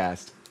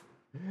podcast.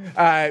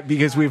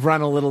 Because we've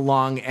run a little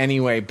long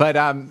anyway, but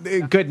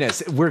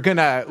goodness, we're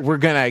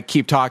gonna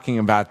keep talking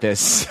about this.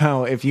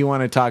 So if you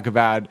want to talk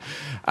about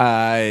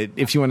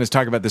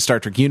the Star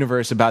Trek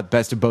universe, about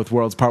Best of Both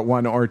Worlds Part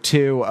 1 or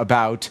 2,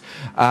 about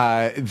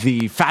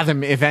the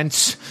Fathom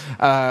events,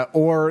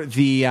 or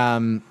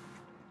the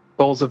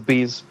Bowls of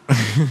Bees.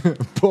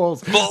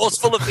 Bowls. Bowls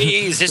full of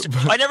B's.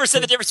 I never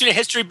said the difference between a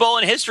history bowl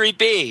and a history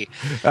B.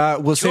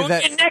 We'll save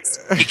that next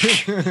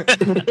week.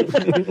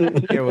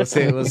 Yeah, we'll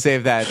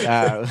save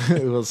that.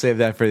 We'll save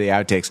that for the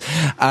outtakes.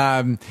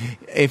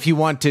 If you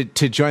want to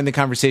join the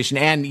conversation,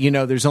 and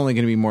there's only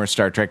going to be more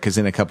Star Trek because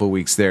in a couple of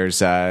weeks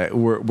there's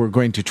we're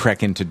going to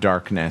trek into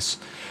darkness.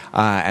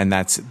 And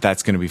that's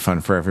going to be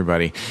fun for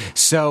everybody.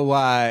 So,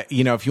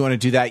 if you want to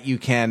do that, you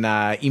can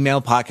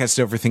email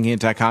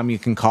podcast@overthinkingit.com. You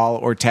can call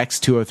or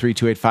text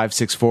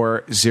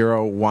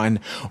 203-285-6401,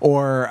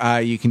 or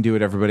you can do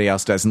what everybody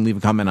else does and leave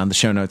a comment on the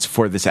show notes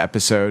for this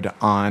episode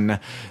on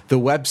the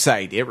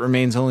website. It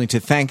remains only to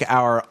thank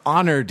our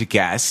honored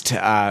guest,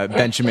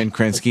 Benjamin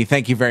Krinsky.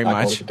 Thank you very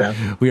much.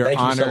 We are honored.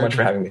 Thank you so much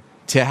for having me.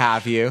 To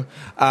have you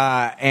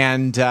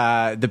and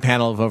the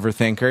panel of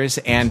overthinkers,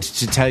 and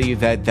to tell you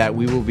that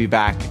we will be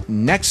back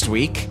next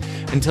week.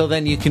 Until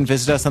then, you can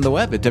visit us on the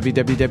web at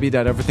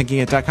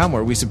www.overthinkingit.com,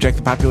 where we subject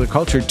the popular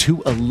culture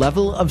to a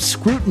level of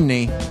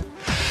scrutiny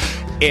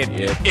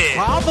it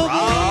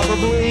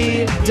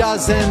probably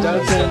doesn't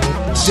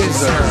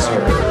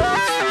deserve.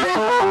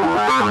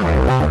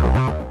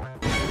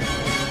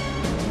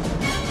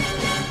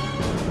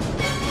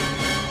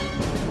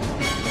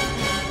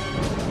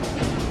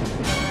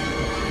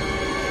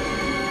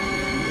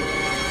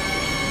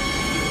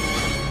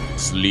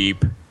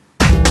 Sleep.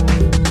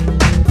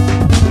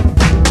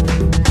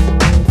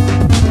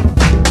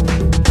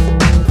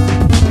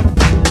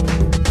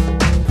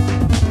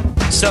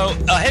 So,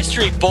 a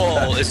history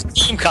bowl is a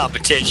team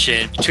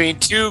competition between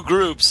two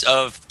groups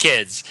of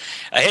kids.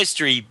 A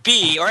history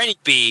B, or any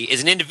B,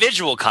 is an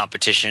individual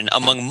competition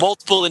among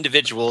multiple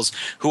individuals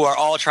who are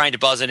all trying to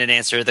buzz in and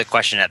answer the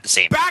question at the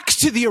same time. Back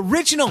to the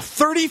original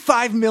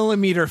 35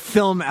 millimeter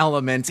film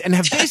element, and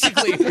have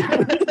basically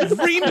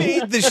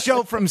remade the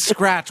show from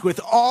scratch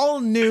with all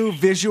new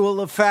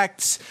visual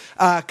effects,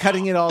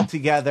 cutting it all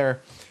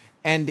together.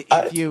 And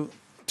if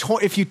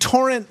you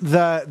torrent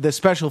the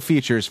special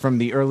features from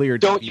the earlier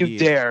Don't DVDs, you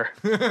dare.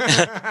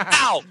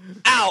 Ow!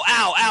 Ow,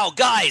 ow, ow,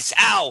 guys,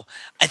 ow!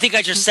 I think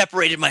I just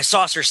separated my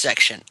saucer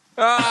section.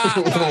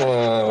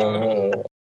 Oh.